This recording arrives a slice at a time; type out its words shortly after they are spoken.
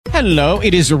Hello,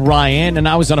 it is Ryan, and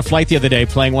I was on a flight the other day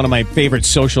playing one of my favorite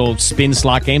social spin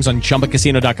slot games on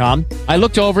ChumbaCasino.com. I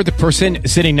looked over at the person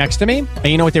sitting next to me, and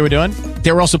you know what they were doing?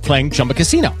 They were also playing Chumba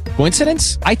Casino.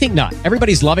 Coincidence? I think not.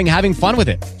 Everybody's loving having fun with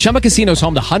it. Chumba Casino is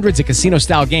home to hundreds of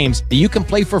casino-style games that you can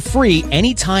play for free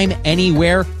anytime,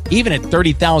 anywhere, even at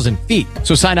 30,000 feet.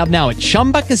 So sign up now at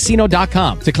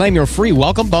ChumbaCasino.com to claim your free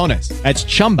welcome bonus. That's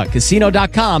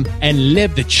ChumbaCasino.com and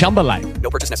live the Chumba life.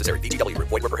 No purchase necessary. VGW.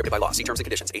 Void where prohibited by law. See terms and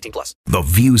conditions. 18+. The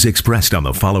views expressed on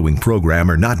the following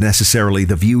program are not necessarily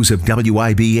the views of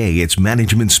WIBA, its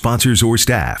management, sponsors, or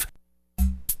staff.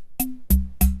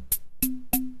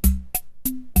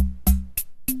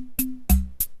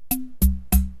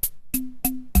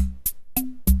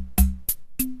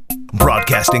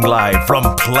 Broadcasting live from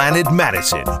Planet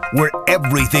Madison, where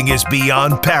everything is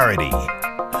beyond parody.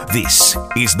 This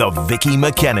is the Vicki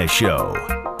McKenna Show.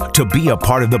 To be a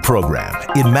part of the program,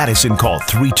 in Madison, call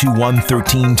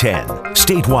 321-1310.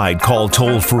 Statewide, call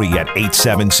toll-free at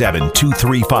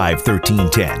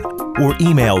 877-235-1310. Or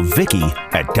email Vicki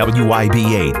at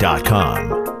WIBA.com.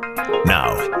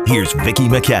 Now, here's Vicki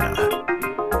McKenna.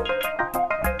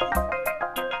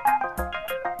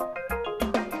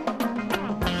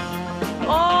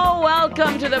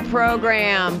 Welcome to the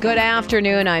program. Good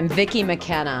afternoon. I'm Vicki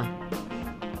McKenna.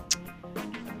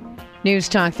 News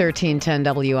Talk 1310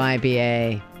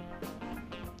 WIBA.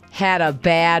 Had a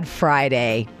bad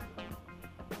Friday.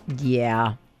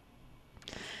 Yeah.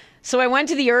 So I went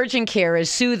to the urgent care as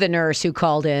Sue, the nurse who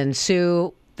called in.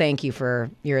 Sue, thank you for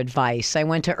your advice. I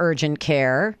went to urgent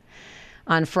care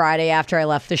on Friday after I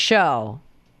left the show.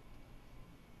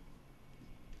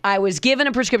 I was given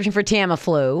a prescription for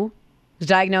Tamiflu. Was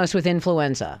diagnosed with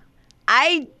influenza.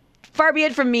 Far be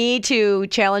it from me to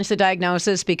challenge the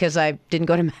diagnosis because I didn't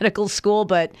go to medical school,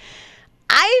 but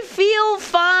I feel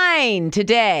fine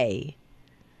today.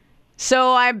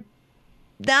 So I'm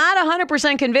not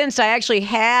 100% convinced I actually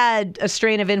had a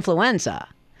strain of influenza.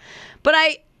 But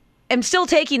I am still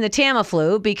taking the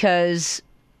Tamiflu because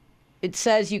it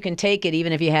says you can take it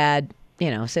even if you had,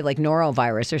 say like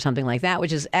norovirus or something like that,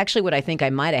 which is actually what I think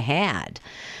I might have had.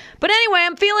 But anyway,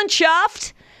 I'm feeling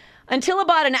chuffed. Until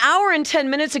about an hour and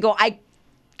 10 minutes ago, I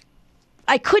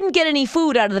couldn't get any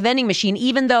food out of the vending machine,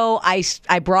 even though I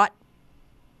brought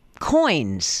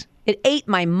coins. It ate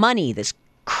my money. This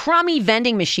crummy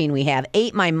vending machine we have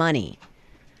ate my money.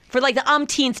 For like the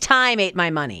umpteenth time, ate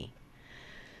my money.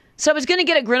 So I was going to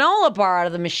get a granola bar out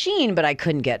of the machine, but I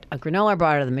couldn't get a granola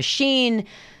bar out of the machine.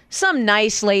 Some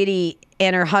nice lady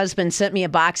and her husband sent me a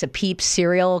box of Peeps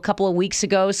cereal a couple of weeks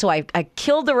ago, so I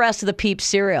killed the rest of the Peeps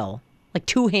cereal, like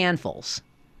 2 handfuls.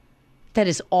 That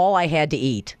is all I had to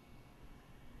eat.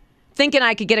 Thinking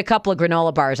I could get a couple of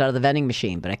granola bars out of the vending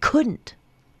machine, but I couldn't.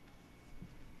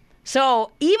 So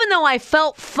even though I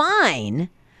felt fine,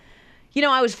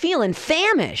 I was feeling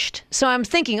famished. So I'm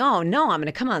thinking, oh no, I'm going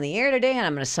to come on the air today and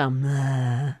I'm going to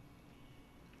sound...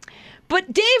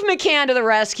 But Dave McCann to the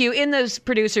rescue in the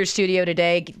producer's studio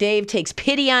today. Dave takes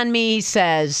pity on me. He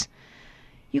says,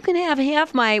 you can have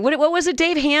half my... What was it,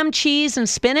 Dave? Ham, cheese, and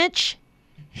spinach?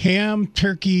 Ham,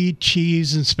 turkey,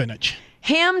 cheese, and spinach.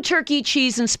 Ham, turkey,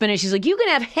 cheese, and spinach. He's like, you can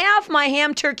have half my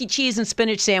ham, turkey, cheese, and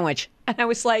spinach sandwich. And I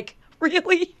was like,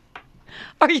 really?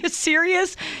 Are you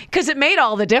serious? Because it made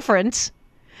all the difference.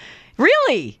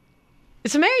 Really?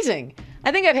 It's amazing.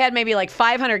 I think I've had maybe like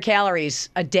 500 calories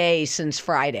a day since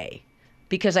Friday.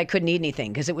 Because I couldn't eat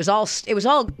anything, because it was all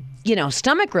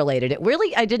stomach related.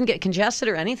 I didn't get congested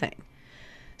or anything.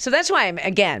 So that's why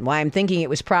I'm thinking it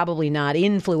was probably not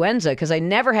influenza, because I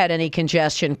never had any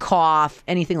congestion, cough,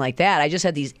 anything like that. I just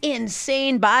had these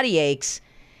insane body aches,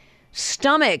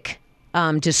 stomach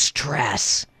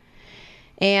distress.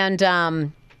 And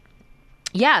so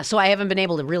I haven't been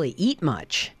able to really eat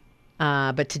much.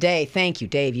 But today, thank you,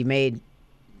 Dave,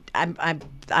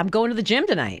 I'm going to the gym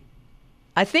tonight.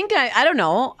 I think I don't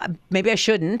know. Maybe I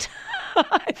shouldn't.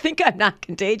 I think I'm not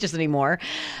contagious anymore.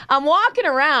 I'm walking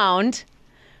around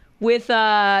with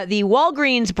the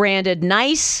Walgreens branded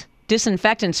Nice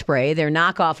disinfectant spray, their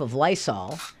knockoff of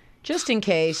Lysol, just in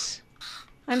case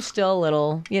I'm still a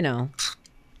little,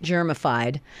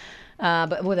 germified.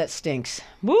 But that stinks.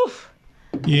 Woof.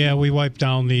 Yeah, we wiped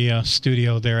down the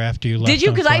studio there after you left. Did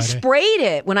you? Because I sprayed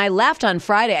it when I left on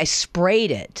Friday. I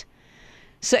sprayed it.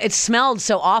 So it smelled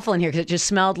so awful in here because it just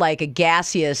smelled like a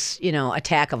gaseous,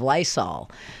 attack of Lysol.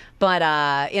 But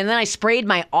and then I sprayed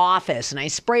my office and I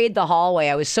sprayed the hallway.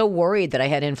 I was so worried that I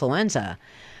had influenza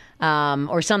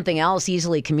or something else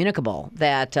easily communicable.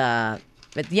 Then I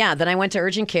went to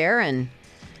urgent care and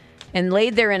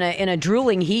laid there in a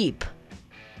drooling heap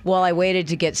while I waited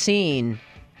to get seen.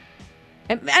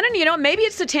 And I don't, maybe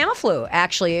it's the Tamiflu,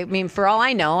 actually. I mean, for all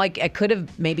I know, I could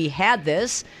have maybe had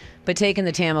this, but taken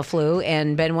the Tamiflu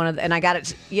and been and I got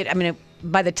it,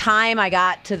 by the time I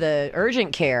got to the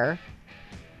urgent care,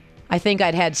 I think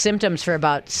I'd had symptoms for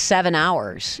about 7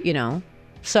 hours,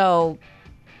 So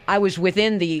I was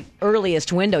within the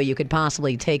earliest window you could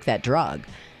possibly take that drug.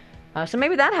 So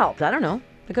maybe that helped. I don't know.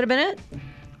 That could have been it.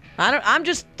 I'm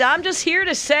just here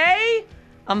to say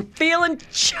I'm feeling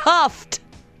chuffed.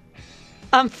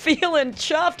 I'm feeling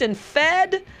chuffed and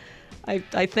fed.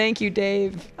 I thank you,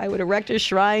 Dave. I would erect a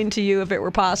shrine to you if it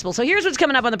were possible. So here's what's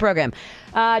coming up on the program.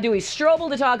 Dewey Strobel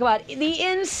to talk about the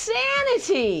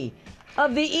insanity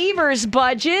of the Evers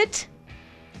budget.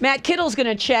 Matt Kittle's going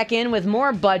to check in with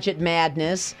more budget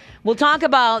madness. We'll talk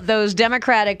about those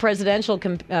Democratic presidential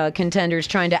contenders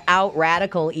trying to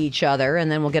out-radical each other, and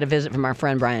then we'll get a visit from our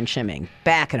friend Brian Schimming.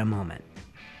 Back in a moment.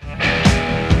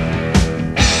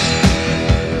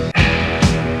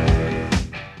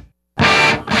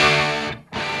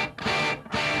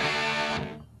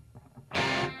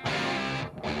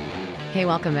 Hey,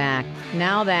 welcome back.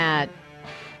 Now that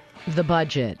the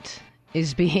budget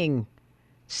is being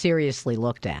seriously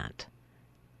looked at,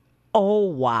 oh,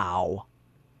 wow.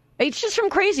 It's just from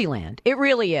crazy land. It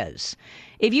really is.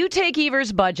 If you take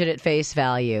Evers' budget at face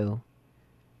value,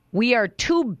 we are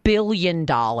 $2 billion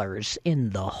in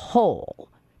the hole.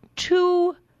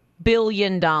 $2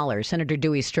 billion. Senator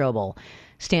Dewey Strobel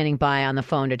standing by on the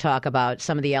phone to talk about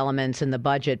some of the elements in the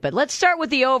budget. But let's start with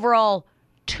the overall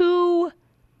 $2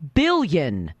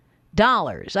 billion.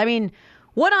 I mean,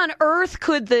 what on earth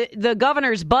could the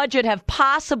governor's budget have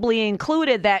possibly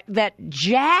included that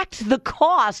jacked the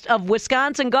cost of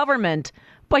Wisconsin government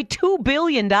by $2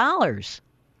 billion?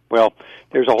 Well,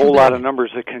 there's a whole lot of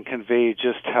numbers that can convey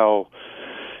just how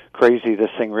crazy this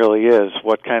thing really is,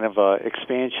 what kind of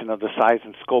expansion of the size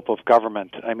and scope of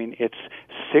government. I mean, it's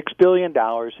 $6 billion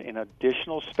in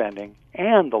additional spending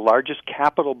and the largest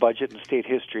capital budget in state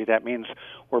history. That means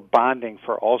we're bonding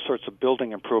for all sorts of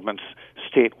building improvements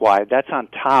statewide. That's on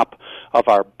top of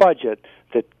our budget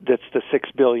that's the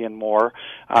 $6 billion more.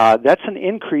 That's an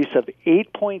increase of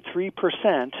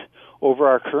 8.3% over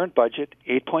our current budget,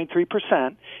 8.3%.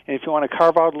 And if you want to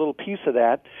carve out a little piece of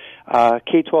that,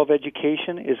 K-12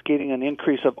 education is getting an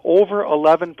increase of over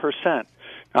 11%. Now,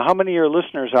 how many of your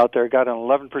listeners out there got an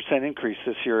 11% increase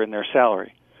this year in their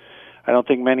salary? I don't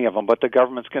think many of them, but the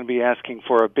government's going to be asking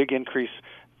for a big increase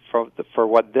for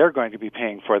what they're going to be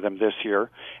paying for them this year.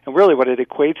 And really what it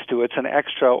equates to, it's an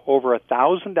extra over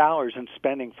 $1,000 in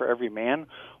spending for every man,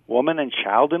 woman, and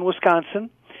child in Wisconsin.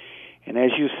 And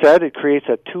as you said, it creates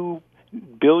a $2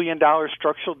 billion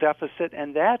structural deficit,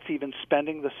 and that's even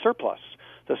spending the surplus.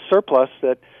 The surplus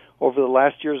that over the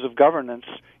last years of governance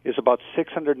is about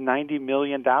 $690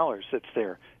 million that's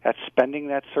there. That's spending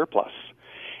that surplus.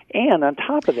 And on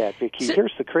top of that, Vicki,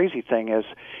 here's the crazy thing is,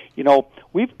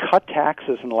 we've cut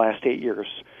taxes in the last 8 years,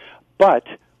 but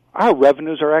our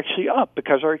revenues are actually up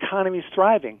because our economy is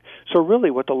thriving. So really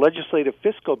what the Legislative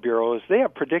Fiscal Bureau is, they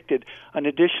have predicted an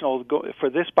additional, for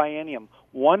this biennium,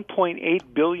 $1.8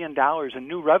 billion in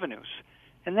new revenues.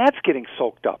 And that's getting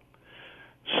soaked up.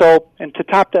 So, and to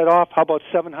top that off, how about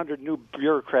 700 new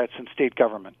bureaucrats in state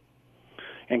government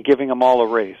and giving them all a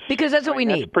raise? Because that's what we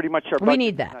need. That's pretty much our budget we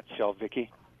need that. in a nutshell, Vicki.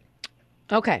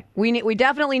 Okay. We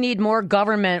definitely need more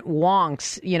government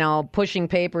wonks, pushing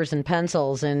papers and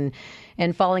pencils and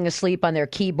falling asleep on their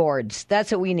keyboards.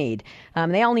 That's what we need.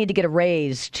 They all need to get a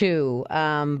raise, too.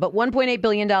 But $1.8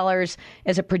 billion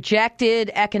is a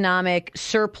projected economic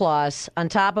surplus on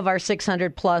top of our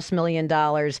 $600+ million,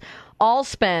 all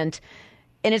spent.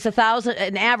 And it's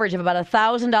an average of about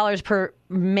 $1,000 per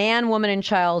man, woman, and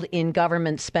child in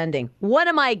government spending. What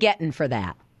am I getting for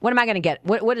that? What am I going to get?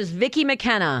 What is Vicki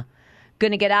McKenna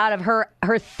going to get out of her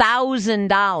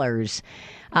 $1,000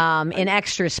 in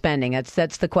extra spending?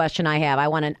 That's the question I have. I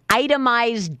want an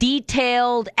itemized,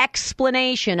 detailed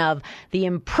explanation of the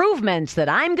improvements that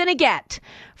I'm going to get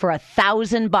for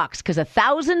 $1,000, because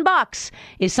 $1,000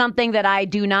 is something that I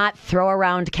do not throw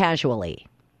around casually.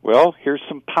 Well, here's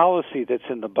some policy that's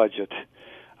in the budget.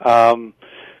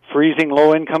 Freezing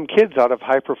low-income kids out of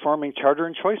high-performing charter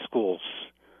and choice schools.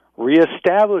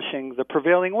 Reestablishing the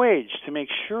prevailing wage to make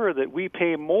sure that we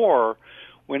pay more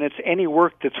when it's any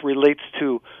work that relates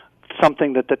to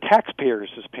something that the taxpayers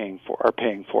are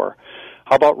paying for.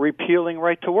 How about repealing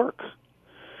right to work?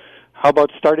 How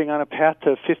about starting on a path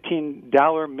to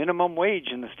 $15 minimum wage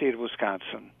in the state of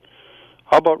Wisconsin?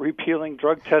 How about repealing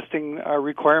drug testing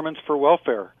requirements for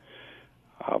welfare?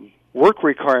 Work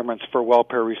requirements for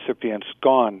welfare recipients,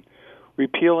 gone.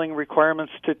 Repealing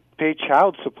requirements to pay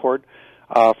child support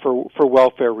for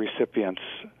welfare recipients.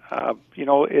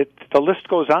 the list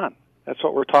goes on. That's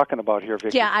what we're talking about here,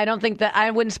 Vicki. Yeah, I don't think that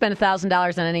I wouldn't spend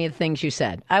 $1,000 on any of the things you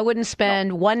said. I wouldn't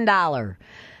spend $1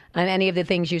 on any of the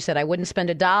things you said. I wouldn't spend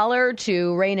 $1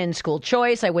 to rein in school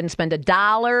choice. I wouldn't spend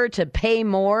 $1 to pay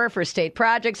more for state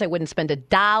projects. I wouldn't spend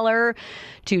 $1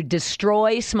 to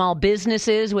destroy small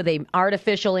businesses with an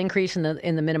artificial increase in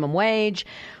the minimum wage.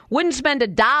 Wouldn't spend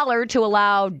 $1 to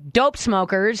allow dope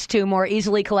smokers to more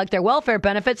easily collect their welfare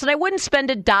benefits, and I wouldn't spend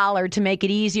 $1 to make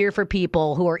it easier for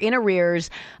people who are in arrears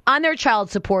on their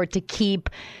child support to keep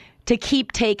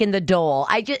taking the dole.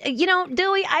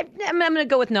 Dewey, I'm going to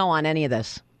go with no on any of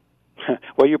this.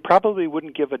 Well, you probably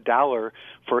wouldn't give $1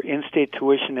 for in-state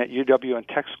tuition at UW and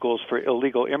tech schools for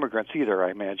illegal immigrants either,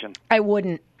 I imagine. I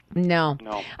wouldn't. No.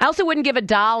 I also wouldn't give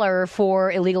 $1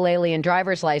 for illegal alien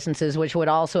driver's licenses, which would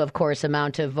also, of course,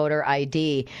 amount to voter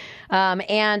ID.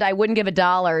 And I wouldn't give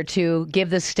 $1 to give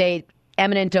the state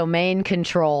eminent domain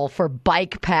control for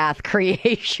bike path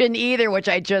creation either, which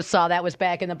I just saw. That was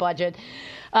back in the budget.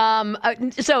 None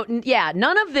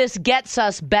of this gets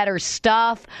us better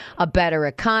stuff, a better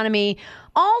economy.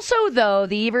 Also, though,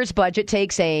 the Evers budget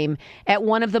takes aim at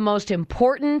one of the most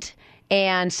important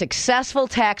and successful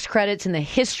tax credits in the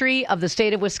history of the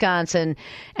state of Wisconsin,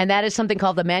 and that is something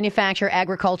called the Manufacturer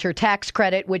Agriculture Tax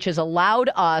Credit, which has allowed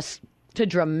us to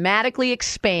dramatically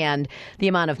expand the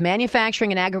amount of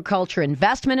manufacturing and agriculture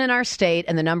investment in our state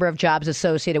and the number of jobs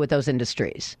associated with those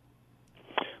industries.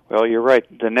 Well, you're right.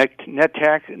 The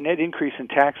net increase in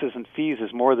taxes and fees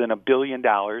is more than $1 billion,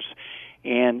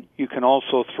 and you can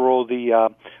also throw the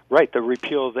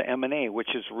repeal of the M&A,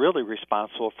 which is really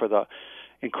responsible for the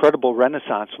incredible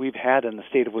renaissance we've had in the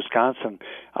state of Wisconsin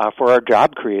for our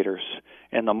job creators,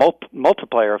 and the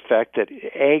multiplier effect that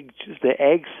the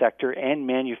ag sector and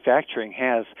manufacturing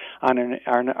has on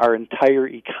our entire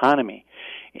economy.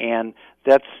 And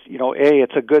that's,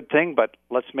 it's a good thing, but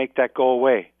let's make that go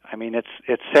away. I mean,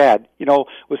 it's sad.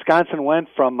 Wisconsin went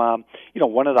from,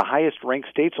 one of the highest ranked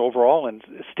states overall in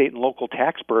state and local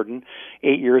tax burden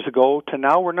 8 years ago to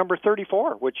now we're number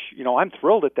 34, which, I'm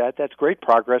thrilled at that. That's great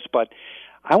progress, but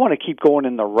I want to keep going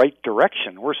in the right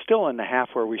direction. We're still in the half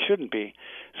where we shouldn't be.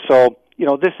 So,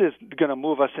 this is going to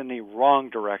move us in the wrong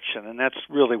direction, and that's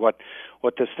really what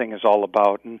this thing is all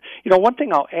about. And, one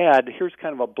thing I'll add, here's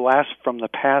kind of a blast from the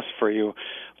past for you.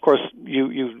 Of course,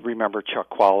 you remember Chuck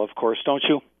Qual, of course, don't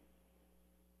you?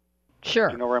 Sure.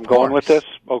 Do you know where I'm going with this?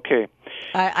 Okay.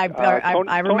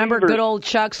 I remember good old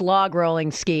Chuck's log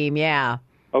rolling scheme, yeah.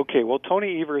 Okay, well,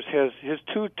 Tony Evers has his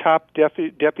two top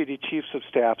deputy chiefs of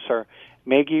staffs are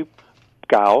Maggie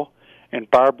Gow and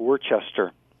Barb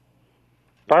Worcester.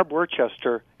 Barb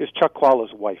Worcester is Chuck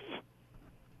Quala's wife.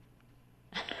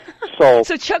 So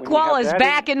Chuck Quala is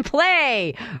back in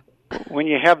play. When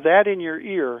you have that in your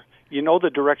ear, you know the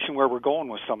direction where we're going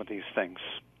with some of these things.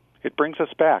 It brings us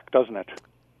back, doesn't it?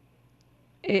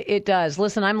 It does.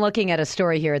 Listen, I'm looking at a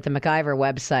story here at the MacIver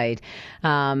website,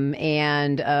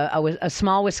 and a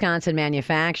small Wisconsin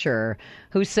manufacturer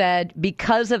who said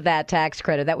because of that tax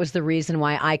credit, that was the reason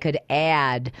why I could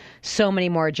add so many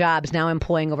more jobs, now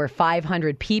employing over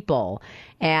 500 people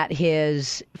at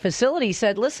his facility,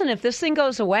 said, listen, if this thing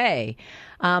goes away,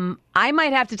 I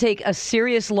might have to take a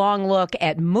serious long look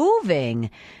at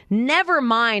moving. Never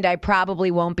mind, I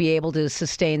probably won't be able to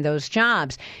sustain those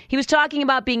jobs. He was talking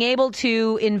about being able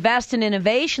to invest in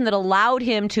innovation that allowed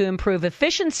him to improve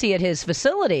efficiency at his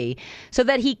facility so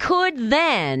that he could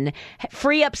then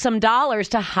free up some dollars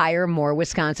to hire more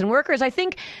Wisconsin workers. I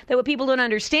think that what people don't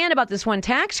understand about this one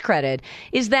tax credit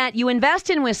is that you invest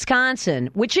in Wisconsin,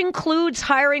 which includes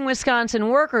hiring Wisconsin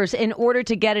workers in order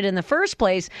to get it in the first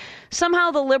place.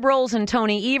 Somehow the liberals and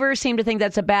Tony Evers seem to think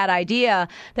that's a bad idea,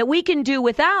 that we can do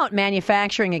without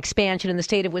manufacturing expansion in the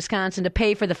state of Wisconsin to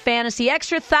pay for the fantasy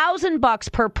extra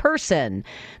 $1,000 per person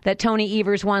that Tony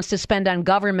Evers wants to spend on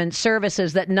government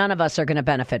services that none of us are going to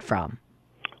benefit from.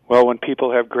 Well, when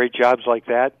people have great jobs like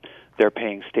that, they're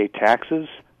paying state taxes,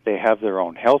 they have their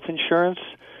own health insurance,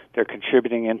 they're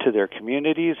contributing into their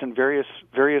communities in various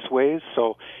ways.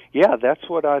 So, yeah, that's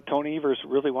what Tony Evers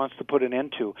really wants to put an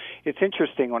end to. It's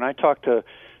interesting, when I talk to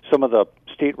some of the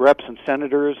state reps and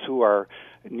senators who are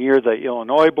near the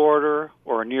Illinois border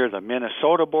or near the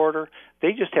Minnesota border,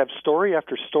 they just have story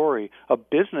after story of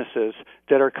businesses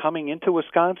that are coming into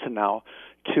Wisconsin now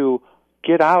to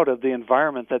get out of the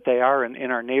environment that they are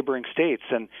in our neighboring states.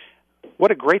 And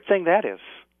what a great thing that is.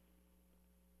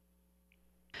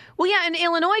 Well, yeah, and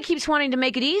Illinois keeps wanting to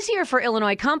make it easier for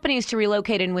Illinois companies to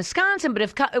relocate in Wisconsin. But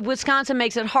if Wisconsin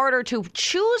makes it harder to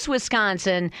choose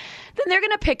Wisconsin, then they're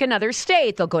going to pick another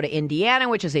state. They'll go to Indiana,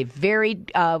 which is a very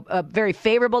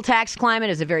favorable tax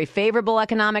climate, is a very favorable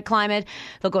economic climate.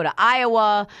 They'll go to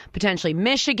Iowa, potentially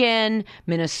Michigan,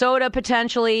 Minnesota,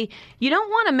 potentially. You don't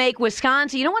want to make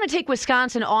Wisconsin, you don't want to take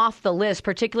Wisconsin off the list,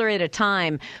 particularly at a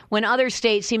time when other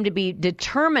states seem to be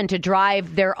determined to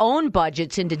drive their own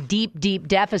budgets into deep, deep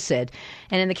deficit.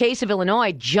 And in the case of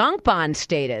Illinois, junk bond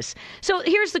status. So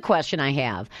here's the question I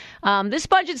have. This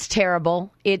budget's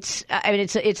terrible. It's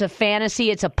a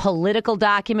fantasy. It's a political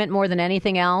document more than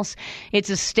anything else. It's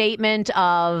a statement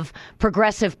of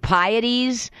progressive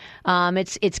pieties.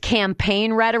 It's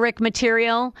campaign rhetoric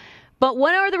material. But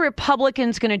what are the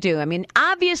Republicans going to do? I mean,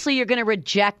 obviously you're going to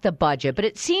reject the budget, but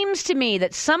it seems to me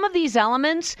that some of these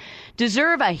elements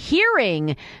deserve a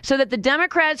hearing so that the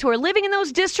Democrats who are living in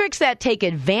those districts that take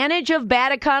advantage of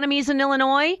bad economies in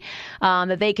Illinois,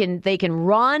 that they can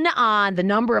run on the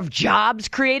number of jobs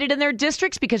created in their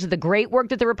districts because of the great work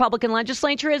that the Republican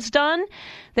legislature has done,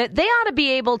 that they ought to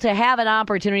be able to have an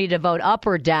opportunity to vote up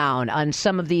or down on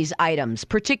some of these items,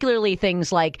 particularly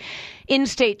things like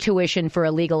in-state tuition for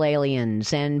illegal aliens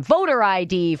and voter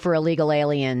ID for illegal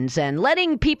aliens and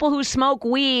letting people who smoke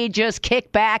weed just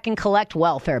kick back and collect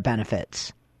welfare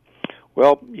benefits.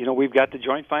 Well, we've got the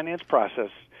joint finance process,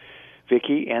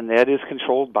 Vicki, and that is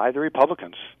controlled by the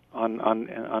Republicans on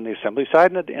the Assembly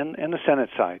side and the Senate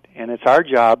side. And it's our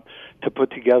job to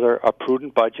put together a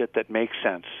prudent budget that makes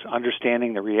sense,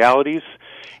 understanding the realities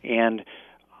and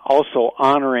also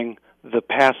honoring the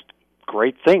past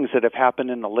great things that have happened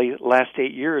in the last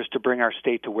 8 years to bring our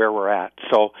state to where we're at.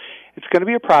 So it's going to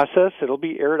be a process. It'll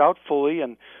be aired out fully,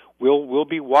 and we'll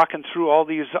be walking through all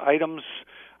these items,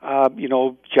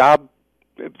 job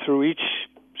through each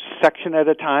section at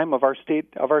a time of our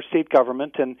state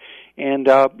government, and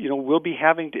we'll be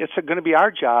having. It's going to be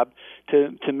our job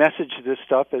to message this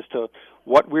stuff as to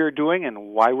what we're doing and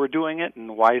why we're doing it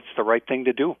and why it's the right thing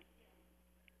to do.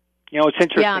 It's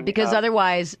interesting. Yeah, because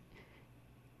otherwise.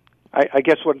 I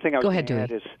guess one thing I was going to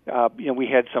add is, we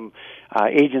had some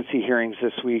agency hearings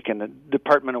this week, and the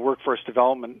Department of Workforce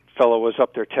Development fellow was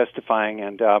up there testifying,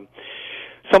 and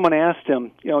someone asked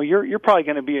him, you're probably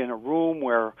going to be in a room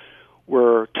where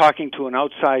we're talking to an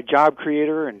outside job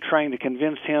creator and trying to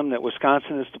convince him that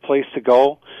Wisconsin is the place to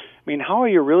go. I mean, how are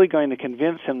you really going to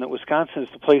convince him that Wisconsin is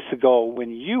the place to go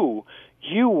when you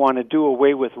want to do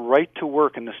away with right to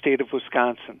work in the state of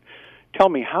Wisconsin? Tell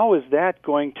me, how is that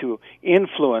going to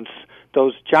influence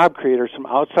those job creators from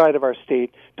outside of our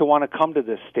state to want to come to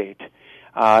this state?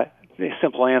 The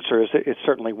simple answer is it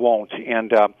certainly won't.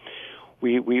 And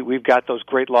we've got those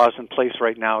great laws in place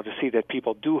right now to see that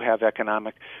people do have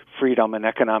economic freedom and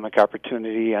economic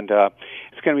opportunity. And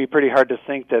it's going to be pretty hard to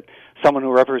think that someone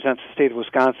who represents the state of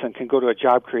Wisconsin can go to a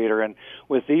job creator and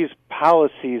with these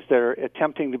policies that are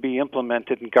attempting to be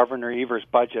implemented in Governor Iver's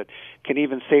budget can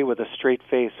even say with a straight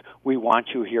face, we want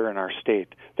you here in our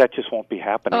state. That just won't be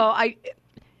happening. Oh,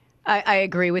 I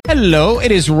agree with. Hello,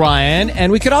 it is Ryan,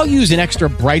 and we could all use an extra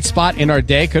bright spot in our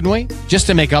day, couldn't we? Just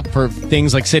to make up for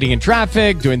things like sitting in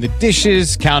traffic, doing the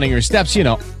dishes, counting your steps,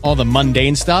 all the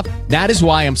mundane stuff. That is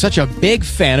why I'm such a big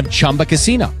fan of Chumba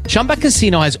Casino. Chumba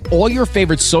Casino has all your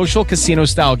favorite social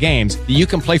casino-style games that you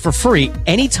can play for free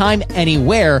anytime,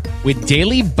 anywhere with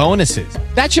daily bonuses.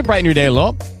 That should brighten your day a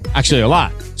little. Actually, a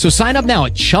lot. So sign up now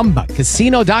at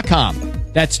ChumbaCasino.com.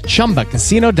 That's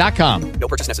ChumbaCasino.com. No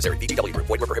purchase necessary. VGW Group.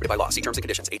 Void where prohibited by law. See terms and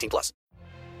conditions. 18+.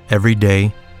 Every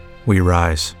day, we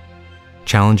rise,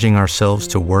 challenging ourselves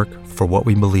to work for what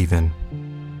we believe in.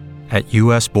 At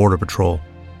U.S. Border Patrol,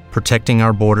 protecting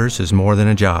our borders is more than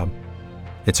a job.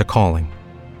 It's a calling.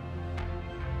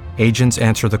 Agents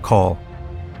answer the call,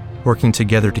 working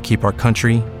together to keep our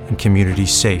country and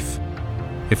communities safe.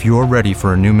 If you're ready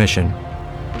for a new mission,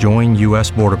 join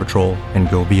U.S. Border Patrol and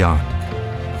go beyond.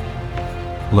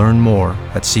 Learn more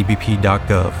at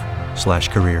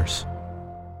cbp.gov/careers.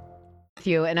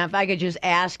 And if I could just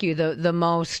ask you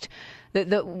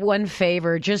the one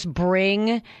favor, just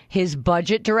bring his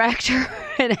budget director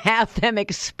and have them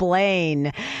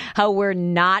explain how we're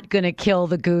not going to kill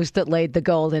the goose that laid the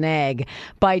golden egg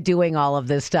by doing all of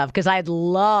this stuff. Because I'd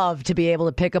love to be able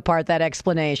to pick apart that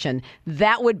explanation.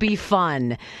 That would be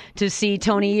fun to see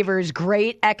Tony Evers'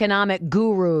 great economic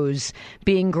gurus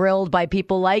being grilled by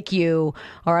people like you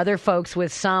or other folks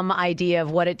with some idea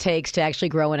of what it takes to actually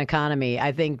grow an economy.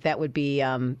 I think that would be,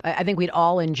 I think we'd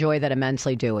all enjoy that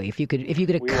immensely, Dewey. If you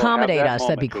could accommodate us,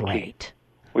 that'd be great.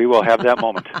 We will have that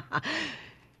moment.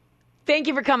 Thank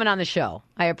you for coming on the show.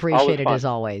 I appreciate it as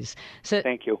always.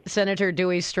 Thank you. Senator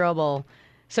Dewey Strobel,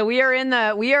 So we are in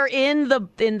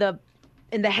the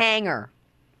hangar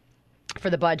for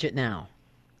the budget now.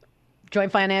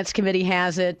 Joint Finance Committee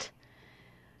has it.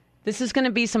 This is going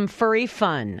to be some furry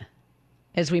fun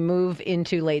as we move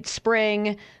into late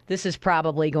spring. This is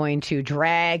probably going to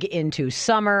drag into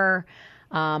summer.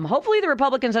 Hopefully the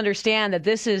Republicans understand that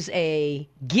this is a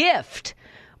gift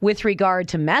with regard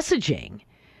to messaging,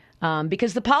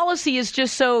 because the policy is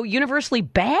just so universally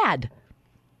bad.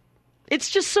 It's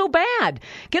just so bad.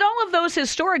 Get all of those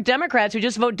historic Democrats who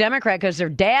just vote Democrat because their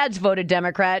dads voted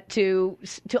Democrat to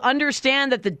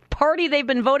understand that the party they've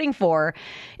been voting for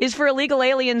is for illegal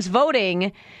aliens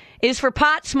voting, is for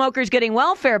pot smokers getting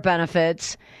welfare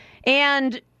benefits,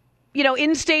 and,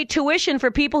 in-state tuition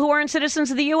for people who aren't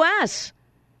citizens of the U.S.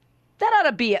 That ought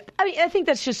to be it. I think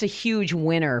that's just a huge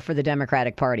winner for the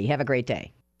Democratic Party. Have a great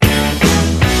day.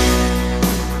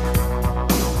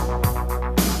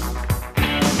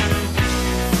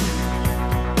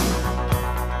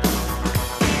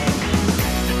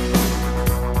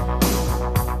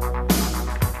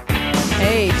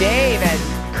 Hey, David,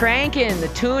 cranking the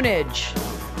tunage,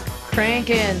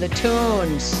 cranking the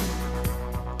tunes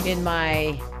in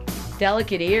my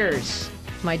delicate ears,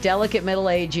 my delicate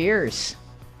middle-aged ears.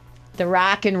 The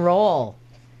rock and roll.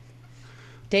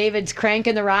 David's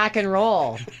cranking the rock and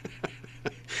roll.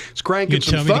 It's cranking you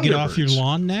some tell me to get Thunderbirds. off your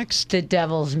lawn next? The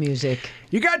devil's music.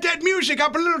 You got that music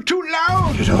up a little too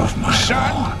loud. Get off my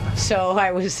son. So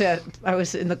I was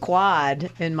in the quad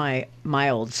in my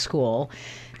old school.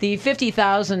 The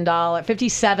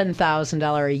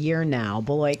 $57,000 a year now,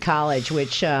 Beloit College,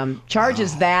 which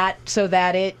charges that so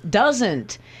that it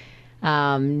doesn't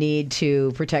need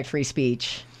to protect free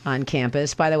speech on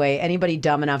campus. By the way, anybody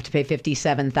dumb enough to pay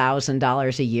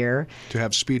 $57,000 a year To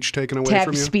have speech taken away from you? to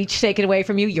have speech taken away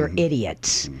from you, you're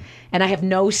idiots. And I have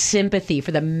no sympathy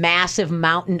for the massive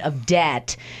mountain of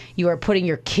debt you are putting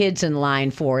your kids in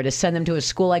line for to send them to a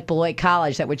school like Beloit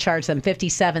College that would charge them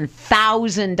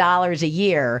 $57,000 a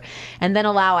year and then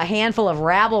allow a handful of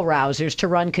rabble-rousers to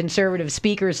run conservative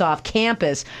speakers off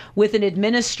campus with an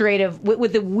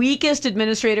with the weakest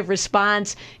administrative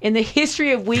response in the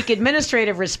history of weak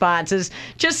administrative responses.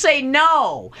 Just say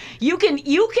no. You can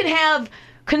have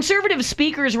conservative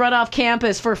speakers run off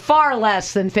campus for far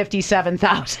less than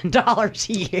 $57,000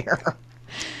 a year.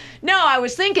 No, I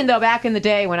was thinking, though, back in the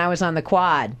day when I was on the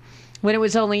quad, when it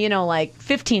was only, like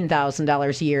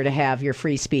 $15,000 a year to have your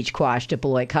free speech quashed at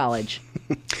Beloit College.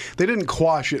 They didn't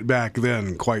quash it back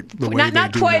then quite the way Not they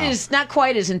do quite now. not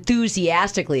quite as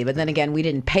enthusiastically, but then again, we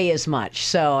didn't pay as much.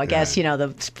 So I guess,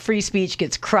 the free speech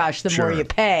gets crushed the more Sure. you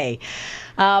pay.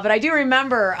 But I do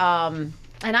remember, and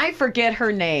I forget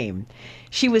her name.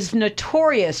 She was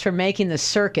notorious for making the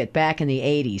circuit back in the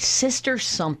 80s. Sister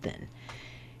something.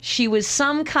 She was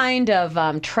some kind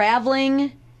of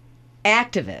traveling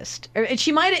activist.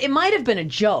 It might have been a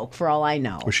joke for all I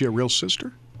know. Was she a real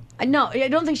sister? No, I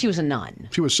don't think she was a nun.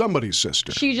 She was somebody's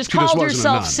sister. She just called wasn't a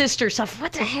herself nun. Sister something.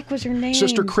 What the heck was her name?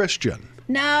 Sister Christian.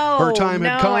 No. Her time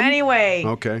had come? Anyway.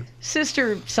 Okay.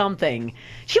 Sister something.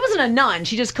 She wasn't a nun.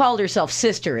 She just called herself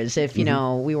sister as if,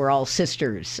 we were all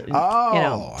sisters.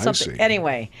 Oh, something. I see.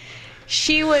 Anyway,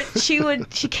 she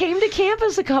came to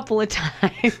campus a couple of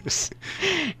times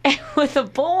with a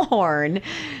bullhorn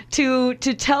to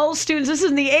tell students, this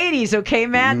is in the 80s, okay,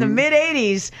 Matt, in the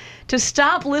mid-80s, to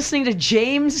stop listening to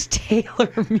James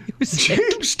Taylor music.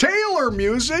 James Taylor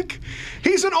music?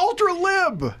 He's an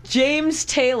ultra-lib. James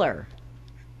Taylor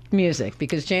music,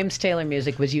 because James Taylor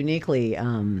music was uniquely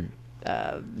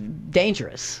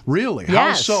dangerous. Really?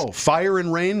 Yes. How so? Fire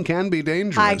and rain can be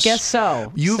dangerous. I guess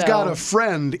so. You've got a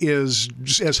friend is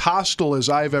as hostile as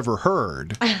I've ever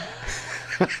heard.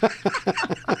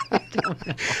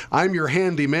 I'm your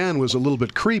handyman was a little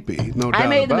bit creepy, no doubt about it. I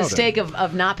made the mistake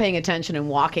of not paying attention and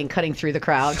cutting through the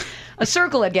crowd. A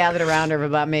circle had gathered around her of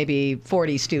about maybe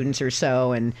 40 students or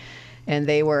so, and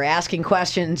they were asking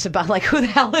questions about, like, who the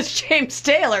hell is James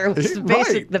Taylor? Was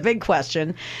the big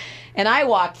question. And I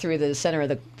walked through the center of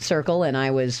the circle, and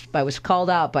I was called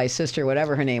out by Sister,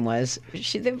 whatever her name was.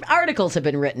 The articles have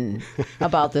been written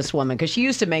about this woman because she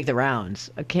used to make the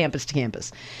rounds, campus to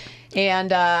campus.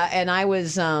 And I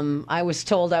was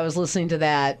told I was listening to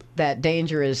that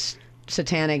dangerous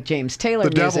satanic James Taylor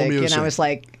devil music. And I was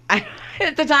like,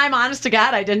 at the time, honest to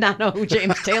God, I did not know who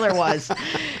James Taylor was.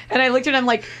 And I looked at him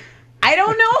like, I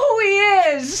don't know who he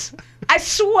is. I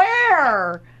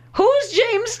swear. Who's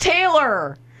James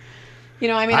Taylor?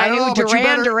 I knew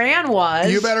Duran Duran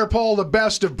was. You better pull the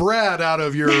best of Brad out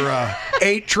of your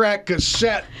 8-track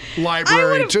cassette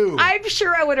library, too. I'm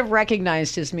sure I would have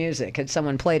recognized his music had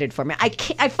someone played it for me.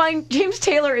 I find James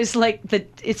Taylor is like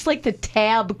the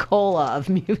Tab Cola of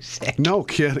music. No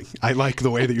kidding. I like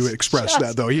the way that you expressed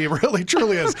that, though. He really,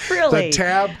 truly is the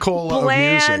Tab Cola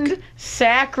Bland, of music.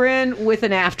 saccharine with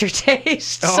an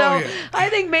aftertaste. Yeah. I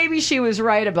think maybe she was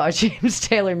right about James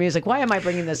Taylor music. Why am I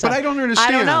bringing this up? But I don't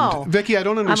understand. I don't know. Vicky, I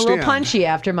don't understand. I'm a little punchy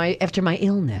after my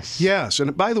illness. Yes,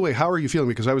 and by the way, how are you feeling?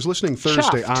 Because I was listening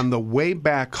Thursday on the way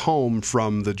back home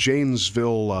from the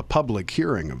Janesville public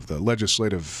hearing of the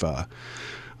legislative,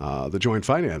 the Joint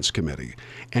Finance Committee,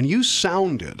 and you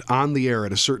sounded on the air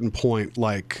at a certain point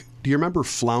like, do you remember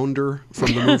Flounder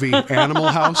from the movie Animal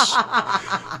House?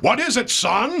 What is it,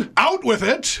 son? Out with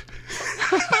it!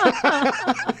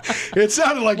 It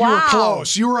sounded like you were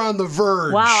close. You were on the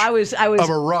verge. Wow, I was of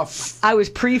a rough. I was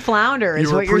pre-Flounder,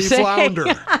 is what you're saying. You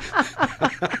were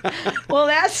pre-Flounder. Well,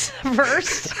 that's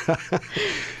first.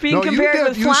 Being compared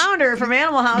with Flounder from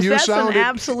Animal House, that's an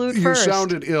absolute first. You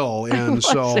sounded ill, and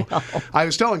so I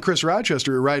was telling Chris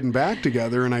Rochester, we were riding back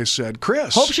together, and I said,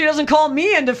 Chris, hope she doesn't call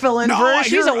me in to fill in for her.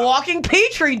 She's a walking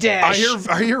petri dish.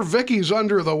 I hear Vicky's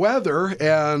under the weather,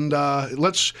 and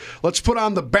let's put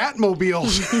on the Batmobiles.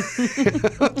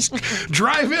 Let's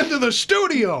drive into the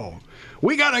studio.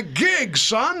 We got a gig,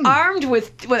 son. Armed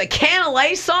with a can of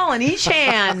Lysol in each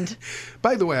hand.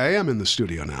 By the way, I am in the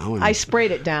studio now. And I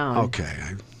sprayed it down. Okay.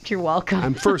 You're welcome.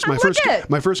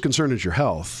 My first concern is your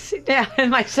health. Yeah, and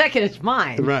my second is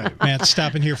mine. Right. Matt,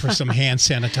 stop in here for some hand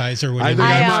sanitizer. I think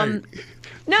I might.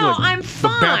 No, I'm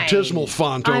fine. The baptismal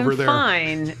font over there.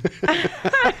 I'm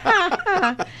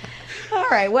fine. All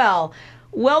right. Well,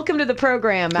 welcome to the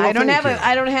program. Well, I don't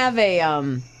have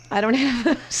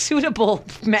a suitable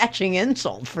matching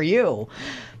insult for you.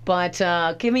 But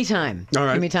give me time. All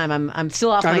right. Give me time. I'm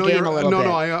still off my game a little bit.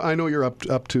 No, I know you're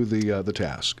up to the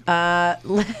task.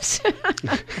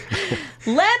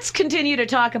 Let's continue to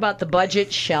talk about the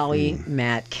budget, shall we,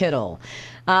 Matt Kittle?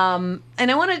 And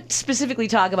I want to specifically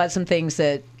talk about some things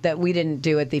that we didn't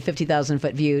do at the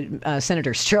 50,000-foot view,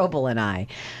 Senator Strobel and I.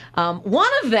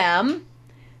 One of them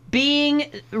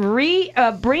being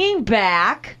bringing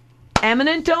back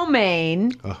eminent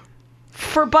domain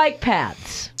for bike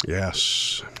paths.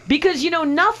 Yes. Because,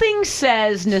 nothing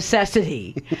says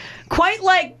necessity quite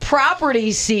like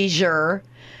property seizure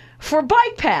for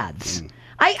bike paths.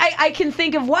 I can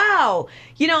think of,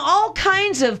 all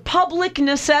kinds of public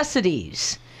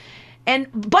necessities. And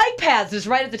bike paths is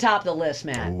right at the top of the list,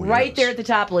 man. Right there at the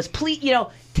top of the list. Please,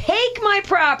 take my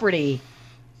property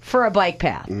for a bike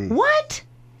path. What?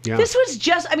 Yeah. This was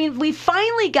we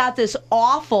finally got this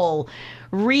awful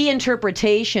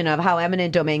reinterpretation of how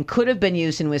eminent domain could have been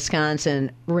used in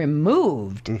Wisconsin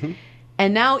removed. Mm-hmm.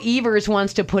 And now Evers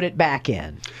wants to put it back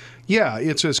in. Yeah,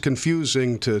 it's as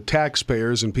confusing to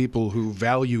taxpayers and people who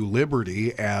value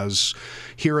liberty as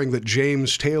hearing that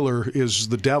James Taylor is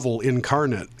the devil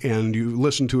incarnate and you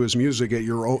listen to his music at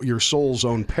your soul's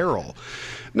own peril.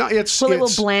 No, it will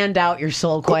bland out your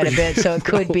soul quite a bit, so it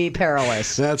could be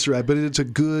perilous. That's right, but it's a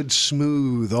good,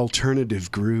 smooth,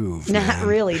 alternative groove. Not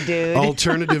really, dude.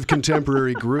 Alternative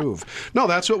contemporary groove. No,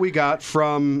 that's what we got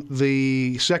from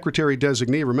the Secretary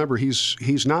Designee. Remember,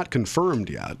 he's not confirmed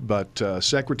yet, but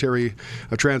Secretary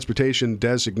of Transportation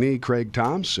Designee Craig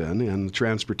Thompson and the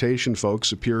transportation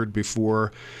folks appeared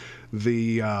before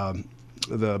the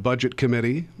Budget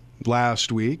Committee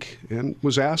last week and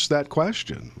was asked that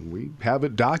question. We have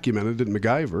it documented in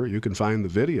MacGyver. You can find the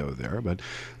video there, but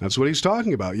that's what he's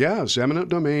talking about. Yes, eminent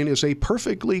domain is a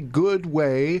perfectly good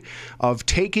way of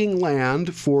taking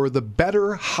land for the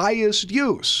better, highest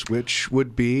use, which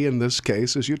would be, in this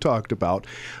case, as you talked about,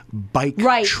 bike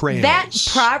trails.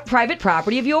 That private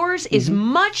property of yours is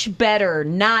much better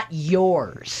not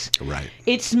yours. Right.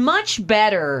 It's much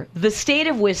better the state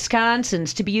of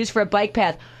Wisconsin's to be used for a bike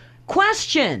path.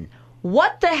 Question,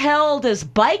 what the hell does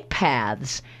bike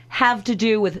paths have to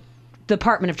do with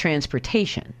Department of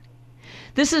Transportation?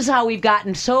 This is how we've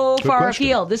gotten so far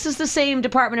afield. This is the same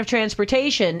Department of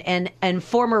Transportation and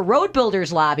former road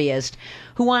builders lobbyist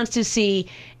who wants to see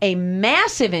a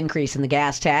massive increase in the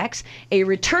gas tax, a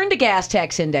return to gas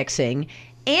tax indexing,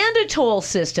 and a toll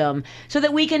system so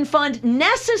that we can fund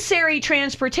necessary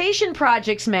transportation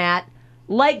projects, Matt,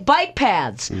 like bike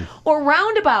paths or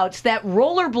roundabouts that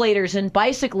rollerbladers and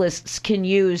bicyclists can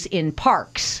use in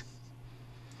parks.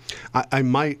 I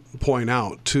might point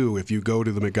out, too, if you go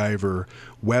to the MacGyver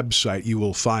website, you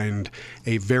will find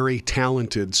a very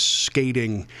talented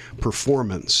skating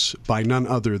performance by none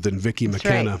other than Vicki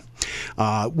McKenna. Right.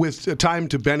 with time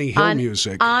to Benny Hill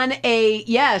music.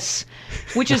 Yes,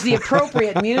 which is the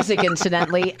appropriate music,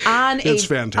 incidentally. It's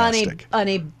fantastic. On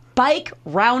a bike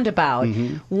roundabout,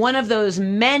 one of those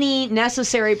many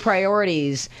necessary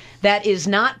priorities that is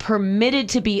not permitted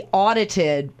to be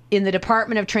audited in the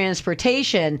Department of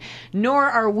Transportation, nor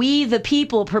are we, the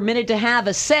people, permitted to have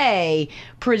a say,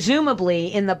 presumably,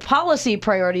 in the policy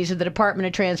priorities of the Department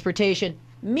of Transportation.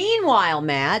 Meanwhile,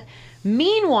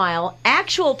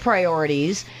 actual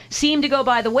priorities seem to go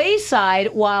by the wayside,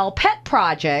 while pet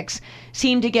projects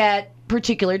seem to get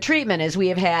particular treatment, as we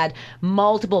have had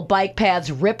multiple bike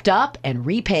paths ripped up and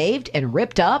repaved and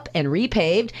ripped up and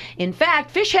repaved. In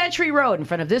fact, Fish Hatchery Road in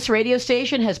front of this radio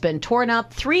station has been torn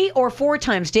up 3 or 4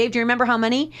 times. Dave, do you remember how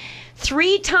many?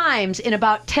 3 times in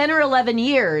about 10 or 11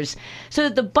 years, so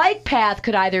that the bike path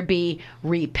could either be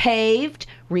repaved,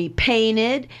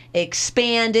 repainted,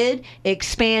 expanded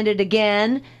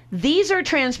again. These are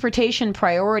transportation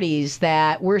priorities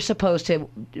that we're supposed to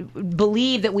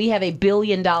believe that we have $1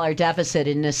 billion deficit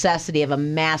in necessity of a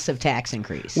massive tax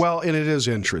increase. Well, and it is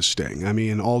interesting. I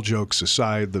mean, all jokes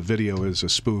aside, the video is a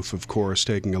spoof, of course,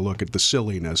 taking a look at the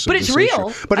silliness of this issue.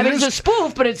 Real. But I mean, it's a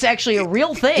spoof, but it's actually a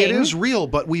real thing. It is real,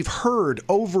 but we've heard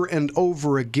over and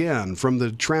over again from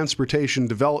the Transportation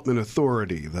Development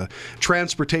Authority, the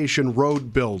transportation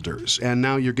road builders, and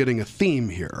now you're getting a theme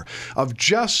here of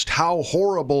just how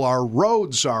horrible our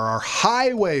roads are, our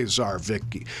highways are,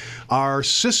 Vicki, our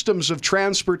systems of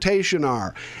transportation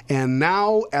are. And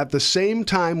now, at the same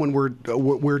time, when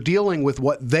we're dealing with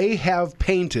what they have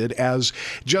painted as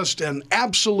just an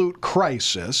absolute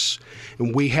crisis,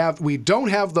 and we don't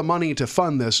have the money to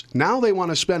fund this, now they want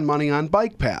to spend money on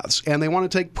bike paths, and they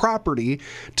want to take property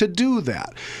to do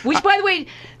that. Which, by the way,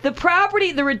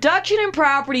 the reduction in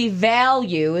property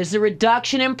value is the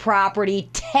reduction in property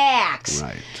tax.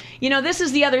 Right. You know, this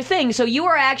is the other thing. So you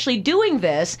are actually doing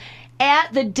this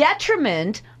at the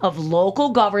detriment of local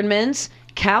governments,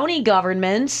 county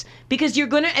governments, because you're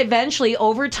going to eventually,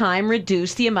 over time,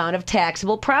 reduce the amount of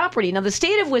taxable property. Now, the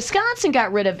state of Wisconsin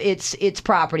got rid of its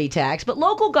property tax, but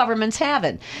local governments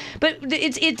haven't. But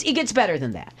it gets better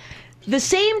than that. The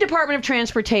same Department of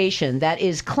Transportation that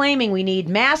is claiming we need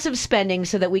massive spending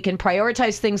so that we can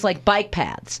prioritize things like bike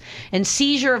paths and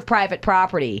seizure of private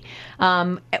property,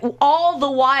 all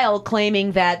the while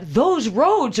claiming that those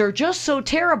roads are just so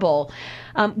terrible.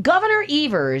 Governor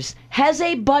Evers has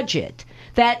a budget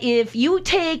that if you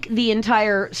take the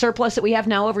entire surplus that we have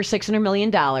now, over $600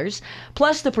 million,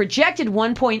 plus the projected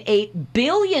 $1.8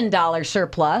 billion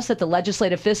surplus that the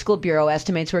Legislative Fiscal Bureau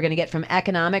estimates we're going to get from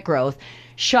economic growth,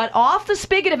 shut off the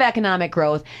spigot of economic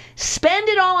growth, spend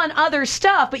it all on other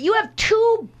stuff, but you have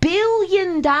 $2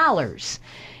 billion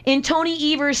in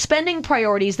Tony Evers' spending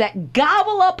priorities that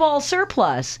gobble up all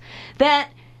surplus,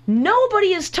 that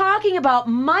nobody is talking about,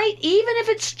 might, even if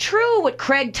it's true what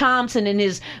Craig Thompson and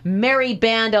his merry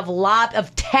band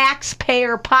of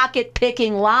taxpayer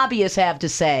pocket-picking lobbyists have to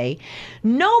say.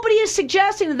 Nobody is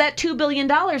suggesting that $2 billion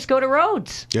go to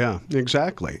roads. Yeah,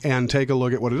 exactly. And take a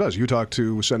look at what it does. You talked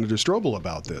to Senator Strobel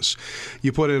about this.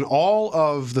 You put in all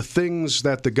of the things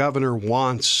that the governor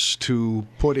wants to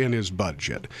put in his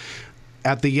budget.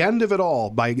 At the end of it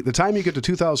all, by the time you get to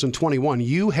 2021,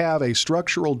 you have a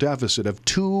structural deficit of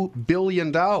 $2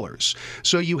 billion.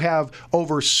 So you have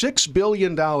over $6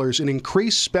 billion in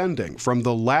increased spending from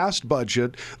the last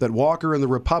budget that Walker and the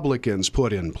Republicans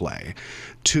put in play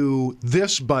to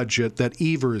this budget that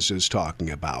Evers is talking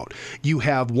about. You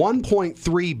have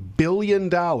 $1.3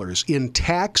 billion in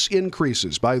tax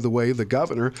increases. By the way, the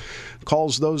governor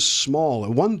calls those small.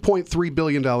 $1.3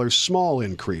 billion small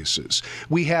increases.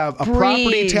 We have a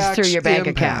property tax through your bank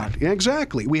impact. account.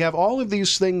 Exactly. We have all of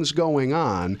these things going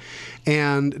on,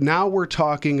 and now we're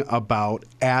talking about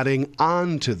adding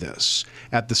on to this.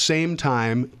 At the same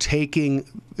time,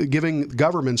 giving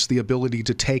governments the ability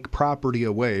to take property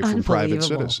away from private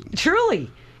citizens. Truly.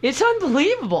 It's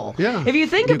unbelievable. Yeah. If you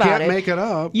think about it. You can't make it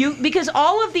up. Because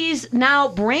all of these now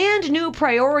brand new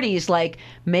priorities, like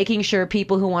making sure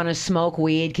people who want to smoke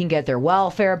weed can get their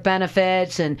welfare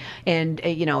benefits, and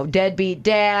deadbeat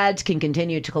dads can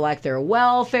continue to collect their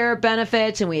welfare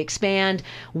benefits, and we expand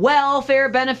welfare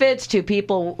benefits to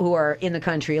people who are in the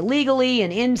country illegally,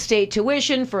 and in-state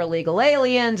tuition for illegal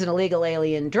aliens and illegal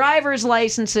alien driver's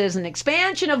licenses, and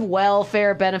expansion of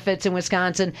welfare benefits in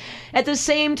Wisconsin. At the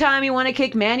same time, you want to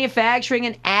kick manufacturing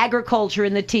and agriculture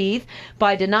in the teeth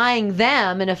by denying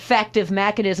them an effective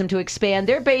mechanism to expand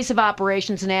their base of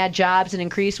operations and add jobs and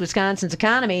increase Wisconsin's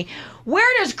economy. Where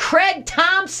does Craig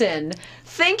Thompson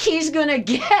think he's going to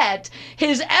get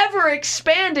his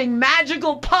ever-expanding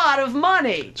magical pot of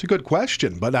money? It's a good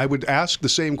question, but I would ask the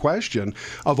same question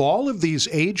of all of these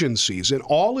agencies and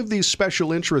all of these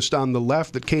special interests on the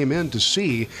left that came in to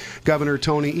see Governor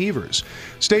Tony Evers.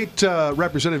 State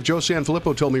Representative Joe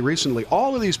Sanfilippo told me recently,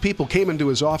 all of these people came into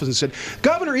his office and said,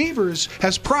 Governor Evers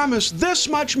has promised this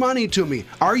much money to me.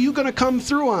 Are you going to come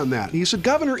through on that? And he said,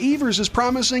 Governor Evers is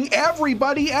promising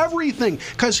everybody everything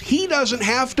because he doesn't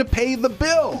have to pay the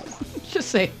bill. Just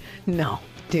say, no,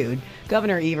 dude.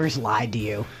 Governor Evers lied to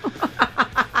you.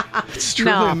 It's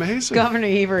truly amazing. Governor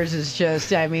Evers is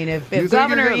just, I mean, if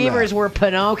Governor Evers were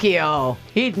Pinocchio,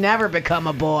 he'd never become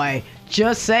a boy.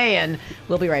 Just saying.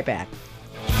 We'll be right back.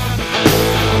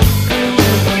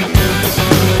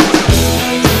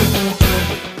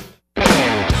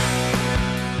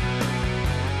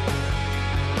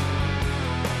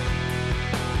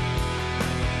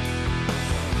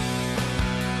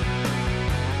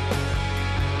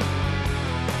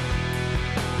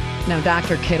 Now,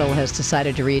 Dr. Kittle has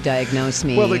decided to re-diagnose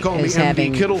me. Well, they call me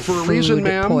MD Kittle for a reason,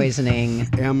 ma'am. Poisoning.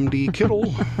 MD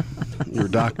Kittle. Your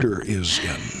doctor is in.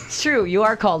 It's true. You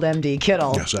are called MD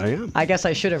Kittle. Yes, I am. I guess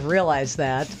I should have realized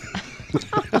that.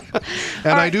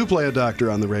 And I do play a doctor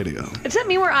on the radio. Does that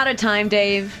mean we're out of time,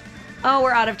 Dave? Oh,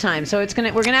 we're out of time. So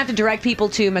we're gonna have to direct people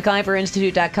to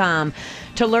MacIverInstitute.com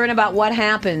to learn about what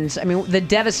happens. I mean, the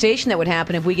devastation that would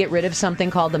happen if we get rid of something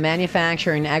called the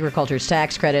Manufacturing Agriculture's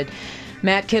Tax Credit.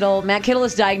 Matt Kittle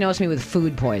has diagnosed me with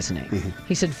food poisoning. Mm-hmm.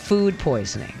 He said food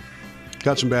poisoning.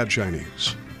 Got some bad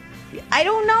Chinese. I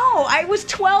don't know. It was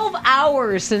 12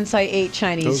 hours since I ate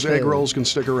Chinese Those food. egg rolls can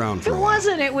stick around for a while. It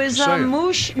wasn't. It was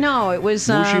moosh. No, it was...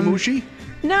 Mushy?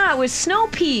 No, it was snow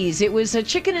peas. It was a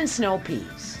chicken and snow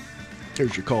peas.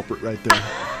 There's your culprit right there.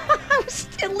 It was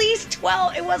at least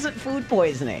 12. It wasn't food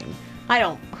poisoning.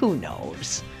 Who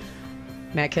knows?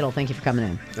 Matt Kittle, thank you for coming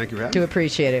in. Thank you for having me. Do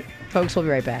appreciate it. Folks, we'll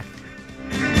be right back.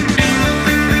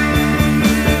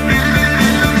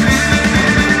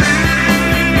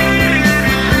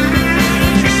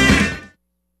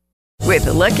 With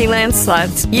the Lucky Land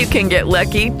Slots, you can get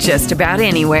lucky just about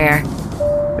anywhere.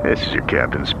 This is your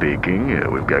captain speaking.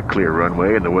 We've got clear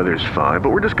runway and the weather's fine,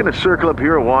 but we're just going to circle up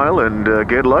here a while and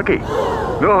get lucky.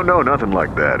 No, nothing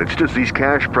like that. It's just these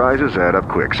cash prizes add up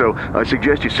quick. So I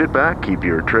suggest you sit back, keep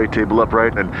your tray table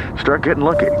upright, and start getting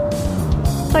lucky.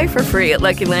 Play for free at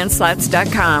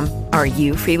LuckyLandSlots.com. Are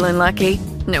you feeling lucky?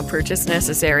 No purchase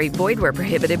necessary. Void where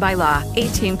prohibited by law.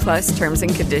 18+ terms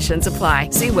and conditions apply.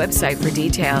 See website for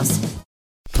details.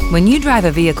 When you drive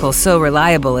a vehicle so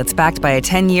reliable it's backed by a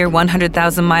 10-year,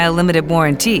 100,000-mile limited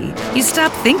warranty, you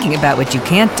stop thinking about what you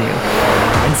can't do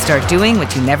and start doing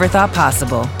what you never thought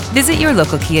possible. Visit your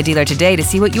local Kia dealer today to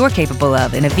see what you're capable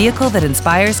of in a vehicle that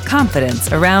inspires confidence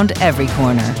around every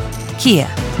corner. Kia,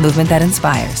 movement that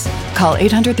inspires. Call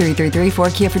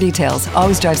 800-333-4KIA for details.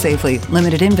 Always drive safely.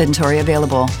 Limited inventory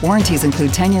available. Warranties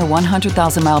include 10-year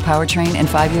 100,000-mile powertrain and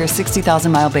 5-year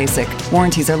 60,000-mile basic.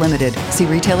 Warranties are limited. See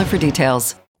retailer for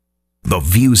details. The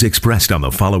views expressed on the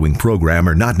following program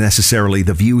are not necessarily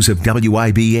the views of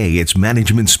WIBA, its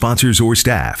management, sponsors, or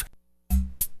staff.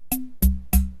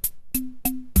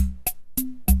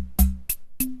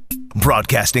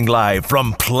 Broadcasting live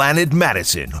from Planet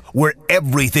Madison, where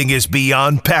everything is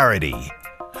beyond parody.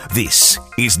 This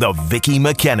is the Vicki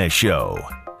McKenna Show.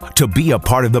 To be a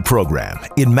part of the program,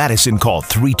 in Madison, call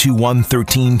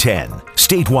 321-1310.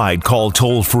 Statewide, call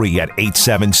toll-free at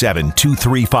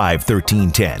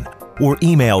 877-235-1310. Or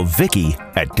email Vicki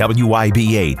at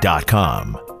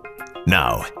WIBA.com.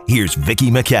 Now, here's Vicki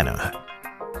McKenna.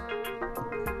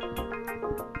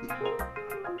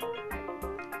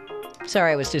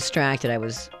 Sorry, I was distracted. I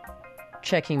was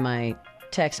checking my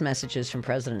text messages from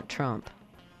President Trump.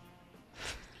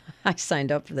 I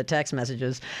signed up for the text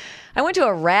messages. I went to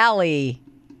a rally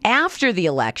after the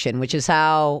election, which is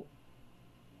how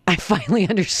I finally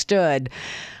understood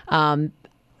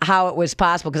how it was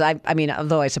possible. Because I mean,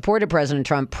 although I supported President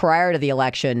Trump prior to the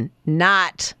election,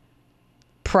 not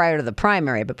prior to the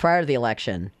primary, but prior to the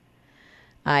election,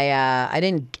 I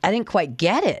didn't quite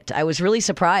get it. I was really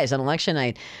surprised on election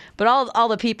night. But all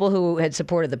the people who had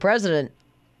supported the president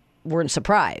weren't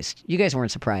surprised. You guys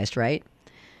weren't surprised, right?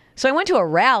 So I went to a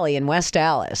rally in West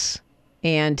Dallas,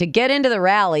 and to get into the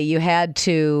rally, you had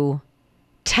to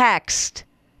text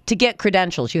to get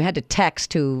credentials. You had to text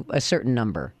to a certain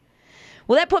number.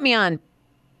 Well, that put me on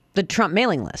the Trump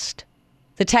mailing list,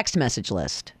 the text message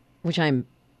list, which I'm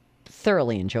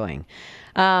thoroughly enjoying.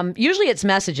 Usually it's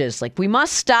messages like, we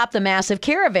must stop the massive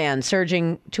caravan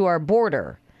surging to our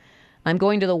border. I'm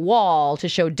going to the wall to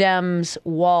show Dems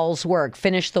walls work.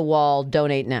 Finish the wall,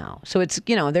 donate now. So it's,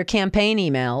 they're campaign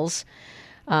emails.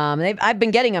 I've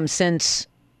been getting them since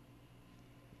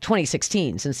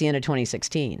 2016, since the end of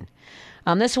 2016.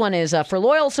 This one is for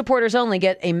loyal supporters only.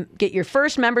 Get your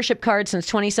first membership card since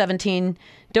 2017.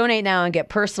 Donate now and get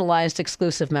personalized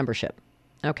exclusive membership.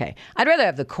 Okay. I'd rather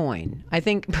have the coin. I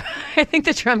think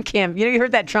the Trump camp, you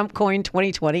heard that Trump coin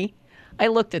 2020? I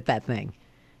looked at that thing.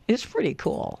 It's pretty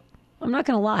cool. I'm not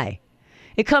going to lie.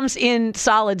 It comes in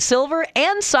solid silver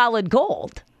and solid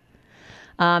gold.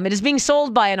 It is being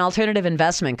sold by an alternative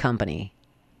investment company,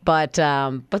 but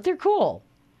they're cool.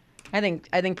 I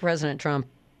think President Trump,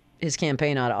 his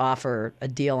campaign ought to offer a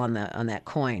deal on that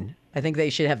coin. I think they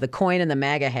should have the coin and the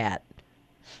MAGA hat.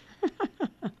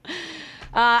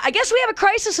 I guess we have a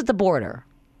crisis at the border.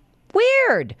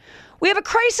 Weird. We have a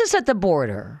crisis at the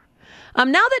border.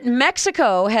 Now that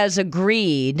Mexico has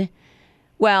agreed,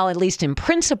 well, at least in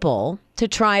principle, to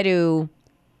try to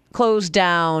close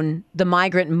down the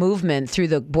migrant movement through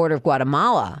the border of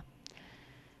Guatemala,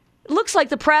 it looks like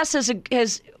the press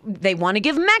they want to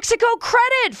give Mexico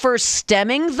credit for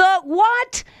stemming the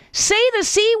what? Say the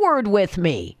C word with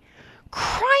me.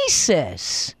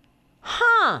 Crisis.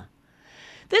 Huh.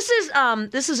 This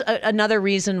is another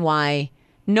reason why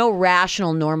no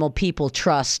rational, normal people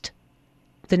trust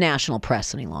the national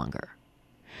press any longer.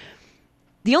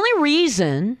 The only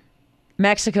reason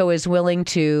Mexico is willing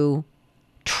to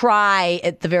try,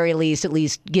 at the very least, at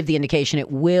least give the indication it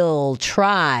will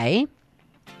try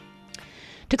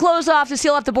to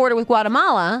seal off the border with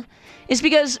Guatemala is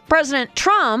because President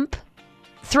Trump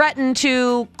threatened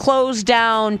to close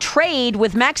down trade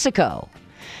with Mexico.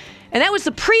 And that was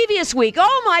the previous week.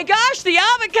 Oh my gosh, the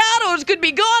avocados could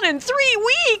be gone in 3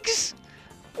 weeks.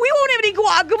 We won't have any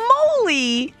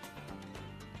guacamole.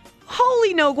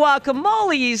 Holy no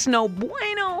guacamole is no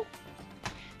bueno.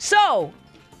 So,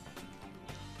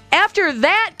 after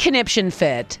that conniption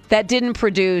fit that didn't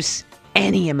produce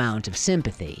any amount of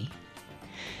sympathy,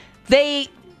 they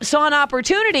saw an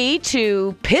opportunity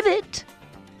to pivot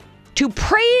to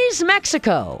praise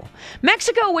Mexico.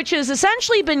 Mexico, which has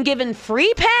essentially been given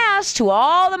free pass to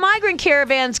all the migrant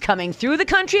caravans coming through the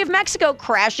country of Mexico,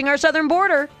 crashing our southern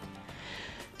border.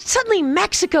 Suddenly,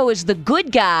 Mexico is the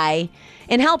good guy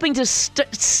in helping to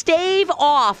stave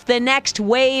off the next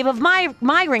wave of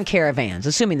migrant caravans,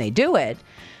 assuming they do it.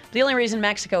 The only reason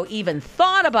Mexico even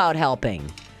thought about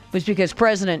helping was because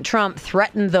President Trump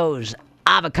threatened those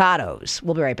avocados.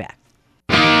 We'll be right back.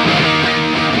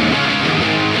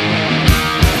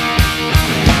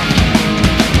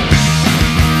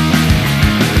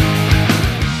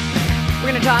 We're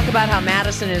going to talk about how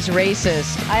Madison is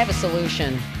racist. I have a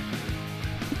solution.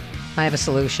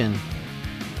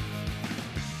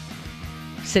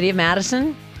 City of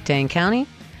Madison, Dane County,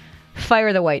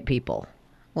 fire the white people.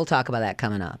 We'll talk about that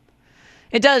coming up.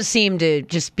 It does seem to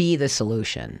just be the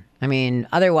solution. I mean,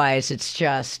 otherwise it's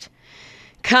just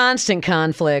constant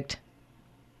conflict.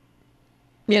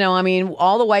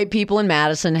 All the white people in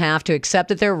Madison have to accept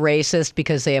that they're racist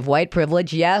because they have white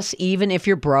privilege. Yes, even if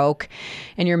you're broke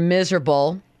and you're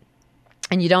miserable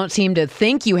and you don't seem to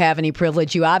think you have any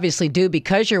privilege, you obviously do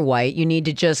because you're white. You need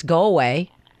to just go away.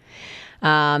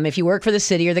 If you work for the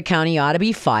city or the county, you ought to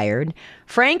be fired.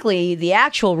 Frankly, the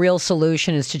actual real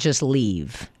solution is to just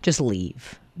leave. Just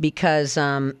leave. Because,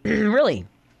 really,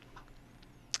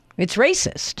 it's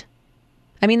racist.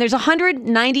 I mean, there's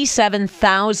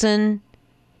 197,000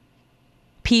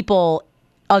 people,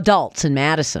 adults in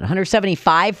Madison.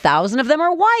 175,000 of them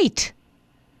are white.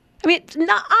 I mean,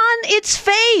 on its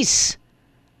face,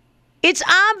 it's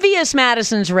obvious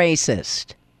Madison's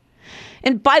racist.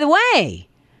 And by the way,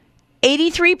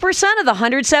 83% of the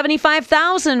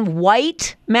 175,000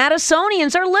 white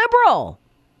Madisonians are liberal.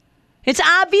 It's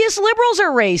obvious liberals are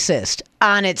racist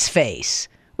on its face.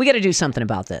 We got to do something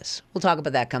about this. We'll talk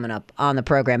about that coming up on the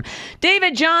program.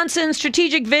 David Johnson,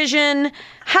 Strategic Vision.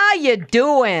 How you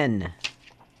doing?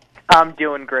 I'm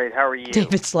doing great. How are you?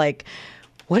 David's like,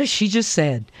 what has she just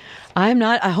said?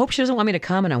 I hope she doesn't want me to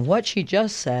comment on what she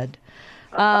just said.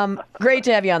 Great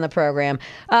to have you on the program.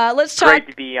 Let's talk. Great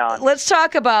to be on. Let's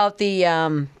talk about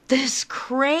the this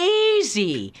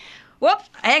crazy. Whoop!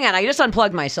 Hang on, I just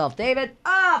unplugged myself, David.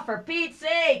 For Pete's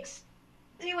sakes!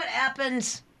 See what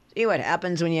happens. See what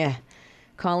happens when you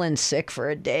call in sick for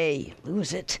a day.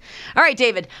 Lose it. All right,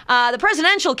 David. The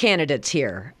presidential candidates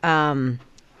here.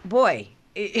 Boy.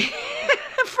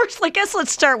 First, I guess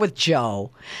let's start with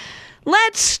Joe.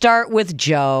 First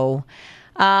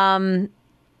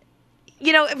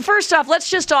off, let's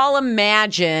just all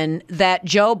imagine that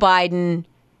Joe Biden,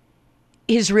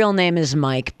 his real name is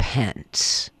Mike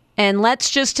Pence. And let's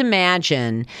just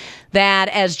imagine that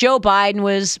as Joe Biden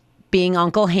was being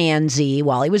Uncle Handsy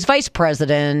while he was vice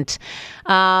president,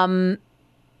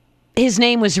 his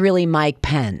name was really Mike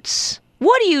Pence.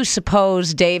 What do you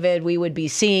suppose, David, we would be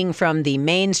seeing from the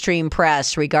mainstream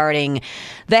press regarding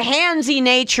the handsy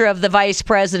nature of the vice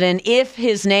president if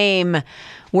his name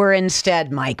were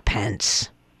instead Mike Pence?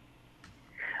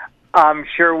 I'm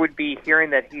sure we'd be hearing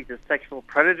that he's a sexual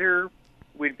predator.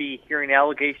 We'd be hearing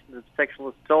allegations of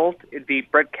sexual assault. It'd be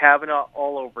Brett Kavanaugh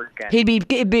all over again.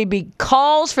 It'd be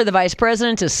calls for the vice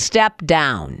president to step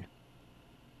down.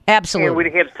 Absolutely. And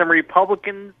we'd have some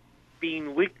Republicans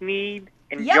being weak-kneed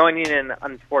and joining in,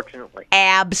 unfortunately.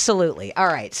 Absolutely. All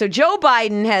right. So Joe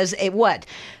Biden has a,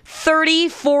 30,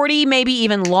 40, maybe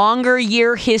even longer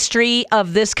year history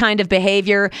of this kind of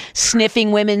behavior,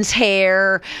 sniffing women's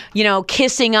hair,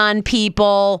 kissing on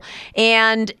people,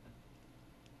 and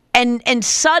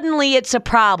suddenly it's a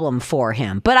problem for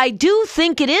him. But I do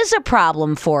think it is a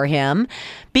problem for him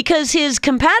because his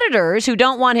competitors, who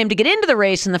don't want him to get into the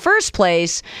race in the first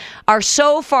place, are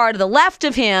so far to the left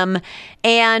of him,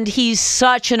 and he's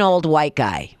such an old white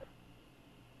guy.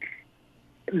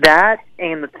 That,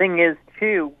 and the thing is,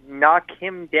 too, knock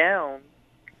him down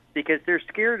because they're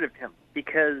scared of him.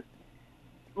 Because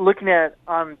looking at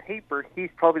on paper, he's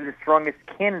probably the strongest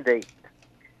candidate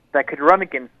that could run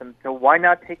against them. So why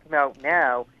not take him out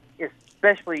now,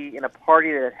 especially in a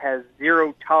party that has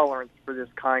zero tolerance for this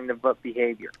kind of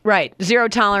behavior? Right. Zero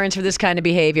tolerance for this kind of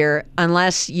behavior,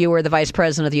 unless you were the vice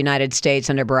president of the United States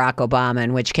under Barack Obama,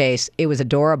 in which case it was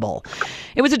adorable.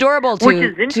 It was adorable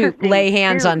to lay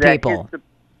hands on people.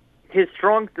 His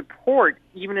strong support,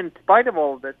 even in spite of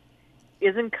all of this,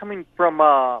 isn't coming from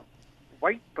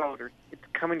white voters. It's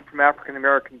coming from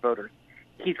African-American voters.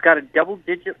 He's got a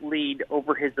double-digit lead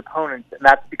over his opponents, and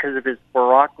that's because of his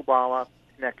Barack Obama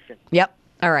connection. Yep.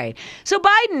 All right. So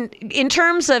Biden, in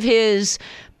terms of his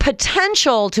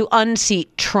potential to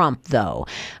unseat Trump, though,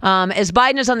 as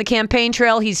Biden is on the campaign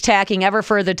trail, he's tacking ever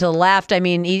further to the left. I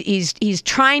mean, he's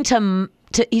trying to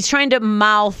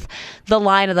mouth the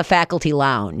line of the faculty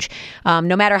lounge.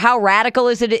 No matter how radical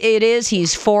it is,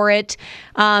 he's for it.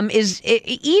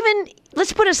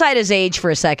 Let's put aside his age for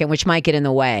a second, which might get in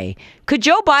the way. Could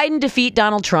Joe Biden defeat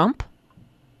Donald Trump?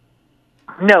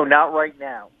 No, not right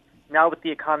now. Not with the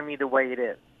economy the way it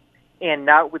is. And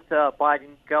not with Biden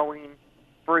going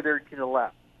further to the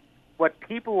left. What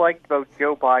people liked about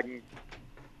Joe Biden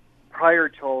prior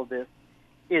to all this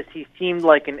is he seemed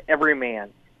like an everyman.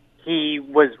 He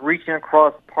was reaching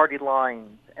across party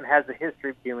lines and has a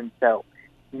history of doing so.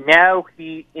 Now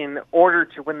in order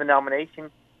to win the nomination,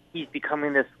 he's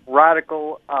becoming this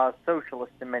radical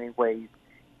socialist in many ways,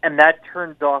 and that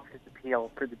turns off his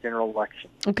appeal for the general election.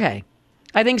 Okay.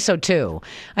 I think so, too.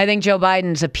 I think Joe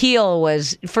Biden's appeal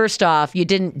was, first off, you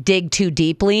didn't dig too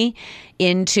deeply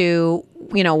into,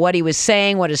 what he was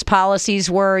saying, what his policies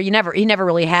were. He never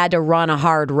really had to run a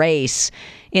hard race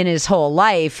in his whole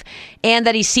life, and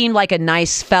that he seemed like a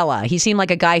nice fella. He seemed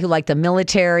like a guy who liked the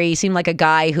military. He seemed like a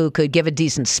guy who could give a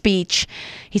decent speech.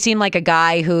 He seemed like a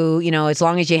guy who, as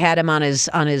long as you had him on his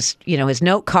his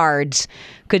note cards,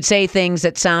 could say things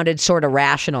that sounded sort of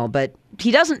rational, but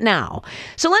he doesn't now.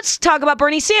 So let's talk about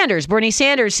Bernie Sanders. Bernie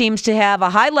Sanders seems to have a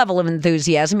high level of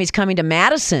enthusiasm. He's coming to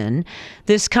Madison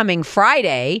this coming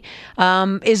Friday.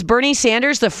 Is Bernie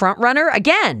Sanders the front runner?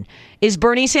 Again, is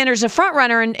Bernie Sanders a front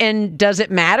runner, and does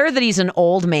it matter that he's an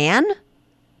old man?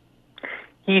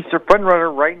 He's the front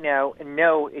runner right now, and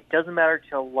no, it doesn't matter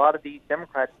to a lot of these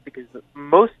Democrats because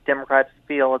most Democrats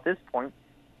feel at this point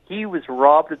he was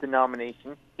robbed of the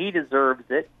nomination, he deserves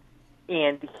it,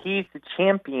 and he's the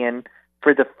champion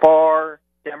for the far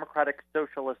Democratic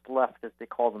Socialist left, as they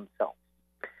call themselves.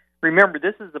 Remember,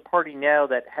 this is a party now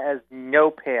that has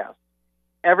no past.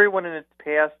 Everyone in its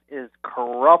past is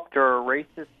corrupt or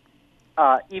racist.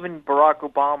 Even Barack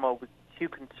Obama was too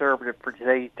conservative for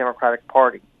today's Democratic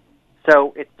Party.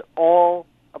 So it's all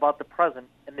about the present,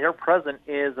 and their present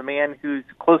is a man who's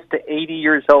close to 80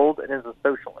 years old and is a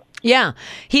socialist. Yeah,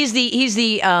 he's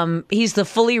the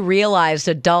fully realized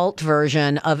adult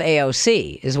version of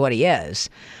AOC, is what he is.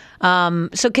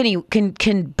 So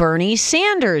can Bernie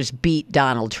Sanders beat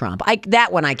Donald Trump?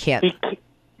 That one I can't.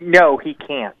 No, he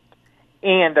can't.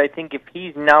 And I think if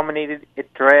he's nominated,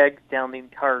 it drags down the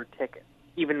entire ticket,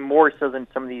 even more so than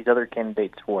some of these other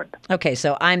candidates would. Okay,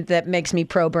 so that makes me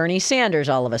pro Bernie Sanders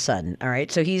all of a sudden. All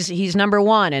right, so he's number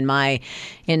one in my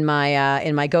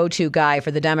go-to guy for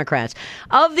the Democrats.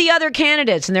 Of the other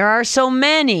candidates, and there are so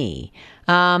many,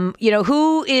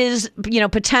 who is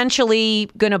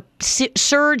potentially going to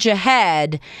surge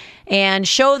ahead and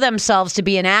show themselves to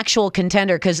be an actual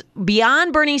contender, because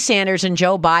beyond Bernie Sanders and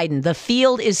Joe Biden, the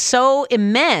field is so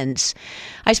immense.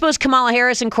 I suppose Kamala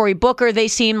Harris and Cory Booker, they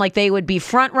seem like they would be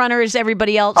front runners.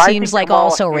 Everybody else seems like Kamala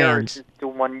also Harris rans. is the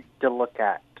one to look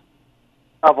at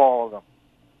of all of them.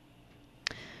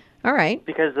 All right.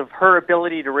 Because of her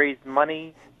ability to raise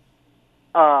money,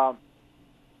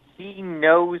 she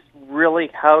knows really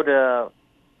how to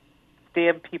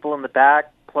stab people in the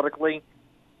back politically.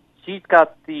 She's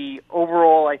got the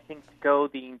overall, I think, to go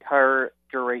the entire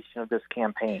duration of this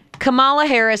campaign. Kamala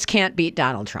Harris can't beat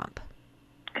Donald Trump.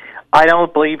 I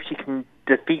don't believe she can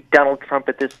defeat Donald Trump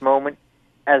at this moment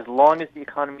as long as the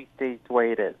economy stays the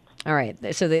way it is. All right.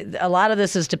 So a lot of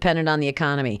this is dependent on the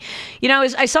economy. You know,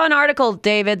 I saw an article,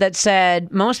 David, that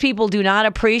said most people do not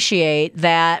appreciate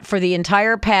that for the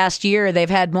entire past year they've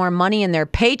had more money in their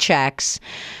paychecks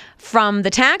from the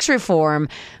tax reform,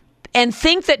 and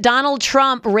think that Donald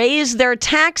Trump raised their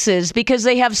taxes because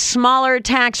they have smaller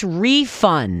tax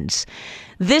refunds.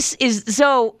 This is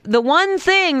so the one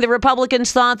thing the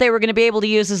Republicans thought they were going to be able to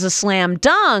use as a slam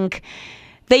dunk.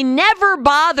 They never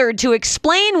bothered to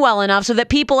explain well enough so that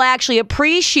people actually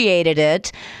appreciated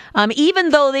it, even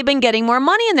though they've been getting more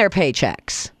money in their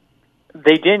paychecks.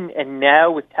 They didn't, and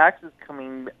now with taxes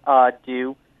coming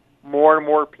due, more and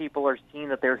more people are seeing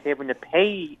that they're having to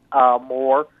pay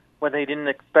more when they didn't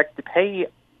expect to pay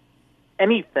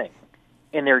anything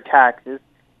in their taxes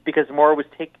because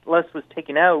less was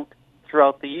taken out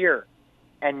throughout the year.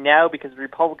 And now, because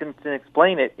Republicans didn't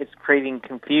explain it, it's creating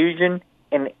confusion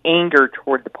and anger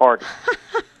toward the party.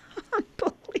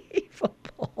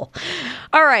 Unbelievable.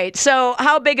 All right, so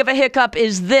how big of a hiccup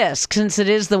is this, since it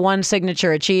is the one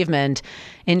signature achievement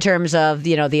in terms of,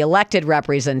 the elected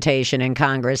representation in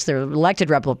Congress, the elected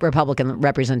Republican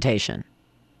representation?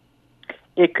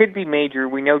 It could be major.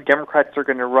 We know Democrats are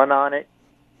going to run on it,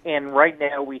 and right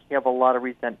now we have a lot of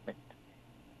resentment.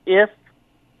 If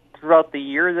throughout the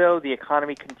year, though, the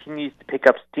economy continues to pick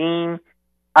up steam,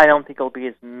 I don't think it'll be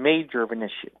as major of an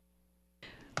issue.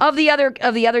 Of the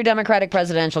other Democratic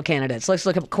presidential candidates, let's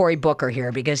look at Cory Booker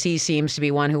here, because he seems to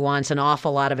be one who wants an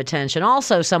awful lot of attention.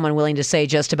 Also, someone willing to say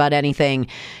just about anything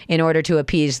in order to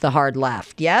appease the hard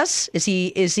left. Yes, is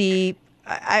he?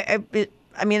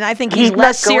 I mean, I think he's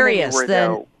less serious than.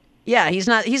 Though. Yeah, he's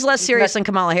not. He's less serious than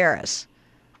Kamala Harris.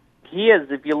 He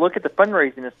is. If you look at the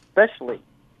fundraising, especially,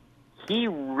 he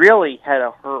really had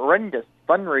a horrendous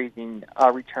fundraising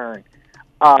return.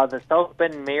 The South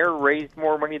Bend mayor raised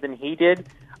more money than he did.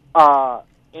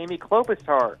 Amy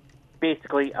Klobuchar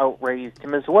basically outraised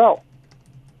him as well.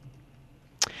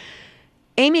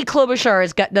 Amy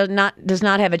Klobuchar does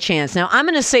not have a chance. Now, I'm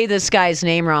going to say this guy's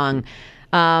name wrong.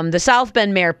 The South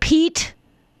Bend mayor, Pete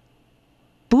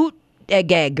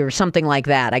Buttigieg or something like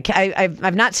that.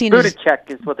 I've not seen Buttigieg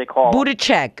is what they call him.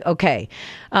 Buttigieg. Okay.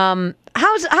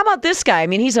 How about this guy? I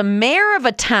mean, he's a mayor of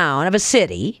a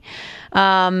city.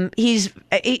 He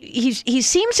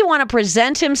seems to want to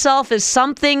present himself as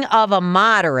something of a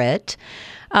moderate.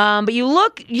 But you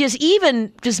look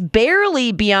just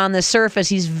barely beyond the surface,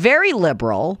 he's very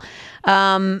liberal.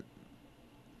 Is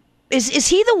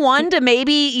he the one to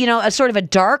maybe, a sort of a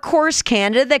dark horse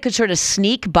candidate that could sort of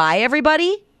sneak by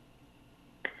everybody?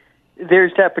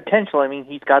 There's that potential. I mean,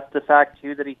 he's got the fact,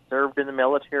 too, that he served in the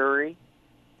military.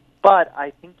 But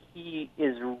I think he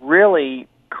is really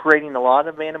creating a lot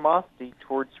of animosity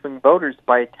towards swing voters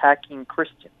by attacking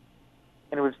Christians.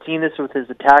 And we've seen this with his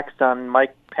attacks on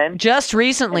Mike Pence. Just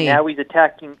recently. And now he's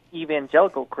attacking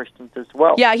evangelical Christians as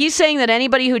well. Yeah, he's saying that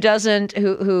anybody who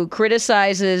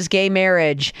criticizes gay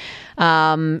marriage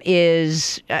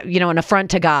is, an affront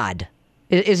to God.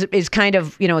 Is kind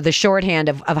of, the shorthand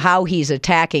of how he's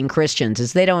attacking Christians.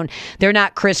 Is they're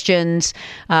not Christians.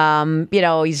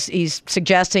 He's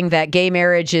suggesting that gay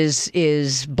marriage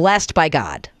is blessed by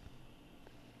God.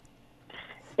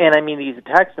 And I mean, these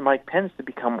attacks to Mike Pence have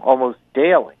become almost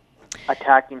daily,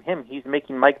 attacking him. He's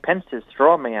making Mike Pence his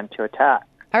straw man to attack.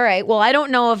 All right. Well, I don't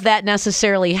know if that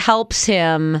necessarily helps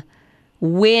him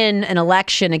win an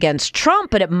election against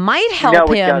Trump, but it might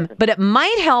help him. But it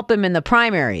might help him in the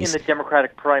primaries. In the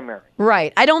Democratic primary.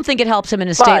 Right. I don't think it helps him in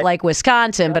a state like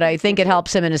Wisconsin, but I think it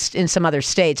helps him in some other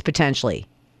states potentially.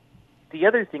 The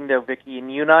other thing, though, Vicki,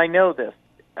 and you and I know this,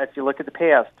 if you look at the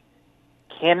past,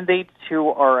 candidates who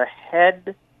are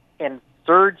ahead and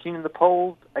surging in the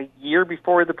polls a year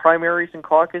before the primaries and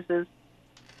caucuses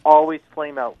always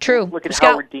flame out. True. Look at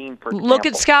Howard Dean, for example. Look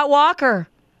at Scott Walker.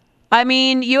 I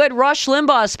mean, you had Rush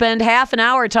Limbaugh spend half an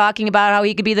hour talking about how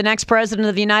he could be the next president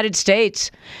of the United States.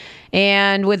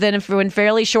 And in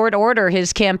fairly short order,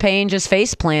 his campaign just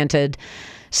face planted.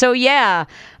 So, yeah.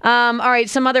 All right,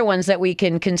 some other ones that we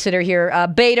can consider here.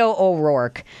 Beto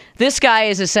O'Rourke. This guy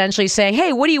is essentially saying,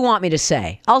 hey, what do you want me to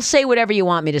say? I'll say whatever you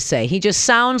want me to say. He just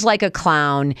sounds like a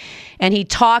clown, and he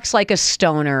talks like a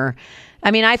stoner. I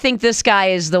mean, I think this guy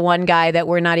is the one guy that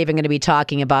we're not even going to be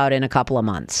talking about in a couple of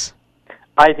months.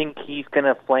 I think he's going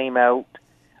to flame out.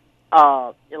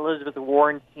 Elizabeth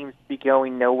Warren seems to be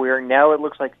going nowhere. Now it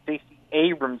looks like Stacey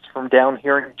Abrams from down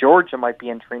here in Georgia might be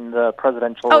entering the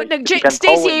presidential race. Oh, no,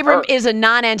 Stacey Abrams is a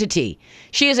non-entity.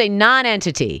 She is a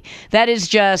non-entity. That is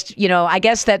just, I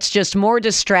guess that's just more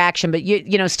distraction. But,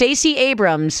 Stacey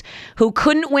Abrams, who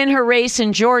couldn't win her race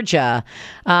in Georgia,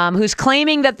 who's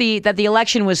claiming that the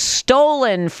election was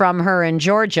stolen from her in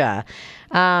Georgia,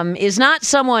 is not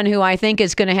someone who I think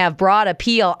is going to have broad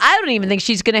appeal. I don't even think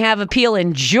she's going to have appeal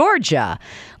in Georgia,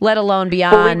 let alone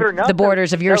beyond the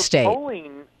borders of your state.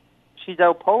 She's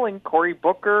outpolling Cory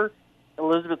Booker,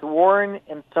 Elizabeth Warren,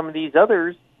 and some of these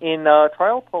others in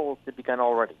trial polls that begun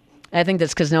already. I think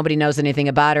that's because nobody knows anything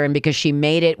about her, and because she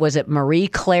made it, was it Marie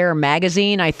Claire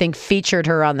magazine, I think, featured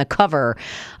her on the cover,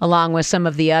 along with some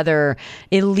of the other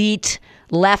elite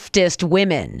leftist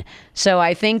women. So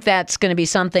I think that's going to be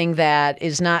something that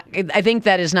is not. I think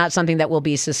that is not something that will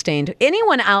be sustained.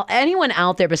 Anyone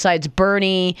out there besides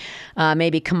Bernie,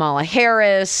 maybe Kamala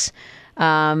Harris,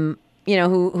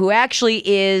 who actually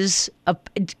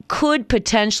could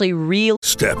potentially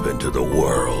Step into the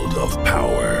world of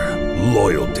power,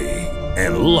 loyalty,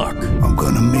 and luck. I'm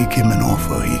gonna make him an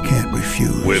offer he can't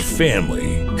refuse. With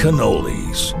family,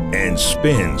 cannolis, and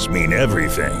spins mean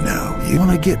everything. Now, you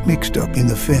wanna get mixed up in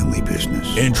the family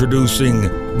business. Introducing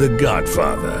The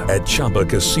Godfather at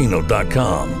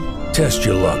ChumbaCasino.com. Test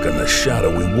your luck in the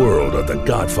shadowy world of The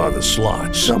Godfather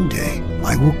slot. Someday,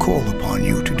 I will call upon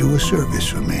you to do a service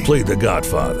for me. Play The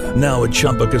Godfather, now at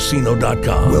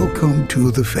ChumbaCasino.com. Welcome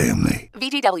to the family.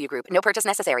 VGW Group. No purchase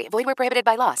necessary. Void where prohibited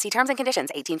by law. See terms and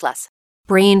conditions. 18+.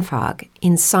 Brain fog,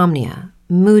 insomnia,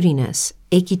 moodiness,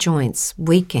 achy joints,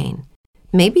 weight gain.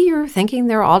 Maybe you're thinking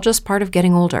they're all just part of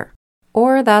getting older.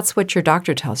 Or that's what your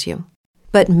doctor tells you.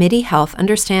 But MIDI Health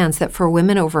understands that for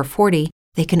women over 40,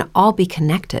 they can all be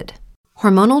connected.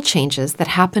 Hormonal changes that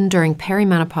happen during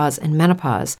perimenopause and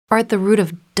menopause are at the root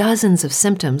of dozens of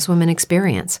symptoms women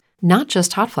experience, not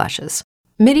just hot flashes.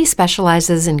 MIDI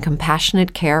specializes in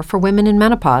compassionate care for women in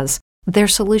menopause. Their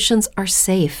solutions are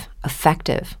safe,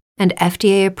 effective, and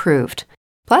FDA approved.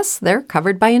 Plus, they're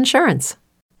covered by insurance.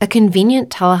 A convenient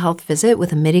telehealth visit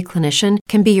with a MIDI clinician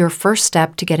can be your first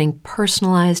step to getting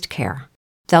personalized care.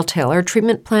 They'll tailor a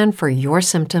treatment plan for your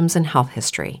symptoms and health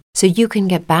history so you can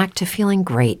get back to feeling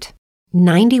great.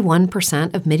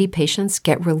 91% of MIDI patients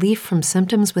get relief from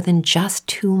symptoms within just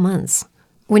 2 months.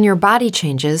 When your body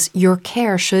changes, your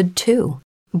care should too.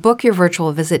 Book your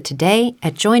virtual visit today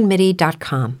at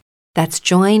joinmidi.com. That's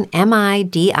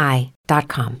joinmidi.com.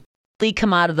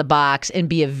 Come out of the box and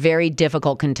be a very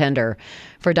difficult contender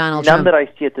for Donald Trump. None that I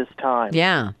see at this time.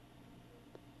 Yeah.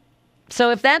 So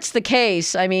if that's the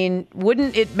case, I mean,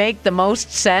 wouldn't it make the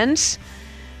most sense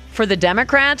for the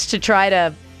Democrats to try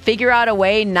to figure out a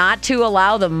way not to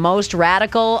allow the most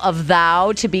radical of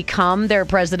thou to become their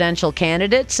presidential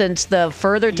candidate, since the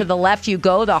further to the left you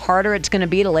go, the harder it's going to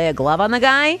be to lay a glove on the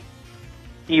guy?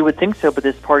 You would think so, but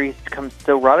this party has become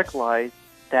so radicalized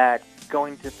that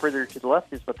going further to the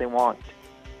left is what they want.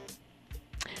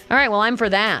 All right, well, I'm for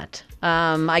that.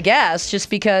 I guess just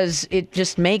because it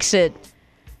just makes it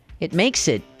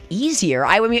easier.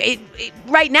 I mean,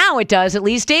 right now it does, at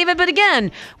least, David. But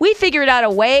again, we figured out a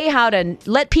way how to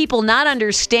let people not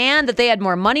understand that they had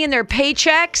more money in their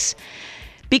paychecks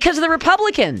because of the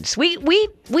Republicans. We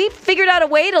figured out a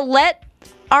way to let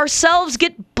ourselves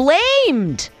get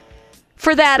blamed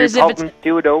for that. The Republicans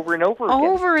do it over and over again.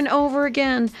 Over and over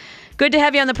again. Good to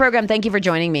have you on the program. Thank you for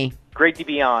joining me. Great to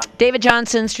be on. David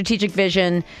Johnson, Strategic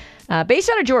Vision, based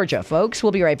out of Georgia, folks.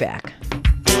 We'll be right back.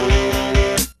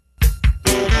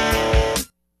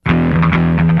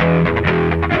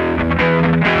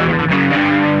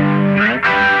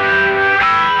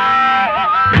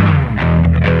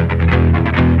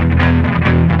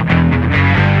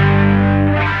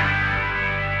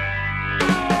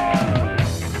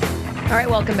 All right,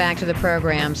 welcome back to the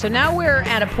program. So now we're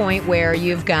at a point where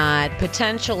you've got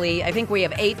potentially, I think we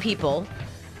have 8 people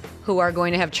who are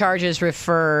going to have charges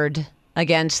referred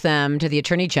against them to the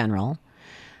Attorney General,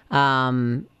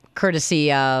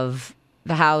 courtesy of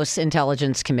the House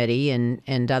Intelligence Committee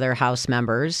and other House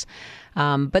members.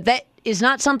 But that is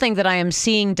not something that I am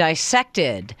seeing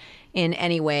dissected in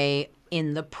any way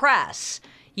in the press.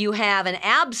 You have an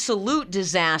absolute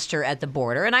disaster at the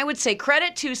border. And I would say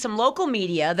credit to some local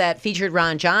media that featured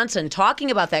Ron Johnson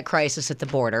talking about that crisis at the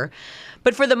border.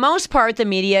 But for the most part, the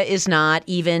media is not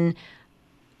even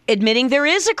admitting there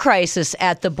is a crisis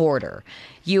at the border.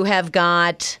 You have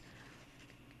got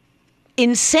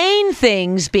insane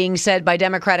things being said by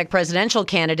Democratic presidential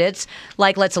candidates,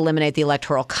 like let's eliminate the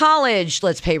Electoral College,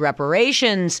 let's pay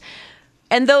reparations.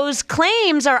 And those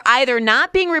claims are either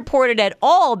not being reported at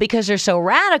all because they're so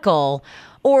radical,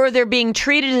 or they're being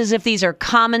treated as if these are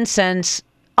common sense,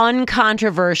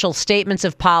 uncontroversial statements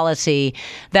of policy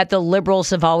that the liberals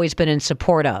have always been in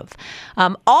support of.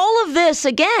 All of this,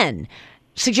 again,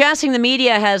 suggesting the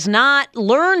media has not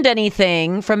learned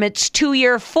anything from its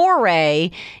 2-year foray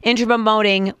into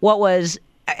promoting what was,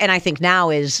 and I think now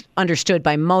is understood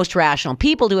by most rational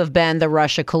people to have been, the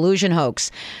Russia collusion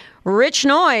hoax. Rich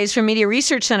Noyse from Media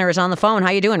Research Center is on the phone. How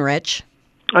you doing, Rich?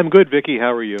 I'm good, Vicki.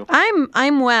 How are you?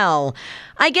 I'm well.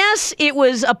 I guess it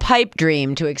was a pipe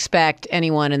dream to expect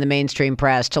anyone in the mainstream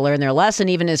press to learn their lesson,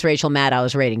 even as Rachel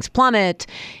Maddow's ratings plummet,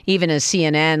 even as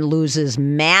CNN loses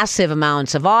massive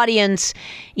amounts of audience,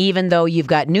 even though you've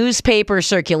got newspaper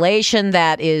circulation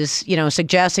that is,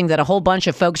 suggesting that a whole bunch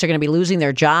of folks are going to be losing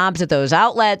their jobs at those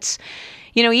outlets.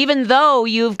 Even though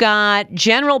you've got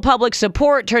general public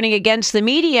support turning against the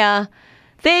media,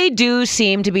 they do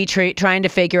seem to be trying to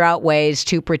figure out ways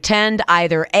to pretend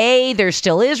either A, there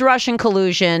still is Russian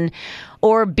collusion,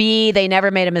 or B, they never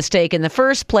made a mistake in the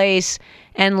first place,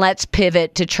 and let's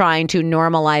pivot to trying to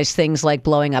normalize things like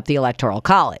blowing up the Electoral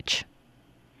College.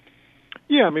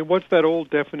 Yeah, what's that old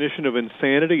definition of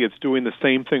insanity? It's doing the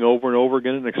same thing over and over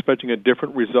again and expecting a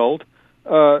different result.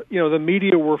 The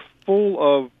media were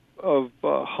full of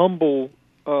humble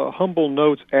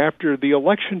notes after the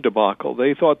election debacle.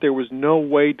 They thought there was no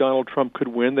way Donald Trump could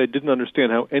win. They didn't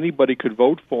understand how anybody could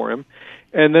vote for him.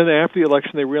 And then after the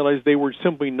election, they realized they were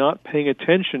simply not paying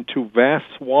attention to vast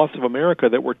swaths of America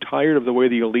that were tired of the way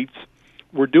the elites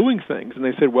were doing things. And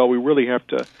they said, well, we really have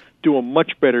to do a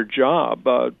much better job,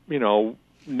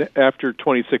 after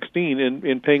 2016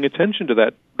 in paying attention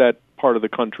to that part of the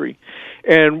country.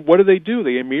 And what did?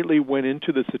 They immediately went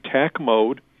into this attack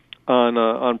mode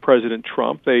on President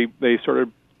Trump. They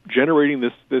started generating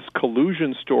this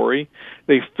collusion story.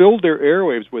 They filled their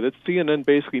airwaves with it. CNN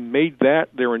basically made that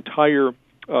their entire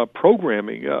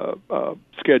programming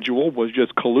schedule was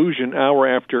just collusion hour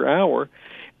after hour.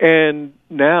 And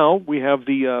now we have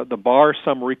the Barr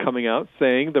summary coming out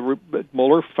saying that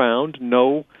Mueller found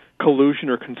no collusion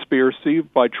or conspiracy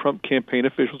by Trump campaign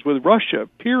officials with Russia,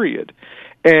 period.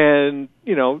 And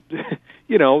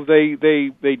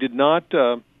they did not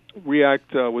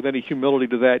react with any humility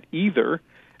to that either,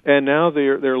 and now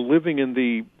they're living in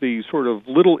the sort of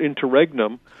little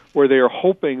interregnum where they are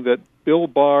hoping that Bill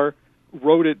Barr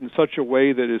wrote it in such a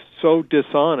way that is so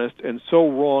dishonest and so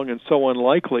wrong and so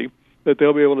unlikely that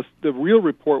they'll be able to. The real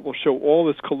report will show all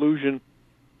this collusion,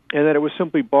 and that it was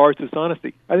simply Barr's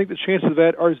dishonesty. I think the chances of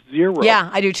that are zero. Yeah,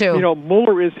 I do too.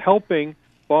 Mueller is helping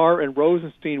Barr and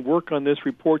Rosenstein work on this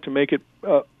report to make it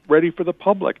ready for the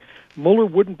public. Mueller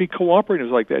wouldn't be cooperating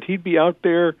like that. He'd be out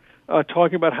there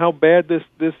talking about how bad this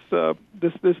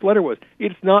letter was.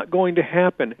 It's not going to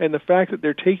happen, and the fact that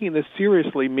they're taking this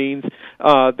seriously means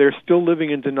they're still living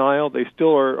in denial. They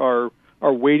still are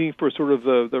waiting for sort of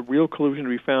the real collusion to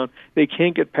be found. They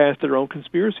can't get past their own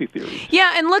conspiracy theories.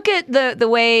 Yeah, and look at the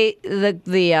way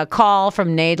the call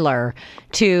from Nadler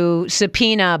to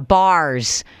subpoena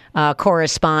Barr's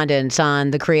correspondence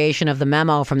on the creation of the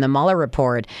memo from the Mueller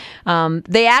report.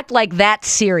 They act like that's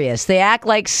serious. They act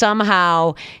like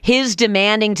somehow his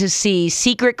demanding to see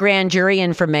secret grand jury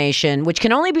information, which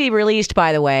can only be released,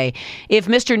 by the way, if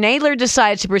Mr. Nadler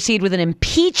decides to proceed with an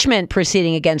impeachment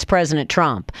proceeding against President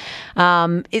Trump,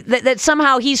 that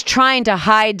somehow he's trying to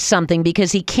hide something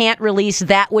because he can't release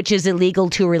that which is illegal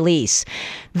to release.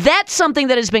 That's something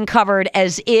that has been covered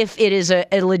as if it is a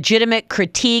legitimate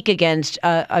critique against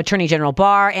Attorney General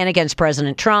Barr and against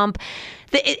President Trump.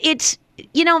 It's,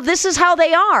 this is how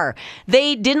they are.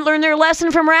 They didn't learn their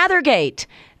lesson from Rathergate.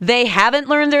 They haven't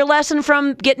learned their lesson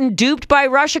from getting duped by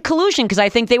Russia collusion, because I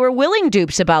think they were willing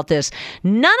dupes about this.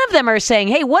 None of them are saying,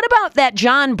 hey, what about that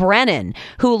John Brennan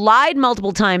who lied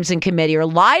multiple times in committee or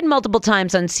lied multiple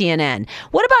times on CNN?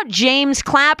 What about James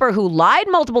Clapper who lied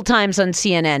multiple times on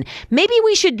CNN? Maybe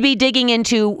we should be digging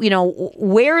into,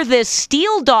 where this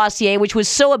Steele dossier, which was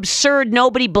so absurd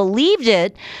nobody believed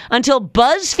it until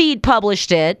BuzzFeed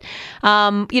published it.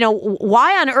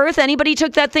 Why on earth anybody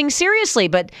took that thing seriously?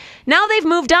 But now they've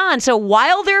moved moved on. So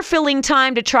while they're filling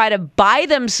time to try to buy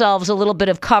themselves a little bit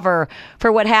of cover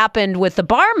for what happened with the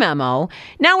Barr memo,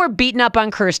 now we're beating up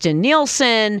on Kirstjen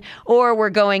Nielsen, or we're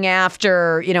going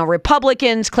after,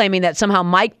 Republicans claiming that somehow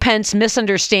Mike Pence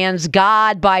misunderstands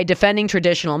God by defending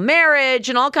traditional marriage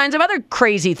and all kinds of other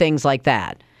crazy things like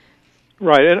that.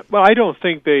 Right, and I don't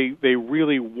think they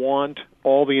really want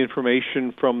all the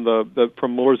information from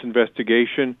from Mueller's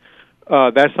investigation.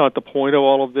 That's not the point of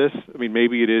all of this. I mean,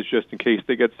 maybe it is just in case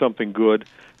they get something good.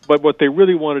 But what they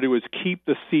really want to do is keep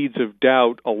the seeds of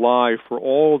doubt alive for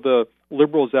all the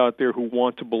liberals out there who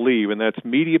want to believe, and that's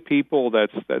media people,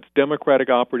 that's Democratic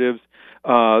operatives.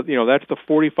 That's the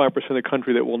 45% of the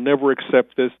country that will never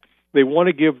accept this. They want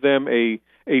to give them a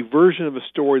version of a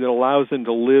story that allows them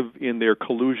to live in their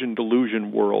collusion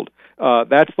delusion world.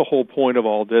 That's the whole point of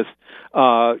all this.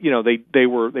 They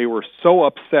were so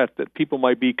upset that people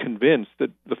might be convinced that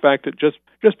the fact that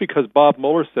just because Bob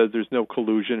Mueller says there's no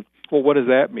collusion, well, what does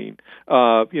that mean?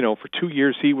 For 2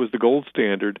 years he was the gold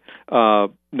standard.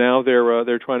 Now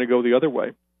they're trying to go the other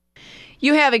way.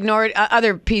 You have ignored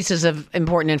other pieces of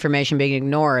important information being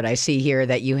ignored. I see here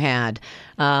that you had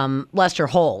Lester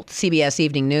Holt, CBS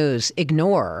Evening News,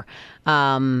 ignore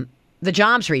the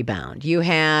jobs rebound. You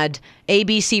had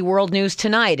ABC World News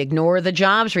Tonight ignore the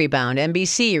jobs rebound.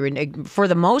 NBC, for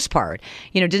the most part,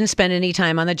 didn't spend any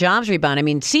time on the jobs rebound. I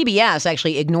mean, CBS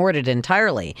actually ignored it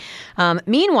entirely.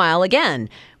 Meanwhile, again,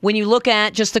 when you look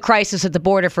at just the crisis at the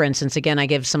border, for instance, again, I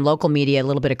give some local media a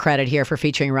little bit of credit here for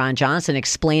featuring Ron Johnson,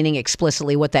 explaining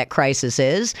explicitly what that crisis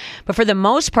is. But for the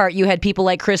most part, you had people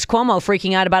like Chris Cuomo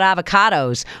freaking out about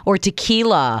avocados or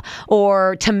tequila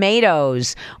or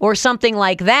tomatoes or something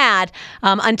like that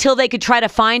until they could try to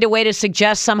find a way to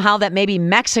suggest somehow that maybe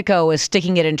Mexico is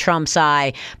sticking it in Trump's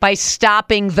eye by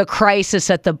stopping the crisis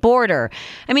at the border.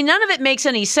 I mean, none of it makes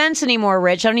any sense anymore,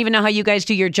 Rich. I don't even know how you guys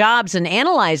do your jobs in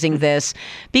analyzing this,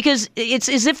 because it's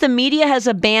as if the media has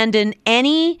abandoned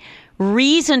any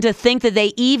reason to think that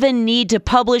they even need to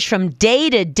publish from day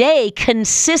to day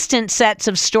consistent sets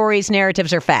of stories,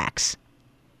 narratives, or facts.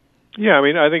 Yeah, I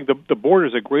mean, I think the border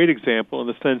is a great example in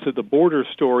the sense that the border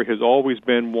story has always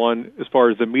been one, as far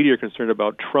as the media are concerned,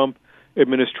 about Trump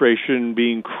administration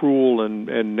being cruel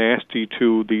and nasty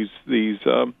to these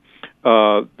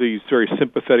very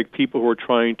sympathetic people who are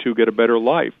trying to get a better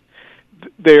life.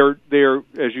 They're,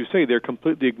 as you say, they're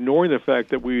completely ignoring the fact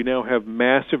that we now have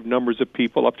massive numbers of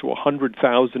people, up to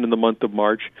 100,000 in the month of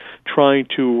March, trying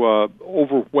to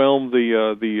overwhelm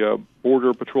the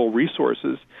Border Patrol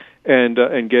resources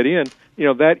and get in.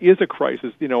 That is a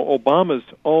crisis. Obama's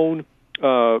own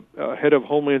head of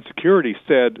Homeland Security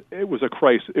said it was a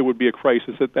crisis. It would be a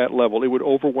crisis at that level. It would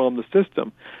overwhelm the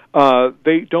system.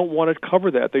 They don't want to cover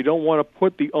that. They don't want to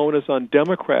put the onus on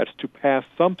Democrats to pass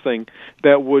something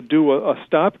that would do a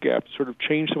stopgap, sort of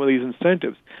change some of these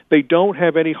incentives. They don't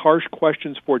have any harsh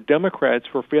questions for Democrats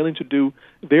for failing to do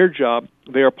their job.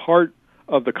 They are part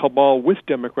of the cabal with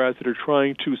Democrats that are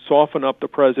trying to soften up the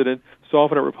president,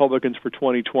 soften up Republicans for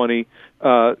 2020.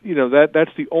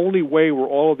 That's the only way where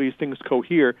all of these things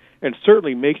cohere, and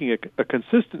certainly making a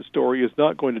consistent story is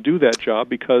not going to do that job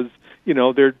because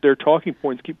their talking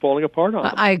points keep falling apart on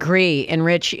them. I agree. And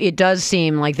Rich, it does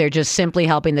seem like they're just simply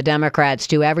helping the Democrats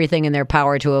do everything in their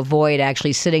power to avoid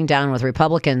actually sitting down with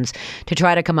Republicans to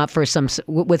try to come up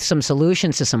with some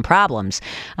solutions to some problems,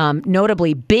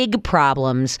 notably big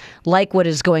problems like what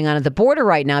is going on at the border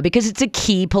right now, because it's a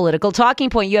key political talking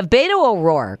point. You have Beto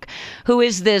O'Rourke, who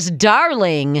is this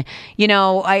darling,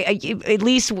 at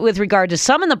least with regard to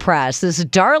some in the press, this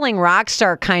darling rock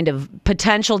star kind of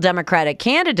potential Democratic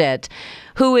candidate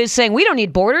who is saying, we don't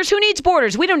need borders. Who needs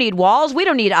borders? We don't need walls. We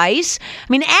don't need ICE.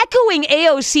 I mean, echoing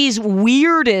AOC's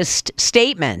weirdest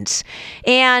statements.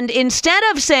 And instead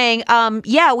of saying,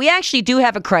 we actually do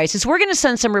have a crisis, we're going to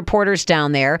send some reporters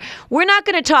down there. We're not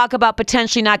going to talk about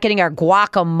potentially not getting our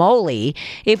guacamole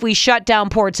if we shut down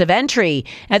ports of entry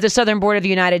at the southern border of the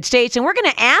United States. And we're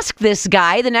going to ask this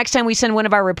guy the next time we send one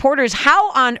of our reporters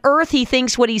how on earth he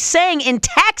thinks what he's saying in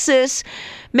Texas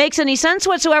makes any sense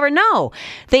whatsoever. No,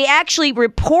 they actually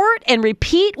report and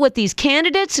repeat what these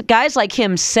candidates, guys like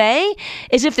him, say,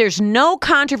 as if there's no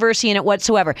controversy in it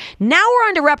whatsoever. Now we're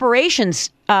on to reparations,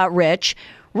 Rich.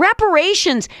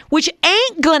 Reparations, which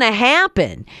ain't gonna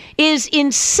happen, is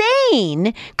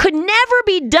insane, could never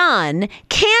be done,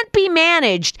 can't be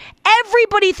managed.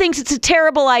 Everybody thinks it's a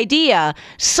terrible idea.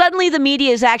 Suddenly the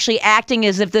media is actually acting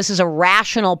as if this is a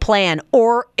rational plan,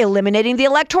 or eliminating the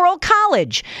Electoral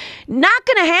College. Not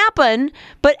gonna happen,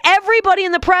 but everybody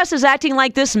in the press is acting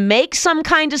like this makes some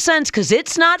kind of sense, because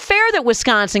it's not fair that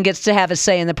Wisconsin gets to have a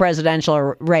say in the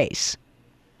presidential race.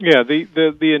 Yeah,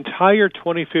 the entire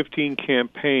 2015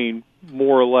 campaign,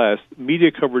 more or less,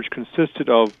 media coverage consisted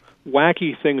of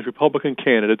wacky things Republican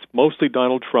candidates, mostly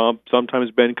Donald Trump, sometimes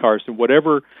Ben Carson,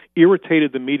 whatever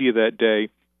irritated the media that day,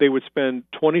 they would spend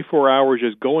 24 hours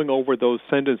just going over those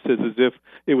sentences as if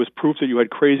it was proof that you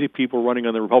had crazy people running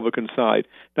on the Republican side.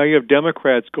 Now you have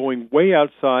Democrats going way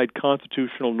outside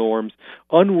constitutional norms,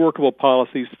 unworkable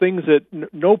policies, things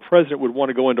that no president would want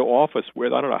to go into office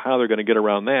with. I don't know how they're going to get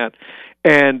around that.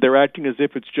 And they're acting as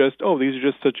if it's just, these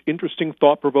are just such interesting,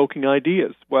 thought-provoking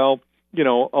ideas. Well, you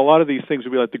know, a lot of these things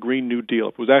would be like the Green New Deal.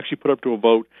 If it was actually put up to a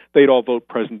vote, they'd all vote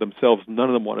president themselves. None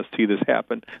of them want to see this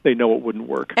happen. They know it wouldn't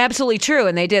work. Absolutely true,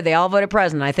 and they did. They all voted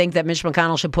president. I think that Mitch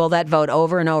McConnell should pull that vote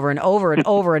over and over and over and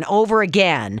over and over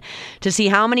again to see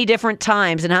how many different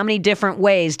times and how many different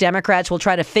ways Democrats will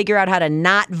try to figure out how to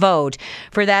not vote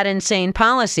for that insane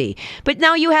policy. But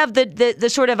now you have the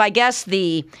sort of, I guess,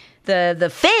 the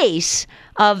face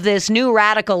of this new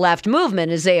radical left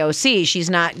movement is AOC. She's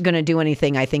not going to do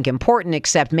anything, I think, important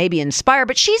except maybe inspire.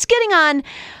 But she's getting on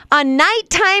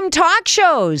nighttime talk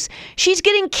shows. She's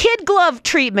getting kid glove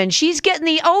treatment. She's getting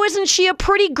the isn't she a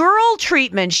pretty girl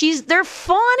treatment. They're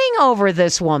fawning over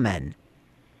this woman.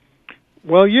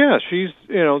 Well, yeah, she's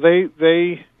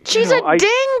she's a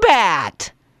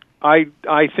dingbat. I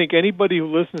think anybody who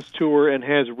listens to her and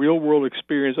has real-world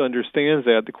experience understands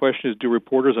that. The question is, do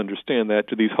reporters understand that?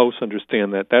 Do these hosts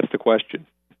understand that? That's the question.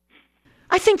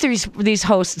 I think these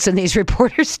hosts and these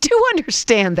reporters do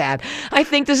understand that. I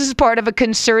think this is part of a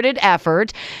concerted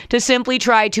effort to simply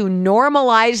try to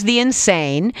normalize the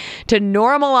insane, to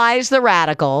normalize the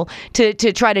radical, to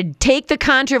try to take the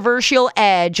controversial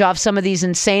edge off some of these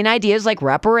insane ideas like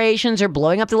reparations or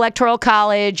blowing up the Electoral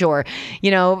College or,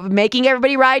 making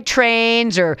everybody ride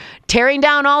trains or tearing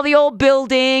down all the old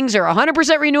buildings or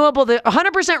 100% renewable, the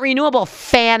 100% renewable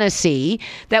fantasy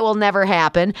that will never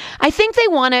happen. I think they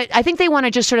want to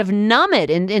just sort of numb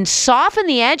it and soften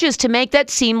the edges to make that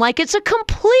seem like it's a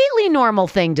completely normal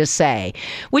thing to say,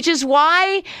 which is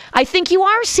why I think you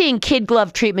are seeing kid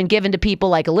glove treatment given to people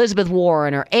like Elizabeth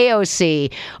Warren or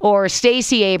AOC or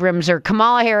Stacey Abrams or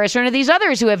Kamala Harris or any of these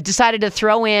others who have decided to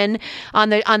throw in on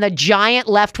the giant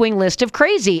left-wing list of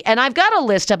crazy. And I've got a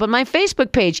list up on my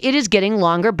Facebook page. It is getting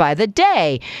longer by the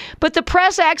day. But the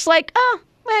press acts like,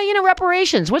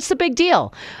 reparations, what's the big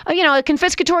deal? A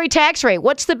confiscatory tax rate,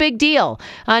 what's the big deal?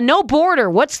 No border,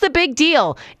 what's the big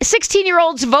deal?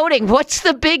 16-year-olds voting, what's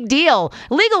the big deal?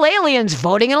 Legal aliens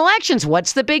voting in elections,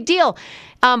 what's the big deal?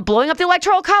 Blowing up the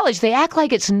Electoral College, they act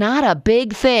like it's not a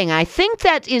big thing. I think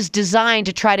that is designed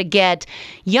to try to get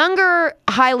younger,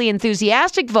 highly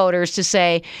enthusiastic voters to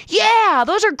say, yeah,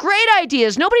 those are great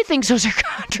ideas. Nobody thinks those are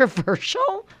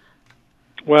controversial.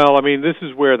 Well, this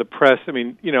is where the press,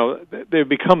 they've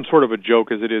become sort of a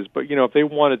joke as it is, but, if they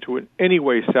wanted to in any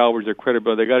way salvage their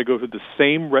credibility, they got to go through the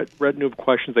same retinue of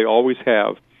questions they always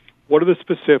have. What are the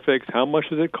specifics? How much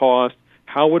does it cost?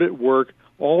 How would it work?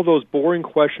 All those boring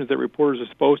questions that reporters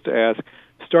are supposed to ask.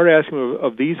 Start asking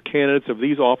of these candidates, of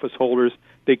these office holders.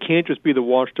 They can't just be the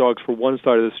watchdogs for one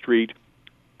side of the street.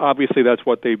 Obviously, that's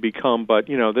what they've become, but,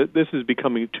 this is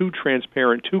becoming too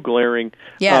transparent, too glaring.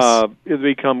 Yes.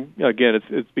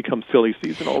 It's become silly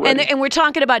season already. And we're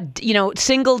talking about,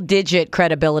 single-digit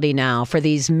credibility now for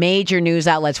these major news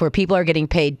outlets where people are getting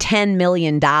paid $10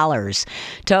 million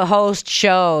to host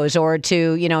shows or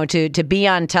to be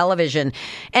on television.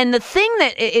 And the thing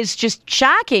that is just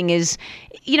shocking is,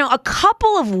 a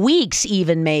couple of weeks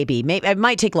even maybe it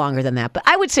might take longer than that, but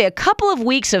I would say a couple of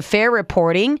weeks of fair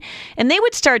reporting and they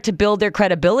would start to build their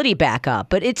credibility back up.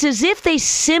 But it's as if they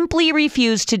simply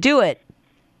refuse to do it.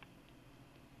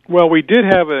 Well, we did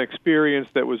have an experience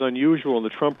that was unusual in the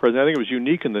Trump presidency. I think it was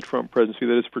unique in the Trump presidency.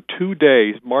 That is, for 2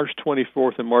 days, March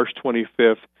 24th and March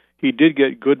 25th, he did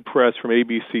get good press from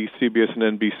ABC, CBS,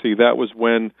 and NBC. That was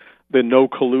when the no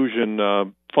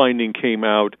collusion finding came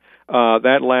out.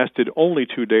 That lasted only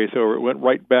 2 days, so it went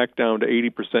right back down to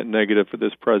 80% negative for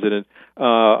this president.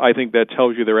 I think that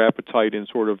tells you their appetite in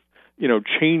sort of,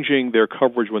 changing their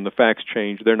coverage when the facts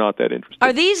change. They're not that interested.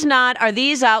 Are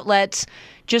these outlets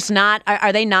just not,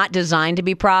 are they not designed to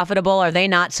be profitable? Are they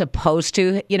not supposed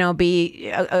to,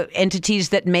 be entities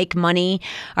that make money?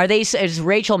 Is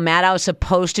Rachel Maddow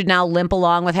supposed to now limp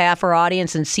along with half her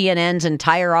audience and CNN's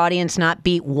entire audience not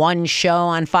beat one show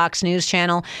on Fox News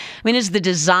Channel? Is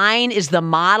the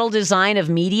model design of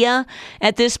media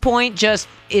at this point just,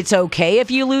 it's okay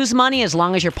if you lose money as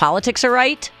long as your politics are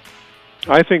right?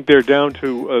 I think they're down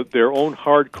to their own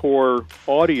hardcore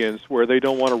audience where they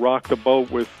don't want to rock the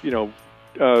boat with,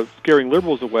 scaring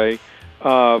liberals away,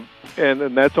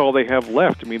 and that's all they have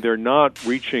left. They're not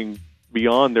reaching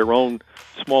beyond their own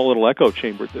small little echo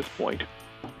chamber at this point.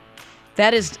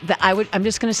 That is, I'm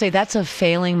just going to say that's a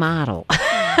failing model.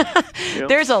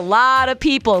 There's a lot of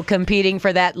people competing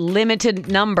for that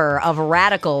limited number of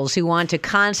radicals who want to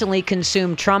constantly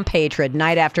consume Trump hatred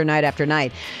night after night after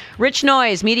night. Rich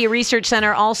Noyse, Media Research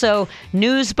Center, also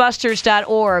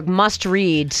newsbusters.org, must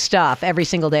read stuff every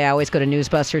single day. I always go to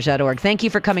newsbusters.org. Thank you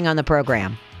for coming on the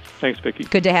program. Thanks, Vicki.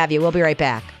 Good to have you. We'll be right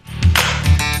back.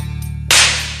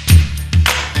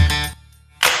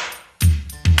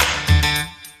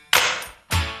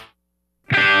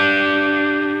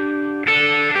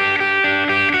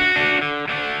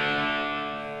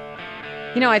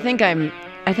 You know, I think I'm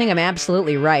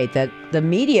absolutely right that the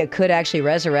media could actually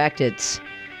resurrect its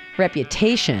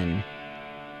reputation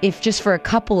if just for a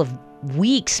couple of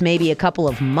weeks, maybe a couple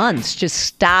of months, just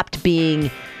stopped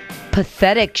being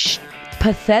pathetic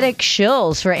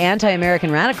shills for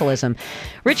anti-American radicalism.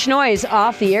 Rich Noyse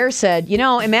off the air said, you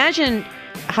know, imagine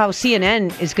how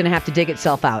CNN is going to have to dig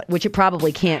itself out, which it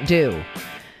probably can't do.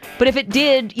 But if it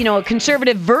did, you know, a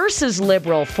conservative versus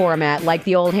liberal format like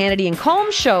the old Hannity and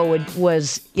Colmes show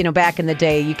was, you know, back in the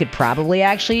day, you could probably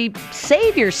actually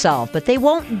save yourself. But they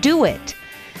won't do it.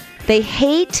 They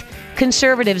hate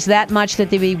conservatives that much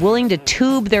that they'd be willing to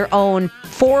tube their own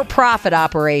for-profit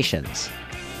operations.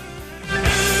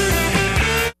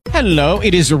 Hello,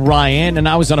 it is Ryan, and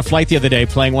I was on a flight the other day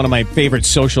playing one of my favorite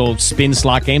social spin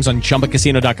slot games on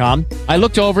ChumbaCasino.com. I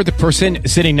looked over at the person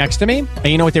sitting next to me, and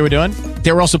you know what they were doing?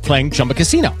 They were also playing Chumba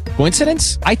Casino.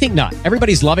 Coincidence? I think not.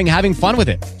 Everybody's loving having fun with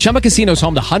it. Chumba Casino is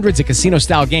home to hundreds of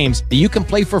casino-style games that you can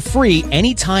play for free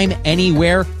anytime,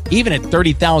 anywhere, even at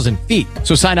 30,000 feet.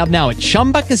 So sign up now at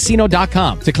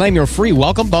ChumbaCasino.com to claim your free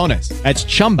welcome bonus. That's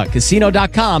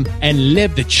ChumbaCasino.com and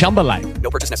live the Chumba life. No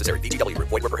purchase necessary. VGW.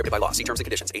 Void where prohibited by law. See terms and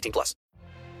conditions. 18+.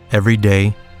 Every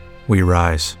day, we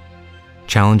rise,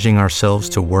 challenging ourselves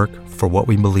to work for what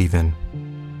we believe in.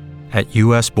 At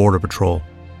U.S. Border Patrol,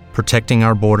 protecting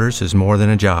our borders is more than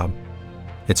a job.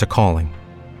 It's a calling.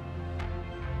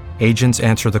 Agents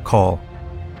answer the call,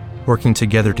 working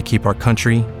together to keep our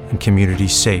country and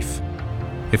communities safe.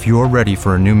 If you're ready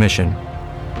for a new mission,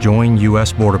 join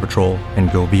U.S. Border Patrol and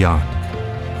go beyond.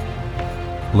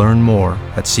 Learn more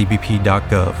at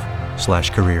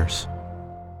cbp.gov/careers.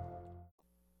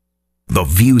 The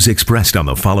views expressed on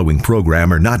the following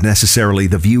program are not necessarily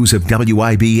the views of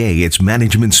WIBA, its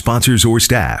management, sponsors, or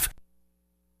staff.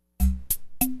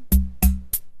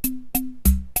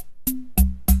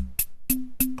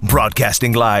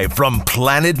 Broadcasting live from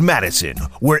Planet Madison,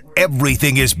 where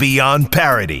everything is beyond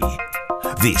parody.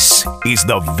 This is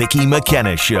the Vicki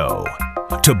McKenna Show.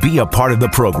 To be a part of the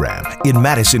program, in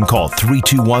Madison, call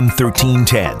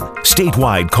 321-1310.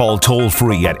 Statewide, call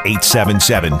toll-free at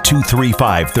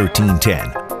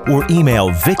 877-235-1310. Or email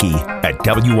Vicki at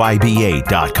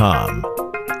WIBA.com.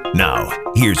 Now,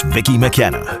 here's Vicki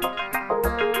McKenna.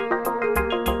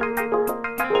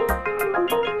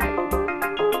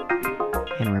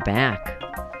 And we're back.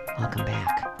 Welcome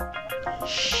back.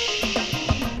 Shh.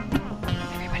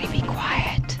 Everybody be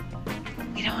quiet.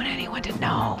 We don't want anyone to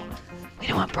know. We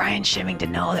don't want Brian Schimming to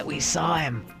know that we saw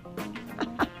him.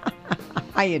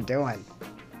 How you doing?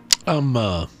 I'm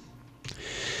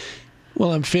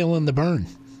feeling the burn.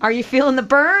 Are you feeling the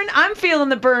burn? I'm feeling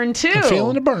the burn, too. I'm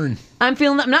feeling the burn. I'm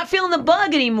not feeling the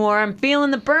bug anymore. I'm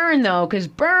feeling the burn, though, because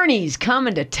Bernie's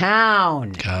coming to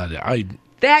town. God,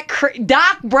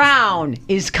 Doc Brown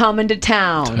is coming to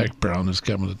town. Doc Brown is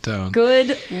coming to town.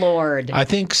 Good Lord. I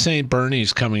think St.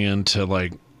 Bernie's coming into,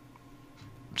 like...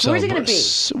 Where's he going to be?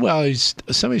 Well,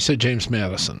 somebody said James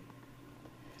Madison.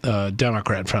 A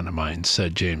Democrat friend of mine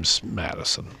said James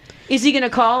Madison. Is he going to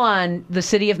call on the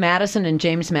city of Madison and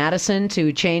James Madison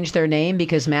to change their name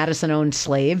because Madison owned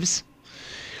slaves?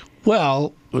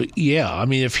 Well, yeah. I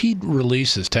mean, if he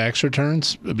releases tax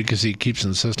returns, because he keeps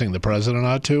insisting the president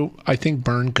ought to, I think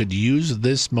Byrne could use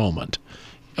this moment,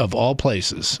 of all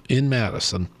places, in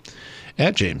Madison,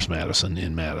 at James Madison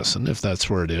in Madison, if that's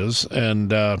where it is.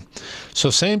 And so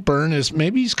St. Byrne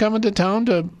maybe he's coming to town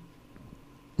to,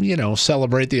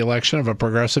 celebrate the election of a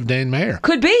progressive Dane mayor.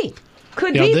 Could be. This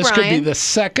Brian. Could be the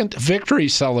second victory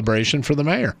celebration for the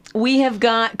mayor.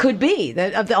 Could be.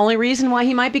 The only reason why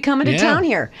he might be coming to town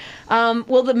here.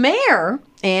 Well, the mayor,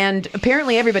 and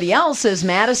apparently everybody else, says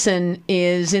Madison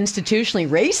is institutionally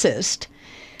racist.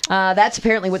 That's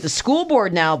apparently what the school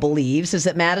board now believes, is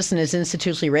that Madison is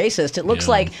institutionally racist. It looks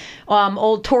like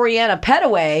old Toriana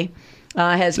Pettaway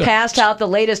has passed out the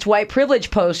latest white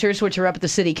privilege posters, which are up at the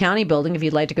city-county building, if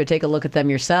you'd like to go take a look at them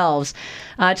yourselves,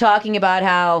 talking about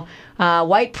how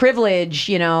white privilege,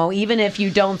 even if you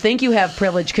don't think you have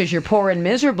privilege because you're poor and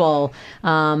miserable,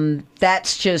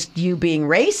 that's just you being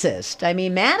racist. I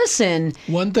mean, Madison...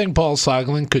 One thing Paul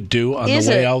Soglin could do on the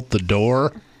way out the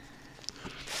door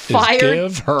is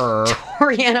give her...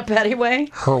 Toriana Pettyway?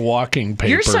 Her walking papers.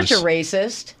 You're such a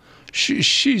racist.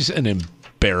 She's an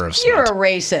embarrassment. You're a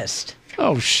racist.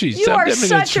 Oh, You are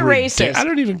such a racist. I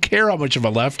don't even care how much of a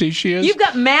lefty she is. You've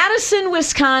got Madison,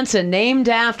 Wisconsin, named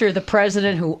after the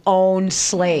president who owned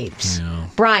slaves. Yeah.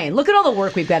 Brian, look at all the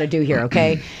work we've got to do here,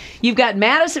 okay? You've got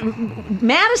Madison.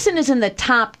 Madison is in the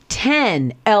top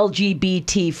 10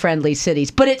 LGBT-friendly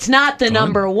cities, but it's not the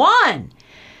number one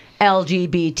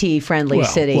LGBT-friendly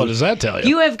city. What does that tell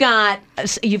you? You've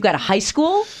got a high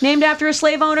school named after a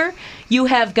slave owner. You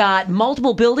have got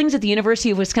multiple buildings at the University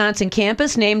of Wisconsin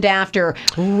campus named after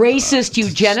racist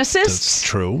eugenicists. That's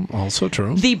true. Also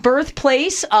true. The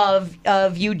birthplace of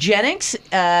eugenics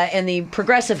and the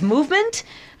progressive movement.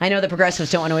 I know the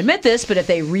progressives don't want to admit this, but if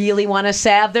they really want to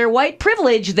salve their white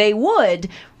privilege, they would,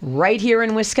 right here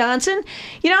in Wisconsin.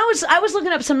 I was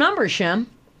looking up some numbers, Shem.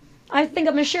 I think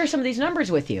I'm going to share some of these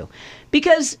numbers with you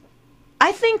because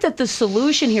I think that the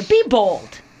solution here, be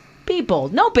bold. Be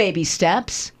bold. No baby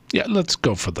steps. Yeah, let's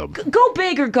go for them. Go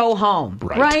big or go home,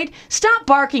 right? Stop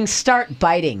barking, start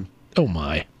biting. Oh,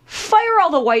 my. Fire all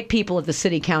the white people at the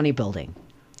city-county building.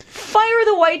 Fire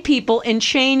the white people and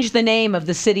change the name of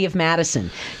the city of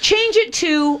Madison. Change it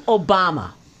to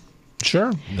Obama.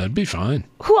 Sure, that'd be fine.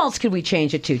 Who else could we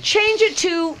change it to? Change it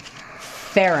to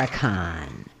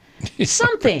Farrakhan.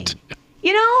 Something,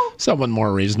 Someone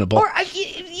more reasonable. Or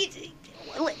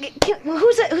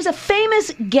who's a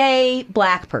famous gay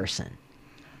black person?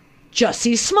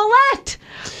 Jussie Smollett.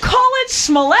 Call it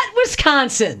Smollett,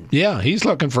 Wisconsin. Yeah, he's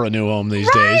looking for a new home these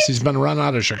days. He's been run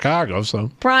out of Chicago, so.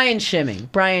 Brian Schimming.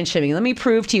 Let me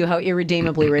prove to you how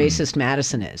irredeemably racist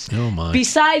Madison is. Oh, my.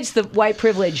 Besides the white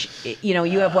privilege,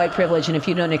 you have white privilege, and if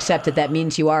you don't accept it, that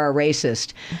means you are a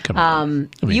racist. Come on.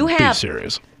 Be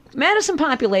serious. Madison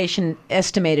population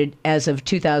estimated as of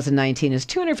 2019 is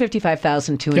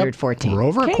 255,214. We're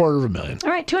over 250,000. All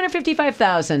right,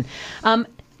 255,000.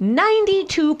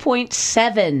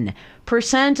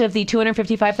 92.7% of the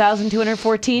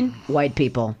 255,214 white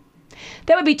people.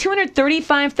 That would be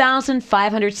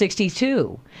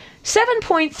 235,562.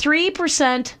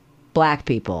 7.3% black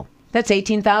people. That's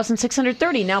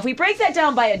 18,630. Now, if we break that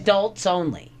down by adults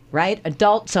only, right?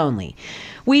 Adults only.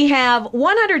 We have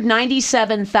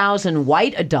 197,000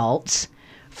 white adults,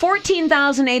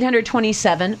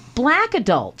 14,827 black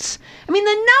adults. I mean,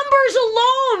 the numbers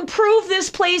alone prove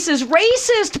this place is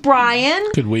racist, Brian.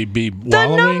 Could we be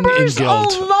wallowing in guilt? The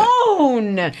numbers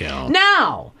alone. Yeah.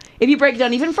 Now, if you break it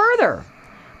down even further,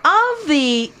 of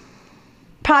the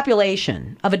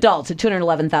population of adults at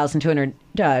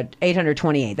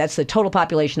 211,828, that's the total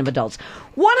population of adults,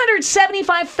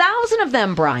 175,000 of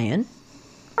them, Brian,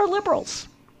 are liberals.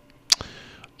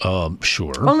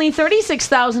 Sure. Only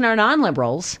 36,000 are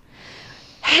non-liberals.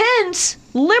 Hence,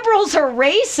 liberals are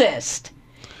racist.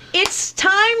 It's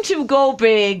time to go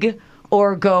big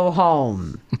or go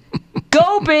home.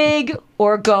 Go big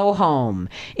or go home.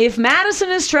 If Madison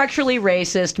is structurally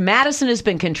racist, Madison has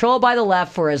been controlled by the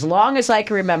left for as long as I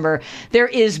can remember. There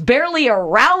is barely a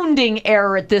rounding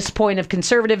error at this point of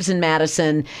conservatives in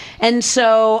Madison. And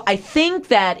so I think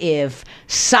that if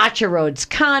Sacha Rhodes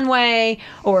Conway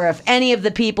or if any of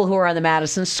the people who are on the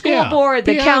Madison School Board,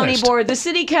 the county board, the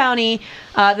city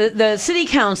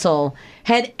council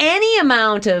had any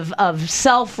amount of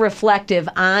self-reflective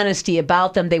honesty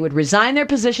about them, they would resign their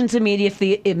positions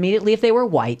immediately if they were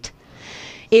white.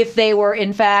 If they were,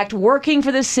 in fact, working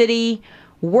for the city,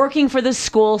 working for the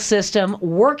school system,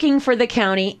 working for the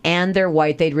county, and they're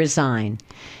white, they'd resign.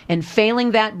 And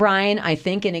failing that, Brian, I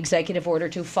think an executive order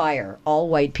to fire all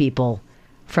white people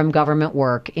from government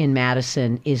work in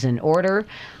Madison is in order.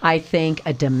 I think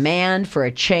a demand for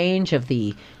a change of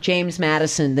the James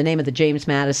Madison, the name of the James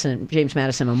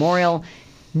Madison Memorial,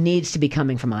 needs to be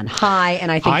coming from on high.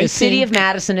 And I think the city of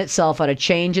Madison itself ought to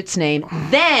change its name.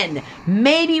 Then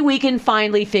maybe we can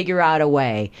finally figure out a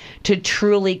way to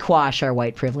truly quash our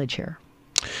white privilege here.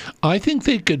 I think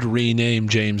they could rename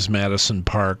James Madison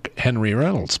Park Henry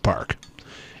Reynolds Park,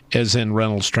 as in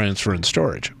Reynolds Transfer and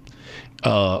Storage.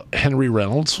 Henry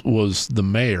Reynolds was the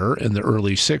mayor in the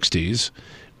early 60s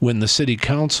when the city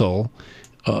council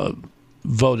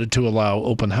voted to allow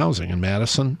open housing in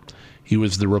Madison. He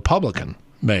was the Republican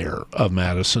mayor of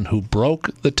Madison who broke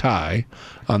the tie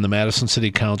on the Madison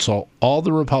City Council. All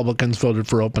the Republicans voted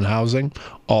for open housing.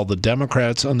 All the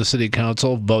Democrats on the City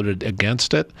Council voted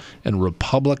against it. And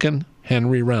Republican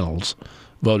Henry Reynolds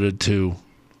voted to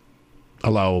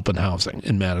allow open housing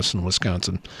in Madison,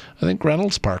 Wisconsin. I think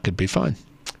Reynolds Park could be fine.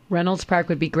 Reynolds Park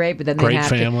would be great, but then Great they'd have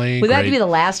family, to... Would that great- be the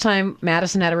last time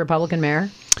Madison had a Republican mayor?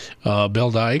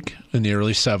 Bill Dyke in the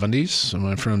early 70s,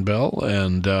 my friend Bill.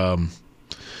 And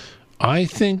I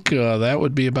think that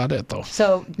would be about it, though.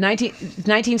 So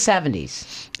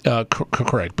 1970s.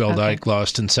 Correct. Bill Dyke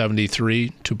lost in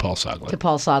 73 to Paul Soglin. To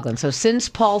Paul Soglin. So since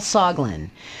Paul Soglin,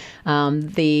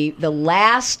 the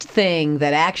last thing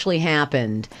that actually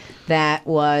happened that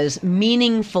was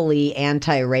meaningfully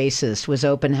anti-racist was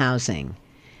open housing.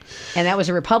 And that was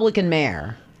a Republican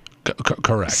mayor.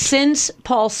 Correct. Since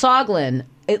Paul Soglin,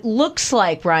 it looks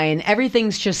like, Brian,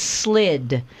 everything's just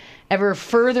slid ever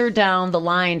further down the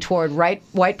line toward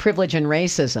white privilege and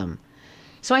racism.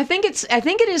 So I think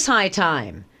it is high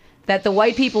time that the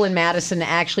white people in Madison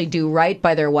actually do right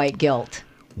by their white guilt.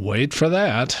 Wait for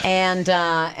that. And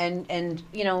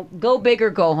go big or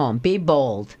go home. Be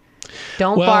bold.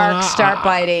 Don't bark. Start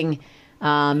biting.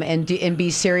 And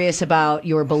be serious about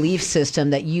your belief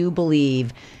system that you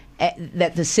believe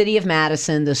that the city of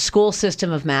Madison, the school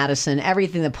system of Madison,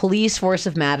 everything, the police force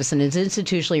of Madison is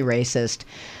institutionally racist.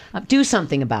 Do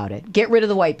something about it. Get rid of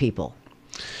the white people.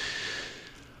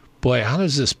 Boy, how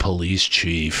does this police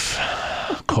chief,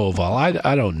 Koval,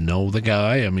 I don't know the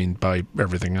guy. I mean, by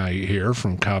everything I hear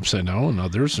from cops I know and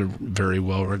others are very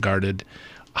well regarded.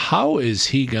 How is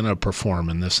he going to perform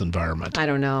in this environment? I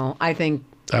don't know. I think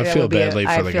I feel badly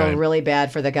for the guy. I feel really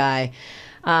bad for the guy.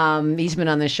 He's been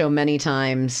on this show many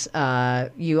times.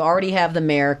 You already have the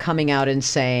mayor coming out and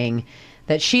saying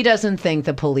that she doesn't think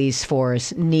the police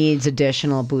force needs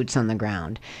additional boots on the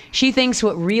ground. She thinks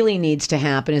what really needs to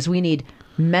happen is we need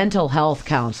mental health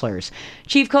counselors.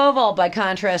 Chief Koval, by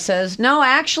contrast, says, no,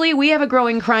 actually, we have a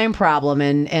growing crime problem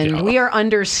and we are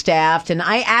understaffed, and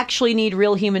I actually need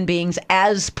real human beings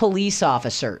as police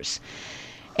officers.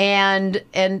 And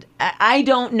I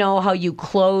don't know how you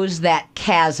close that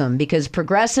chasm, because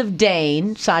Progressive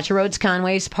Dane, Sacha Rhodes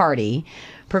Conway's party,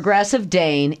 Progressive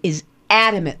Dane is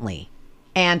adamantly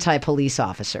anti-police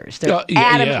officers. They're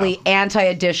adamantly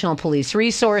anti-additional police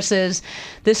resources.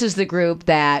 This is the group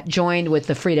that joined with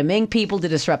the Freedom Inc. people to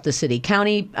disrupt the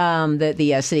county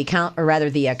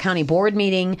county board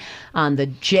meeting on the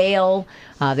jail.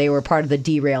 They were part of the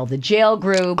Derail the Jail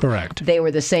group. Correct. They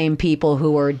were the same people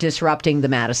who were disrupting the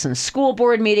Madison School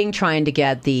Board meeting, trying to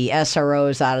get the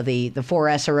SROs out of the 4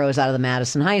 SROs out of the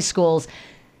Madison high schools.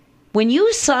 When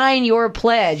you sign your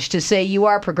pledge to say you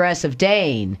are Progressive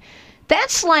Dane,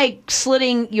 that's like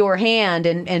slitting your hand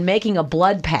and making a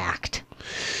blood pact.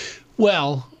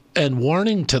 Well, and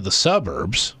warning to the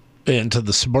suburbs and to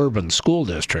the suburban school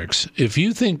districts, if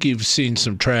you think you've seen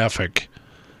some traffic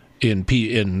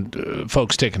in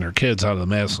folks taking their kids out of the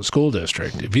Madison School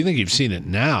District, if you think you've seen it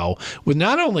now, with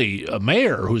not only a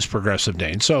mayor who's Progressive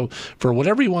Dane, so for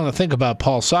whatever you want to think about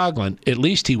Paul Soglin, at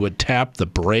least he would tap the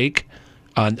brake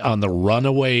on the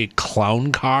runaway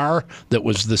clown car that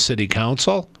was the city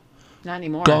council. Not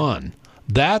anymore. Gone.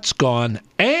 That's gone.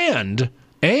 And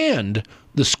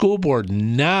the school board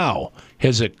now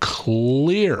has a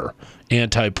clear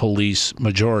anti-police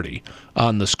majority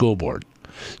on the school board.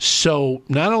 So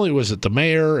not only was it the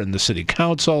mayor and the city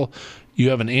council, you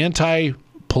have an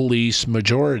anti-police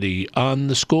majority on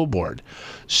the school board.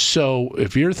 So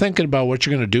if you're thinking about what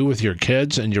you're going to do with your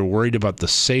kids and you're worried about the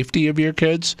safety of your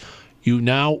kids, you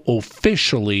now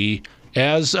officially,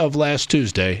 as of last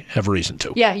Tuesday, have reason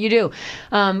to. Yeah, you do.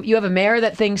 You have a mayor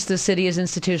that thinks the city is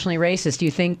institutionally racist.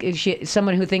 You think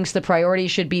someone who thinks the priority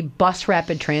should be bus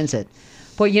rapid transit.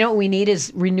 Boy, you know what we need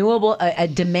is renewable, a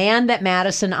demand that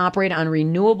Madison operate on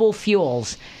renewable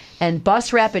fuels and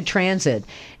bus rapid transit,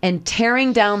 and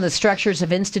tearing down the structures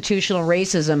of institutional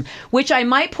racism, which I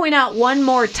might point out one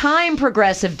more time,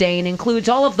 Progressive Dane, includes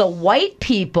all of the white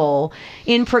people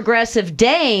in Progressive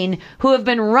Dane who have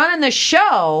been running the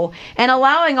show and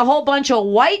allowing a whole bunch of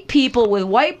white people with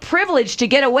white privilege to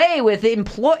get away with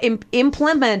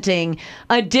implementing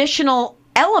additional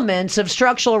elements of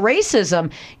structural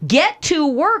racism. Get to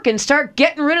work and start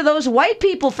getting rid of those white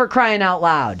people, for crying out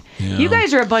loud. Yeah. You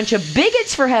guys are a bunch of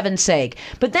bigots, for heaven's sake.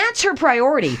 But that's her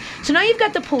priority. So now you've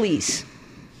got the police.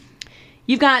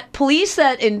 You've got police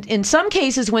that in some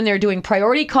cases, when they're doing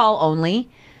priority call only,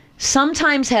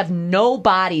 sometimes have no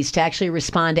bodies to actually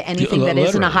respond to anything that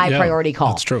isn't a high priority call.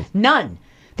 That's true. None.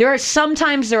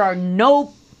 Sometimes there are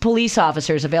no police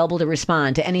officers available to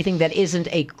respond to anything that isn't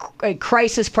a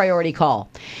crisis priority call.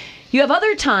 You have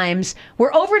other times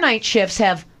where overnight shifts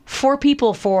have 4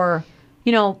 people for,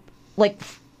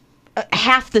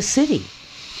 half the city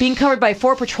being covered by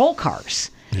 4 patrol cars.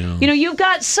 Yeah. You've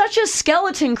got such a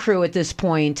skeleton crew at this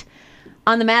point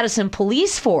on the Madison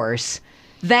police force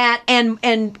that,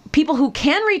 and people who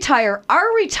can retire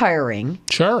are retiring.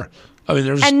 Sure. I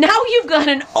mean, and now you've got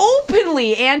an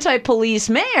openly anti-police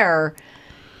mayor.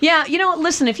 Yeah,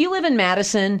 listen, if you live in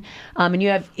Madison and you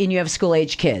have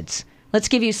school-age kids, let's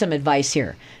give you some advice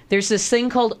here. There's this thing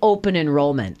called open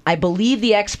enrollment. I believe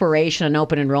the expiration on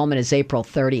open enrollment is April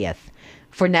 30th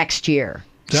for next year.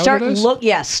 Is that what it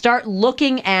is? Start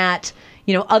looking at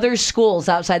other schools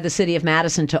outside the city of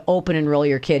Madison to open enroll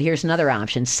your kid. Here's another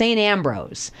option: St.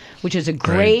 Ambrose, which is a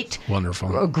great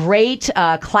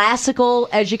classical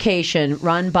education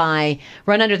run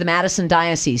under the Madison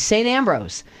Diocese. St.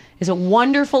 Ambrose is a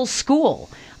wonderful school.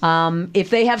 If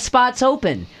they have spots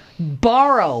open,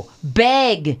 borrow,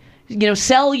 beg,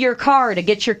 sell your car to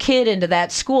get your kid into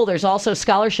that school. There's also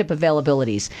scholarship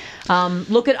availabilities.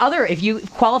 Look at if you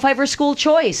qualify for school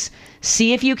choice,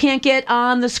 see if you can't get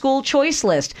on the school choice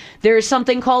list. There's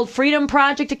something called Freedom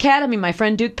Project Academy. My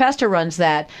friend Duke Pester runs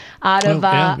that out of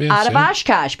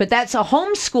Oshkosh. But that's a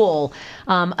homeschool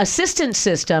assistance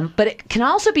system, but it can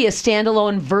also be a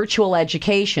standalone virtual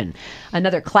education.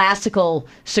 Another classical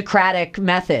Socratic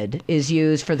method is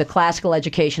used for the classical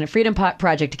education at Freedom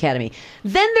Project Academy.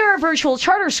 Then there are virtual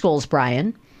charter schools,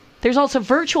 Brian. There's also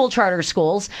virtual charter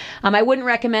schools. I wouldn't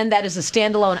recommend that as a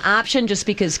standalone option just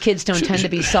because kids don't tend to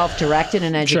be self-directed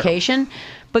in education. Sure.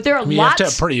 But there are lots. You have to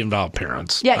have pretty involved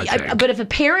parents. Yeah, but if a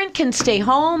parent can stay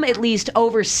home, at least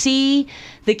oversee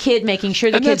the kid, making sure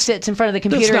the kid sits in front of the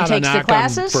computer and takes the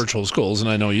classes. On virtual schools,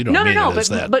 and I know you don't mean it as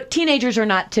that. But teenagers are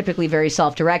not typically very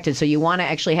self-directed, so you want to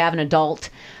actually have an adult,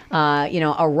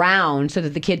 around so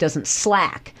that the kid doesn't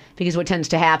slack. Because what tends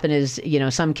to happen is,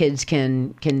 some kids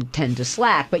can tend to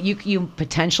slack, but you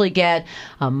potentially get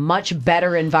a much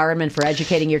better environment for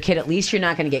educating your kid. At least you're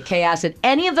not going to get chaos. And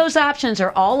any of those options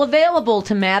are all available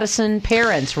to Madison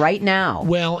parents right now.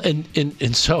 Well,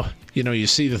 and so, you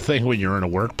see the thing when you're in a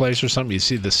workplace or something, you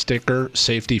see the sticker,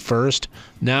 safety first.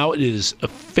 Now it is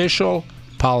official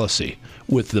policy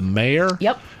with the mayor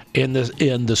and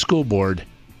the school board,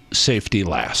 safety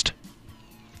last.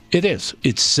 It is.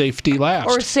 It's safety last.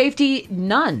 Or safety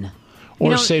none.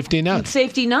 Safety none.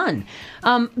 Safety none.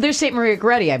 There's St. Maria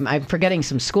Goretti. I'm forgetting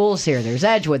some schools here. There's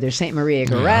Edgewood. There's St. Maria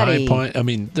Goretti. High Point. I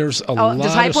mean, there's a lot of schools.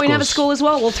 Does High Point have a school as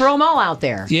well? We'll throw them all out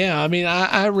there. Yeah, I mean,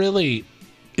 I really...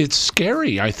 It's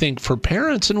scary, I think, for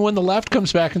parents. And when the left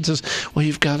comes back and says, well,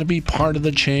 you've got to be part of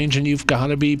the change and you've got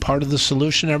to be part of the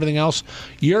solution and everything else.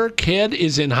 Your kid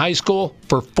is in high school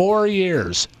for 4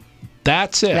 years.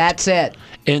 That's it. That's it.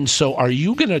 And so are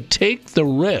you going to take the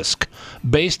risk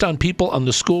based on people on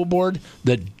the school board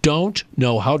that don't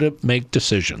know how to make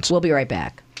decisions? We'll be right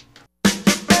back.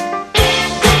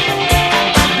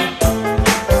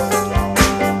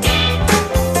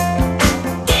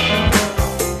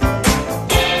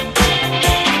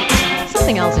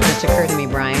 Something else that just occurred to me,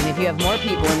 Brian. If you have more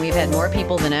people, and we've had more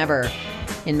people than ever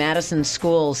in Madison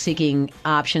schools seeking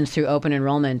options through open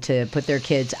enrollment to put their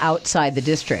kids outside the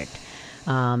district.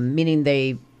 Meaning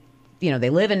they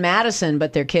live in Madison,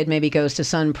 but their kid maybe goes to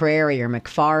Sun Prairie or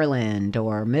McFarland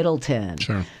or Middleton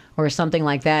or something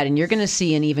like that. And you're going to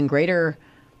see an even greater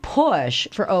push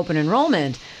for open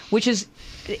enrollment, which is,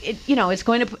 it's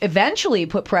going to eventually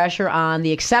put pressure on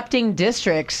the accepting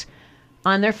districts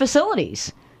on their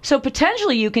facilities. So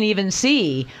potentially you can even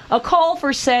see a call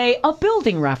for, say, a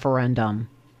building referendum.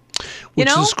 Which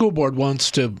the school board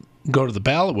wants to go to the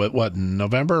ballot with, what, in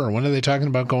November? Or when are they talking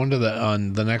about going to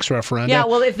on the next referendum? Yeah,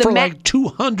 well, if for like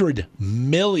 $200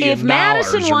 million. If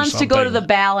Madison wants to go to the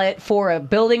ballot for a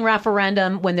building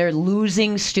referendum when they're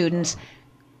losing students,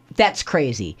 that's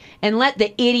crazy. And let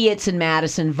the idiots in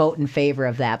Madison vote in favor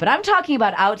of that. But I'm talking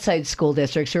about outside school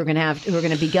districts who are going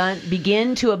to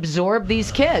begin to absorb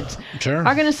these kids. Sure.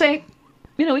 Are going to say,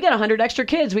 we got 100 extra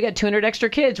kids. We got 200 extra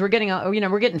kids. We're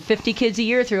getting 50 kids a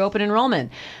year through open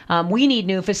enrollment. We need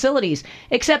new facilities.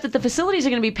 Except that the facilities are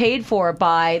going to be paid for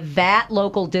by that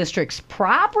local district's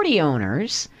property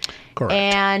owners. Correct.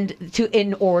 And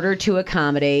in order to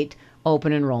accommodate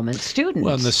open enrollment students.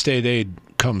 Well, and the state aid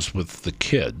comes with the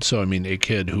kid. So, I mean, a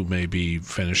kid who may be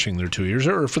finishing their 2 years,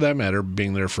 or for that matter,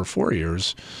 being there for 4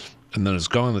 years, and then it's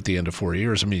gone at the end of 4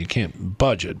 years. I mean, you can't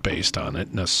budget based on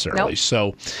it necessarily.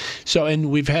 Nope. So, and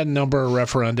we've had a number of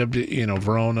referenda,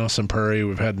 Verona, St. Prairie,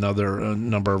 we've had a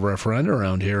number of referenda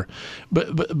around here.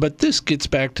 But this gets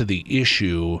back to the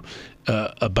issue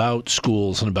about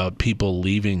schools and about people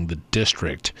leaving the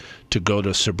district to go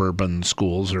to suburban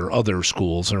schools or other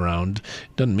schools around.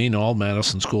 Doesn't mean all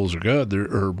Madison schools are good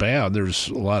or bad. There's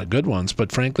a lot of good ones.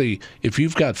 But frankly, if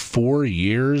you've got 4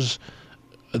 years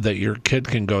that your kid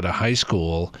can go to high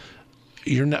school,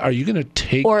 are you going to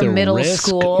take or the middle risk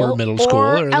school, or middle school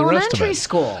or the rest of elementary it?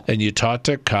 School? And you talk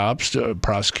to cops,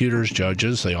 prosecutors,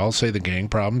 judges. They all say the gang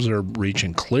problems are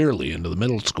reaching clearly into the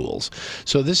middle schools.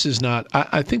 So this is not.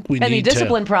 I think we and need the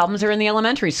discipline problems are in the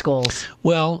elementary schools.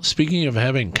 Well, speaking of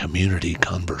having community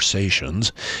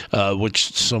conversations,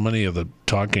 which so many of the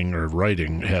talking or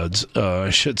writing heads, I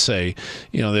should say,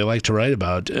 they like to write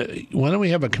about. Why don't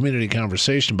we have a community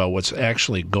conversation about what's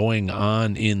actually going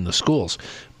on in the schools?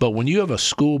 But when you have a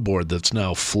school board that's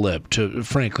now flipped,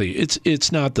 frankly,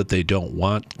 it's not that they don't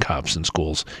want cops in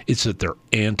schools. It's that they're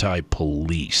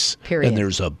anti-police. Period. And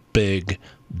there's a big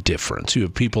difference. You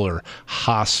have people who are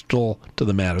hostile to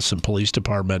the Madison Police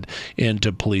Department and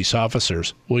to police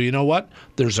officers. Well, you know what?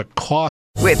 There's a cost.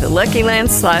 With the Lucky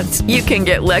Land Slots, you can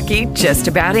get lucky just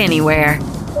about anywhere.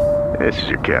 This is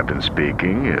your captain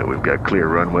speaking. We've got clear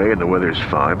runway and the weather's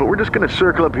fine, but we're just going to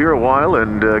circle up here a while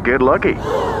and get lucky.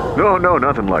 No,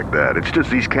 nothing like that. It's just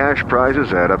these cash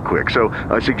prizes add up quick. So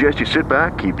I suggest you sit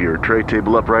back, keep your tray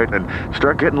table upright, and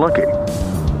start getting lucky.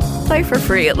 Play for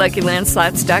free at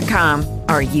LuckyLandSlots.com.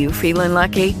 Are you feeling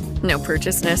lucky? No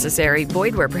purchase necessary.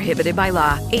 Void where prohibited by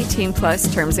law.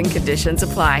 18+ terms and conditions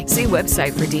apply. See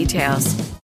website for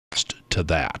details. To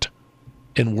that.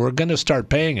 And we're going to start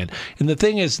paying it. And the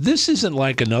thing is, this isn't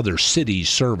like another city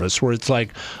service where it's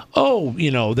like,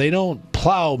 they don't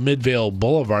plow Midvale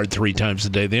Boulevard 3 times a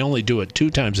day. They only do it 2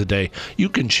 times a day. You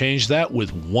can change that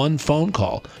with one phone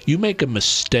call. You make a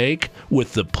mistake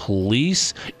with the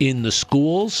police in the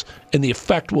schools, and the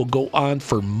effect will go on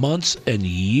for months and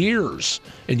years,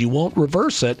 and you won't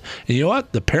reverse it. And you know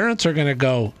what? The parents are going to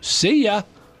go, see ya.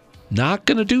 Not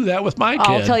going to do that with my kid.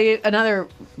 I'll tell you another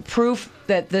proof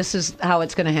that this is how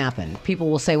it's going to happen. People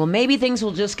will say, well, maybe things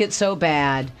will just get so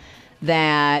bad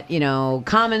that,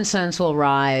 common sense will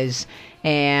rise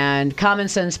and common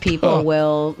sense people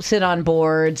will sit on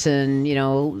boards and,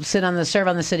 serve on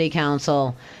the city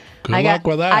council. Good luck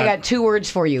with that. I got 2 words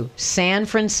for you. San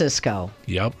Francisco.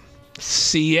 Yep.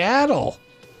 Seattle.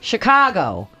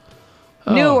 Chicago.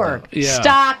 Newark.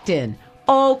 Stockton.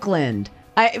 Oakland.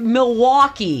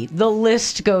 Milwaukee, the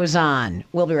list goes on.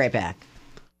 We'll be right back.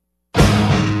 All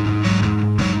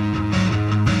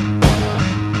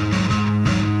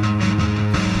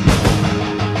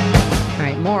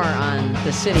right, more on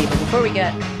the city. But before we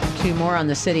get to more on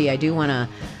the city, I do want to,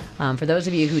 for those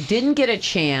of you who didn't get a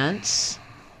chance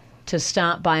to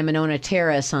stop by Monona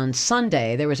Terrace on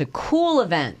Sunday, there was a cool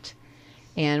event.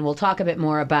 And we'll talk a bit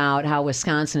more about how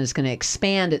Wisconsin is going to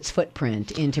expand its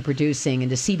footprint into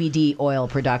CBD oil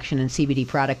production and CBD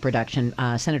product production.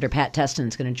 Senator Pat Teston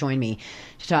is going to join me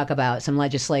to talk about some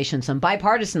legislation, some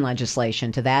bipartisan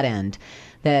legislation to that end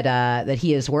that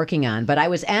he is working on. But I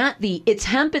was at the It's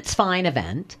Hemp, It's Fine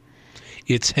event.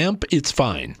 It's hemp, it's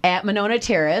fine. At Monona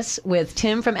Terrace with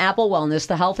Tim from Apple Wellness,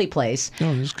 the healthy place.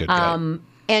 Oh, he's a good guy.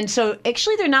 And so,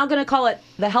 actually, they're now going to call it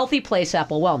the Healthy Place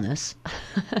Apple Wellness.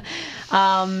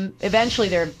 Eventually,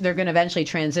 they're going to eventually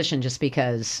transition just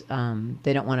because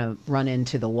they don't want to run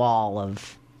into the wall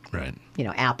of,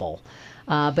 Apple.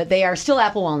 But they are still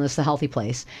Apple Wellness, the Healthy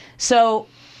Place. So,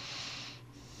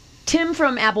 Tim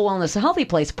from Apple Wellness, the Healthy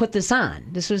Place, put this on.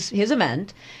 This was his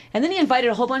event. And then he invited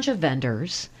a whole bunch of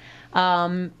vendors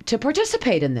to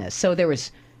participate in this. So, there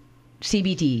was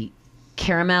CBD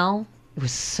caramel. It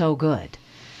was so good.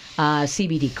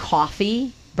 CBD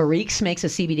coffee. Barriques makes a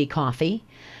CBD coffee.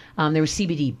 There was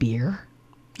CBD beer.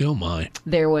 Oh my!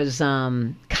 There was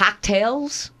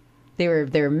cocktails. They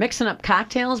were mixing up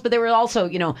cocktails, but they were also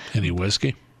Any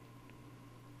whiskey?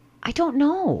 I don't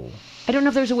know. I don't know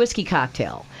if there's a whiskey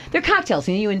cocktail. They're cocktails,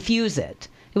 and you infuse it.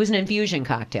 It was an infusion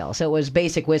cocktail, so it was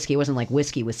basic whiskey. It wasn't like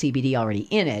whiskey with CBD already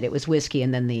in it. It was whiskey,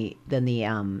 and then the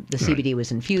CBD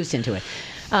was infused into it.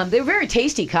 They were very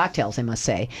tasty cocktails, I must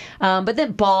say. But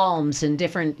then balms and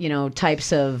different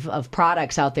types of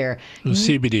products out there.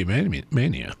 CBD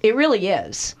mania. It really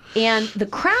is. And the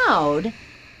crowd.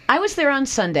 I was there on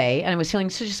Sunday, and I was feeling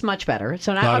just much better.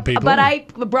 So now, a lot of people. But I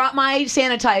brought my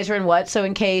sanitizer and so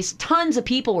in case tons of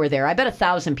people were there. I bet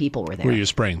 1,000 people were there. Were you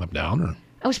spraying them down, or?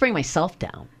 I was spraying myself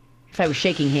down if I was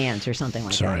shaking hands or something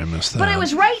like that. Sorry, I missed that. But I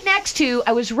was right next to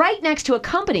a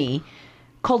company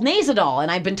called Nasadol, and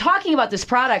I've been talking about this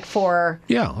product for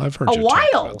I've heard a you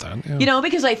talk while. about that. Yeah. You know,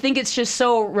 because I think it's just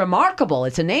so remarkable.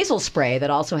 It's a nasal spray that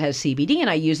also has CBD, and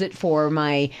I use it for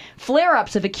my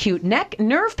flare-ups of acute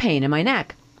nerve pain in my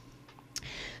neck.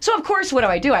 So, of course,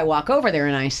 what do? I walk over there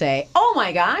and I say, oh,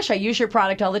 my gosh, I use your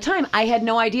product all the time. I had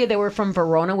no idea they were from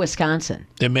Verona, Wisconsin.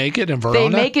 They make it in Verona? They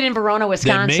make it in Verona,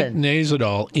 Wisconsin. They make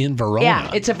Nasadol in Verona?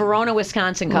 Yeah, it's a Verona,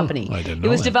 Wisconsin company. I didn't know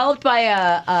It was that. developed by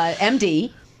a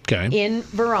MD in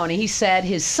Verona. He said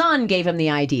his son gave him the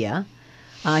idea.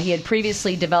 He had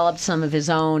previously developed some of his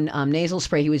own nasal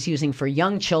spray he was using for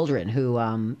young children who,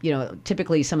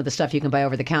 typically some of the stuff you can buy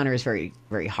over the counter is very,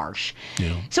 very harsh.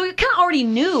 Yeah. So he kind of already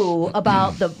knew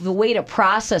about the way to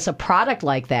process a product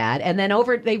like that. And then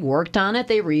they worked on it.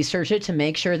 They researched it to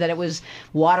make sure that it was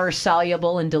water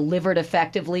soluble and delivered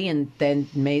effectively. And then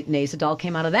Nasadol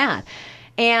came out of that.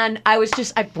 And I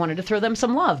wanted to throw them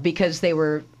some love because they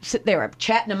were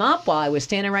chatting them up while I was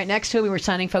standing right next to it. We were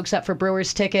signing folks up for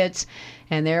Brewers tickets.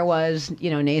 And there was,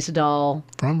 Nasadol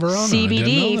from Verona.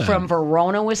 CBD from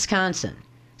Verona, Wisconsin.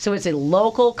 So it's a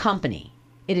local company.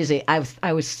 It is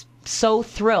I was so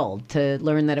thrilled to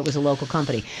learn that it was a local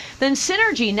company. Then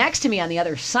Synergy next to me on the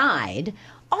other side,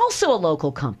 also a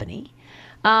local company.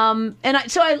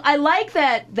 I like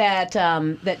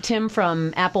that Tim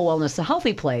from Apple Wellness, the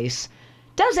Healthy Place,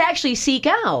 does actually seek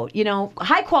out,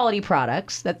 high quality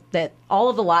products that all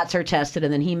of the lots are tested,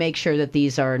 and then he makes sure that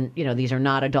these are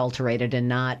not adulterated and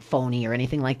not phony or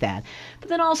anything like that. But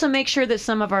then also make sure that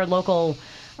some of our local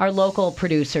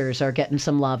producers are getting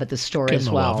some love at the store as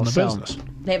well. Getting the love in the business.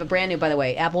 They have a brand new, by the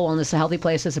way, Apple Wellness, the Healthy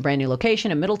Place is a brand new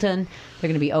location in Middleton. They're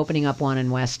going to be opening up one in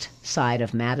west side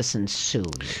of Madison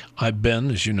soon. I've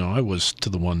been, as you know, I was to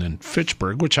the one in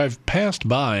Fitchburg, which I've passed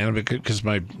by because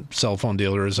my cell phone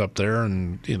dealer is up there,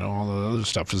 and all the other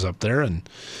stuff is up there,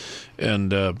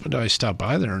 but I stopped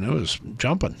by there and it was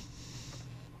jumping.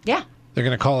 Yeah. They're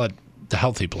going to call it the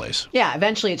Healthy Place. Yeah,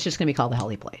 eventually it's just going to be called the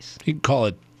Healthy Place. You can call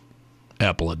it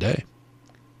Apple a Day.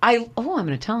 I'm going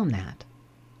to tell him that.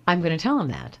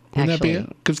 Wouldn't that be it?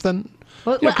 Because then,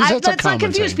 let's not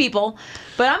confuse people.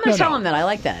 But I'm going to tell him that I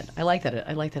like that. I like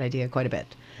that idea quite a bit.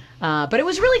 But it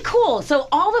was really cool. So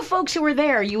all the folks who were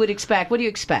there, you would expect. What do you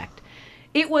expect?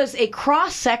 It was a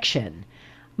cross section.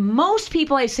 Most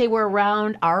people, I say, were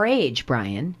around our age,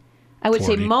 Brian. I would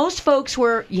 40. say most folks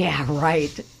were, yeah,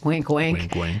 right. Wink, wink.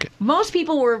 Wink, wink. Most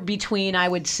people were between, I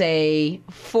would say,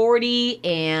 40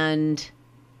 and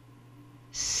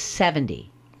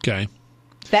 70. Okay.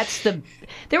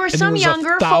 There were some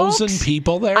younger folks. 1,000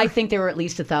 people there? I think there were at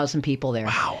least 1,000 people there.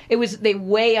 Wow. They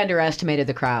way underestimated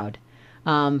the crowd.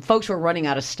 Folks were running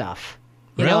out of stuff.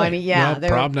 You really? know, I mean, yeah. Well,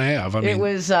 problem to have. It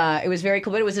was very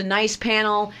cool, but it was a nice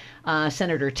panel.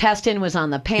 Senator Testin was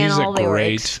on the panel. He's a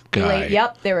great guy.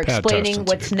 Yep, they were Pat explaining Testin's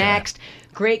a what's good guy. next.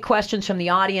 Great questions from the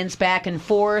audience back and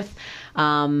forth.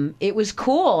 It was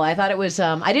cool. I thought it was.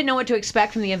 I didn't know what to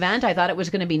expect from the event. I thought it was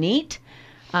going to be neat.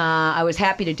 I was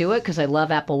happy to do it because I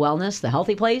love Apple Wellness, the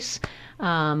Healthy Place,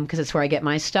 because it's where I get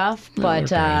my stuff.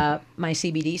 But my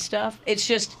CBD stuff, it's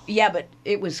just, but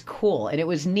it was cool. And it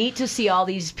was neat to see all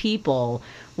these people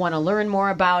want to learn more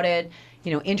about it,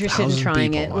 interested in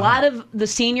trying it. Wow. A lot of the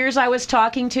seniors I was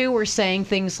talking to were saying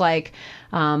things like,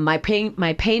 my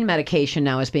pain medication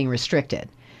now is being restricted.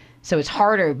 So it's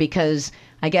harder because,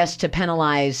 I guess, to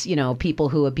penalize, people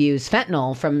who abuse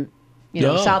fentanyl from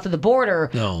south of the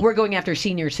border, we're going after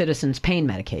senior citizens' pain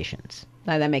medications.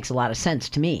 That makes a lot of sense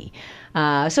to me.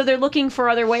 So they're looking for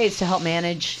other ways to help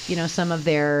manage, some of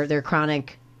their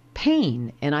chronic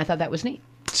pain, and I thought that was neat.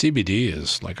 CBD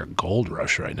is like a gold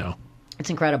rush right now. It's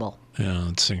incredible.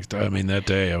 Yeah, that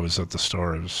day I was at the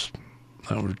store, I was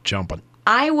jumping.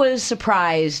 I was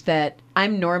surprised that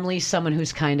I'm normally someone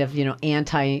who's kind of,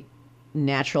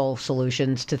 anti-natural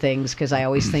solutions to things because I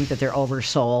always think that they're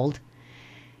oversold.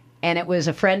 And it was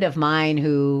a friend of mine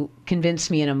who convinced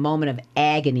me in a moment of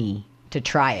agony to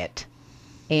try it.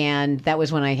 And that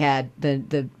was when I had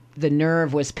the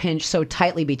nerve was pinched so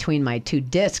tightly between my two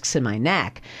discs in my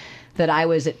neck that I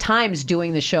was at times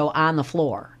doing the show on the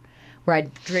floor, where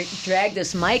I'd drag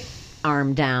this mic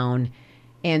arm down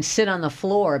and sit on the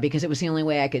floor because it was the only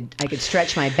way I could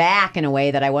stretch my back in a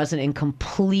way that I wasn't in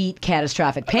complete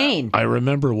catastrophic pain. I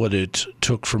remember what it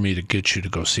took for me to get you to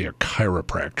go see a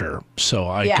chiropractor, so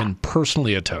I can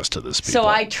personally attest to this. People. So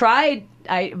I tried.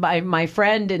 My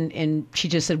friend and she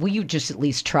just said, "Will you just at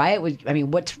least try it?" I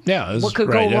mean, what could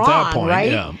go wrong, at that point,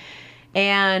 right? Yeah.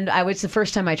 And the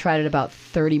first time I tried it. About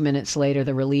 30 minutes later,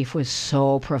 the relief was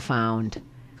so profound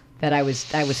that I was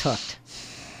hooked.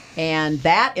 And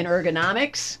that in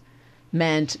ergonomics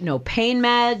meant no pain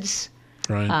meds,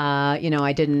 Right.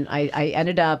 I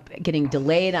ended up getting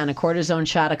delayed on a cortisone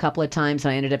shot a couple of times,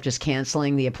 and I ended up just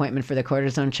canceling the appointment for the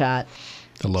cortisone shot.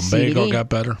 The lumbago got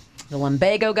better. The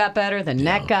lumbago got better. The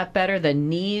neck got better. The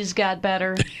knees got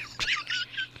better.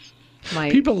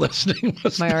 People listening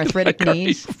must my be arthritic like,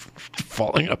 knees are you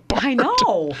falling apart. I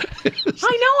know.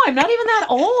 I'm not even that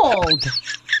old.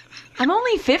 I'm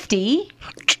only 50.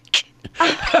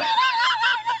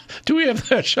 Do we have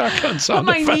that shotgun sound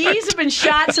But my effect? knees have been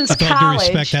shot since With all due college.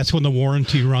 respect, that's when the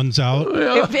warranty runs out.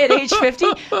 At age 50,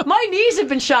 my knees have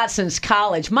been shot since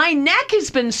college. My neck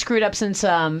has been screwed up since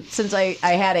I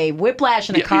had a whiplash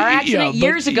in a car accident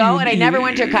years ago, and I never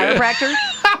went to a chiropractor.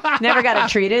 Never got it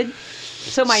treated.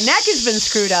 So my neck has been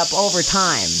screwed up over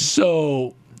time.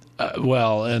 So,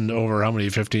 and over how many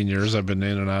 15 years I've been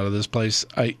in and out of this place,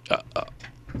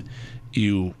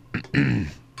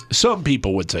 some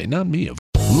people would say, not me,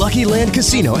 Lucky Land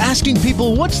Casino, asking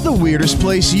people, what's the weirdest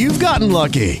place you've gotten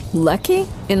lucky? Lucky?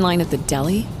 In line at the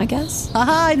deli, I guess?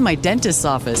 Aha, in my dentist's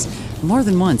office. More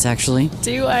than once, actually.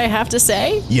 Do I have to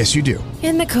say? Yes, you do.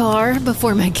 In the car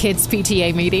before my kids'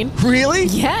 PTA meeting. Really?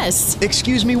 Yes.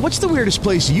 Excuse me, what's the weirdest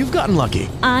place you've gotten lucky?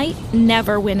 I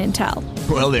never win and tell.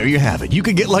 Well, there you have it. You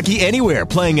can get lucky anywhere,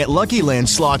 playing at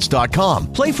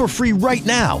LuckyLandSlots.com. Play for free right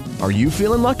now. Are you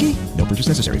feeling lucky? No purchase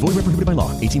necessary. Void where prohibited by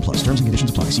law. 18+. Terms and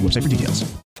conditions apply. See website for details.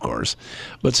 Of course.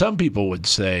 But some people would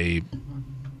say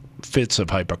fits of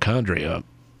hypochondria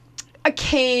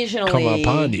Occasionally come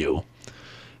upon you.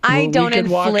 I don't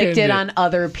inflict it on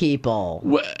other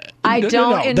people. I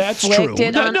don't inflict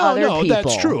it on other people.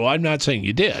 That's true. I'm not saying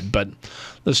you did, but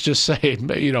let's just say,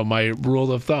 my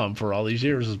rule of thumb for all these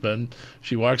years has been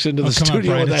she walks into the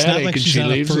studio with a headache and she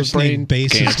leaves with brain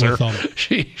cancer.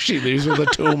 She leaves with a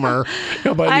tumor.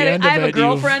 By the end of I have a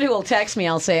girlfriend who will text me.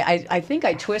 I'll say, I think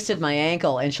I twisted my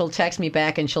ankle, and she'll text me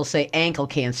back and she'll say ankle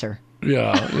cancer.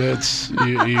 Yeah, it's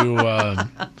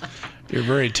you're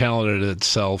very talented at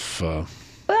self.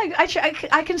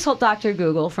 I consult Dr.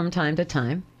 Google from time to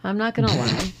time. I'm not going to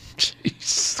lie.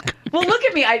 Jeez. Well, look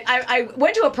at me. I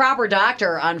went to a proper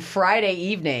doctor on Friday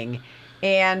evening,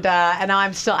 and now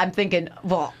I'm thinking,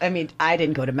 well, I mean, I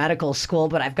didn't go to medical school,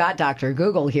 but I've got Dr.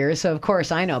 Google here, so of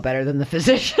course I know better than the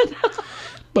physician.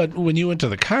 But when you went to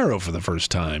the chiro for the first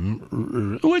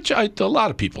time, which a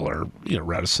lot of people are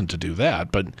reticent to do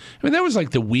that, but I mean that was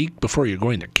like the week before you're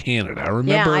going to Canada. I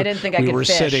remember I didn't think I could we were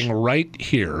fish. Sitting right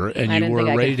here, and you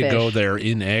were ready to go there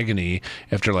in agony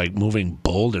after like moving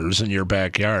boulders in your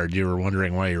backyard. You were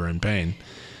wondering why you were in pain,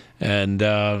 and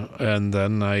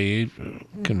then I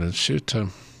convinced you to.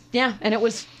 Yeah, and it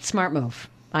was a smart move.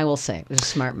 I will say it was a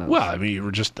smart move. Well, I mean, you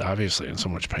were just obviously in so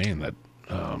much pain that.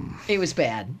 It was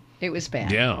bad. It was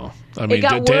bad. Yeah. I mean, it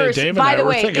got worse. Dave and By I the were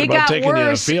way, thinking it about got taking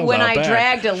worse you to a field when I out back.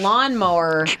 dragged a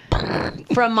lawnmower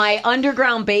from my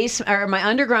underground my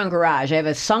underground garage. I have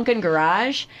a sunken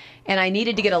garage, and I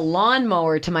needed to get a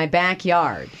lawnmower to my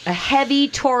backyard. A heavy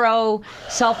Toro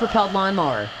self-propelled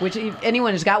lawnmower, which if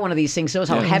anyone who's got one of these things knows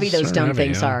how heavy those dumb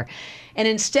things are. And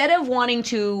instead of wanting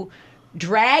to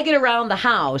drag it around the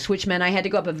house, which meant I had to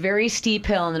go up a very steep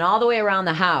hill and then all the way around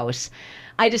the house,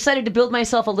 I decided to build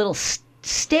myself a little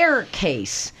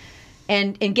staircase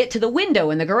and get to the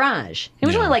window in the garage. It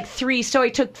was only like 3, so I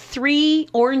took 3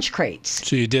 orange crates.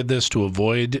 So you did this to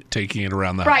avoid taking it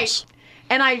around the right. house.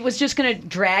 And I was just going to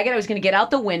drag it. I was going to get out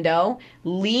the window,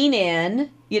 lean in,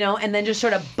 and then just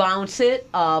sort of bounce it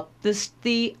up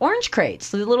the orange crates,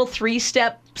 the little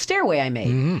 3-step stairway I made.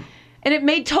 Mm-hmm. And it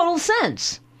made total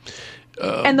sense.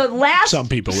 And the last... Some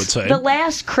people would say. The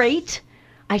last crate,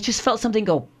 I just felt something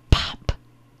go pop.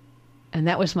 And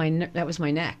that was my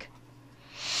neck.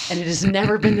 And it has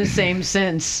never been the same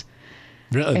since.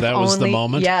 Really? That was the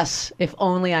moment? Yes. If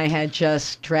only I had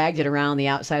just dragged it around the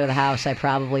outside of the house, I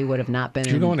probably would have not been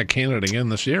You're going to Canada again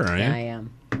this year, aren't you? Yeah, I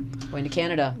am. Going to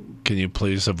Canada. Can you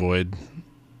please avoid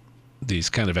these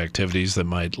kind of activities that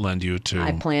might lend you to...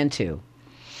 I plan to.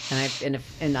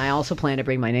 And I also plan to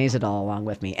bring my Nasodol along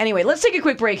with me. Anyway, let's take a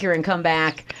quick break here and come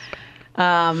back.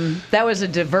 That was a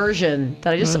diversion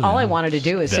that all I wanted to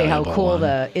do is say how cool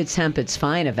the It's Hemp, It's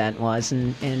Fine event was.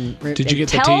 And Did you get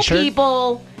the tell t-shirt?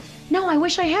 People... No, I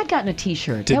wish I had gotten a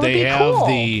t-shirt. Did that would they be have cool.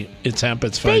 the It's Hemp,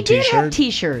 It's Fine They t-shirt? did have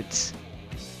t-shirts.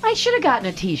 I should have gotten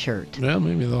a t-shirt. Well,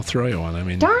 maybe they'll throw you one. I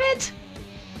mean... Darn it!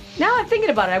 Now I'm thinking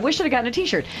about it. I wish I'd have gotten a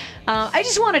t-shirt. I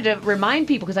just wanted to remind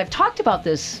people, because I've talked about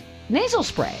this nasal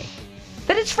spray,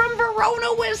 that it's from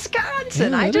Verona,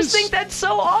 Wisconsin. Yeah, I just think that's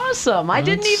so awesome. I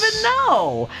didn't even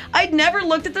know. I'd never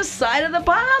looked at the side of the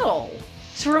bottle.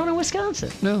 It's Verona,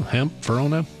 Wisconsin. No, hemp,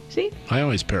 Verona. See? I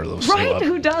always pair those two Right? up.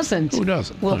 Who doesn't? Who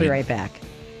doesn't? We'll be right back.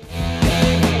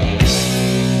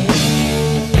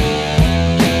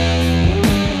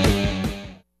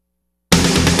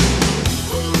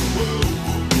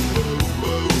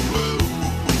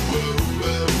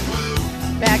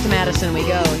 Back to Madison we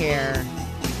go here.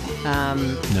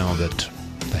 Now that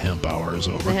the hemp hour is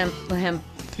over. The hemp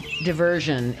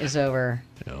diversion is over.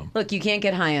 Yeah. Look, you can't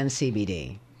get high on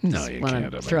CBD. No, you want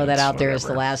can't. to throw that out there as the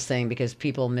whatever. last thing because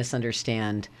people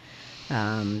misunderstand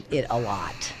it a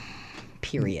lot.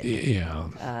 Period.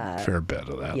 Yeah, fair bit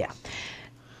of that. Yeah.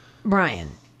 Brian.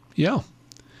 Yeah.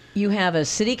 You have a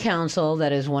city council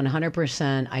that is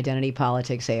 100% identity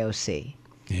politics AOC.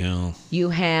 Yeah. You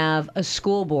have a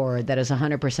school board that is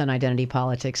 100% identity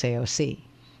politics AOC.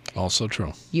 Also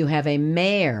true. You have a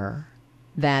mayor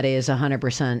that is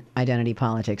 100% identity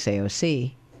politics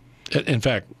AOC. In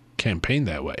fact, campaign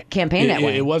that way.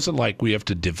 It wasn't like we have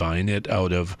to divine it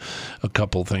out of a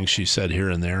couple things she said here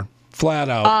and there. Flat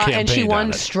out campaigned and she won on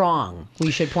it. strong,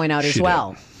 we should point out as She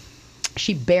well.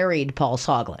 She buried Paul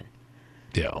Soglin.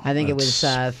 Yeah. I think it was,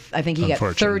 I think he got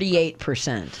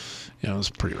 38%. Yeah, it was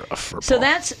pretty rough for So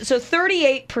Paul. so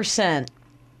 38%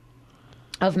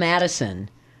 of Madison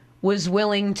was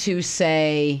willing to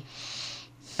say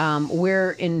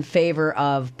we're in favor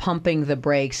of pumping the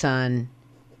brakes on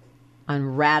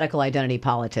radical identity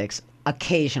politics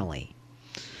occasionally.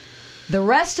 The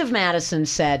rest of Madison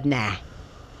said, nah.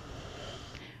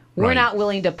 We're not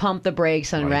willing to pump the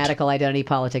brakes on radical identity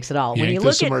politics at all. Yank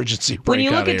this emergency brake when you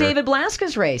look out at of here. David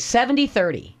Blaska's race,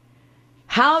 70-30.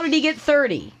 How did he get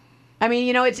 30? I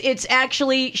mean, it's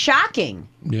actually shocking.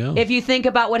 Yeah. If you think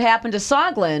about what happened to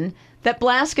Soglin, that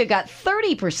Blaska got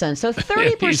 30%. So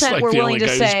 30% He's like were the willing only to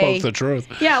guy say, who spoke the truth.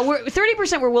 Yeah,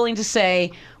 30% were willing to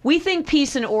say, we think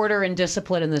peace and order and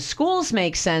discipline in the schools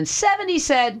makes sense. 70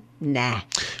 said, nah.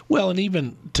 Well, and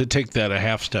even to take that a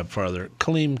half step farther,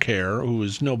 Kaleem Kerr, who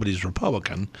is nobody's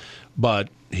Republican, but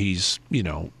he's,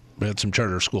 had some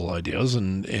charter school ideas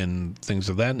and things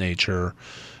of that nature,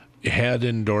 had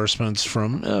endorsements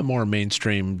from more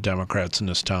mainstream Democrats in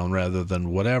this town rather than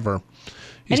whatever.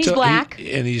 He's black.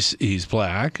 He's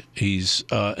black.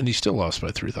 And he still lost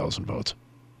by 3,000 votes.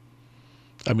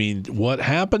 I mean, what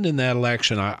happened in that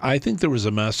election, I think there was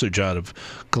a message out of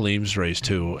Kaleem's race,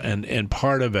 too. And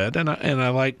part of it, and I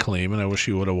like Kaleem, and I wish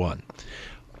he would have won.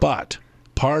 But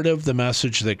part of the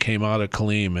message that came out of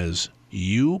Kaleem is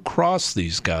you cross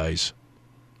these guys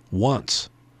once,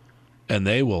 and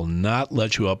they will not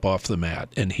let you up off the mat.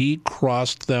 And he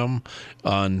crossed them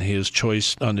on his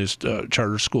choice, on his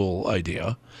charter school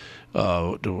idea.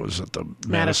 Was it the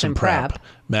Madison Prep?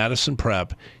 Madison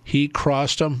Prep. He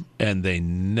crossed them, and they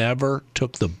never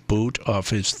took the boot off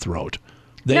his throat.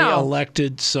 They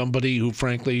elected somebody who,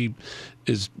 frankly,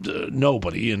 is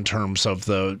nobody in terms of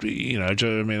the, I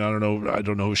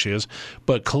don't know who she is.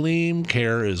 But Kaleem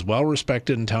Kerr is well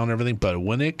respected in town and everything. But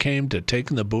when it came to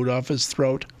taking the boot off his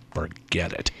throat,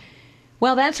 forget it.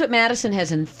 Well, that's what Madison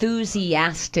has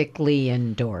enthusiastically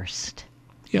endorsed.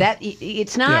 Yeah. That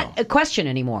it's not a question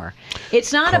anymore.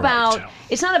 It's not about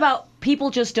people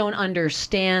just don't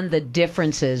understand the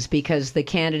differences because the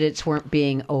candidates weren't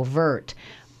being overt.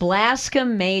 Blaska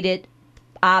made it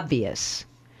obvious.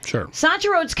 Sure. Sancha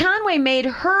Rhodes Conway made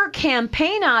her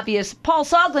campaign obvious. Paul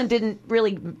Soglin didn't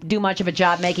really do much of a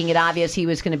job making it obvious he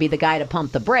was going to be the guy to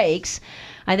pump the brakes.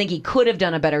 I think he could have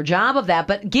done a better job of that.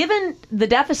 But given the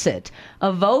deficit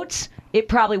of votes, it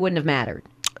probably wouldn't have mattered.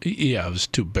 Yeah, it was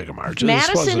too big a margin.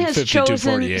 Madison has 52-48.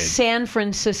 chosen San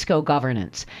Francisco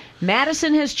governance.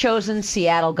 Madison has chosen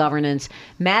Seattle governance.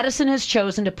 Madison has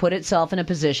chosen to put itself in a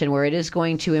position where it is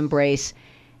going to embrace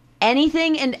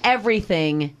anything and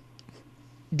everything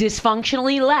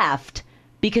dysfunctionally left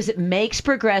because it makes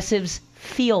progressives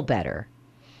feel better.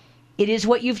 It is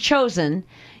what you've chosen.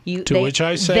 Which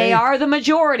I say, they are the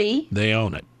majority. They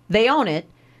own it. They own it.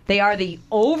 They are the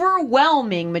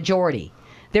overwhelming majority.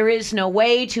 There is no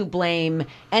way to blame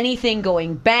anything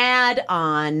going bad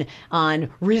on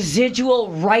residual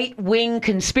right-wing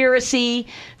conspiracy.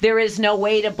 There is no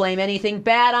way to blame anything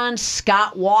bad on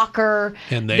Scott Walker.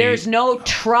 There's no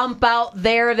Trump out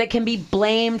there that can be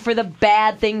blamed for the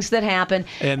bad things that happen.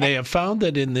 And they have found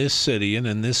that in this city and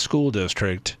in this school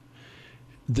district,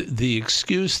 the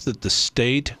excuse that the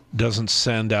state doesn't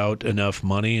send out enough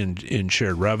money in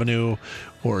shared revenue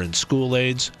or in school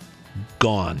aids,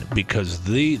 gone, because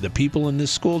the people in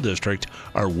this school district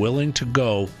are willing to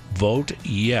go vote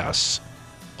yes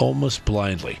almost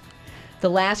blindly. The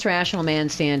last rational man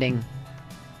standing,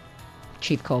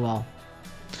 Chief Kowal.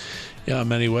 Yeah, in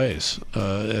many ways.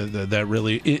 That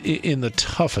really, in the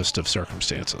toughest of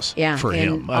circumstances for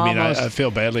him. I mean, I feel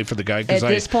badly for the guy because at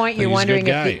this point you're wondering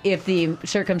if if the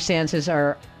circumstances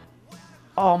are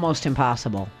almost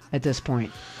impossible at this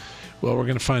point. Well, we're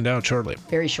going to find out shortly.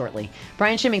 Very shortly.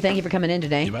 Brian Schimming, thank you for coming in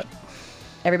today. You bet.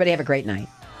 Everybody have a great night.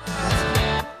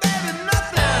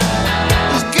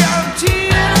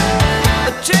 Guaranteed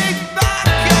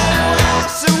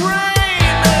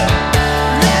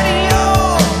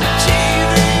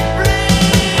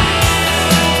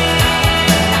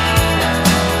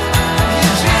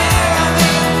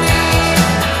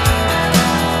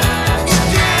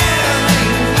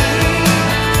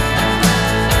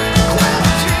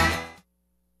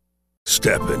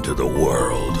Step into the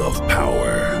world of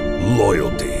power,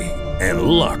 loyalty, and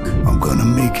luck. I'm gonna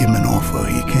make him an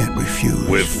offer he can't refuse.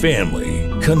 With family,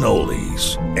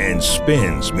 cannolis, and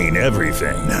spins mean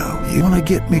everything. Now, you wanna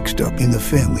get mixed up in the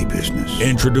family business.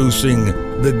 Introducing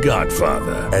The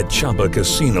Godfather at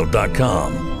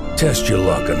ChumbaCasino.com. Test your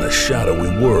luck in the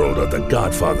shadowy world of The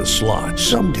Godfather slot.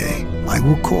 Someday, I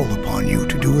will call upon you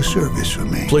to do a service for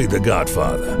me. Play The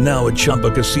Godfather, now at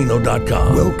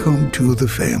ChumbaCasino.com. Welcome to the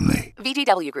family.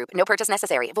 VGW Group. No purchase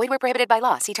necessary. Void where prohibited by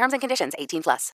law. See terms and conditions. 18+.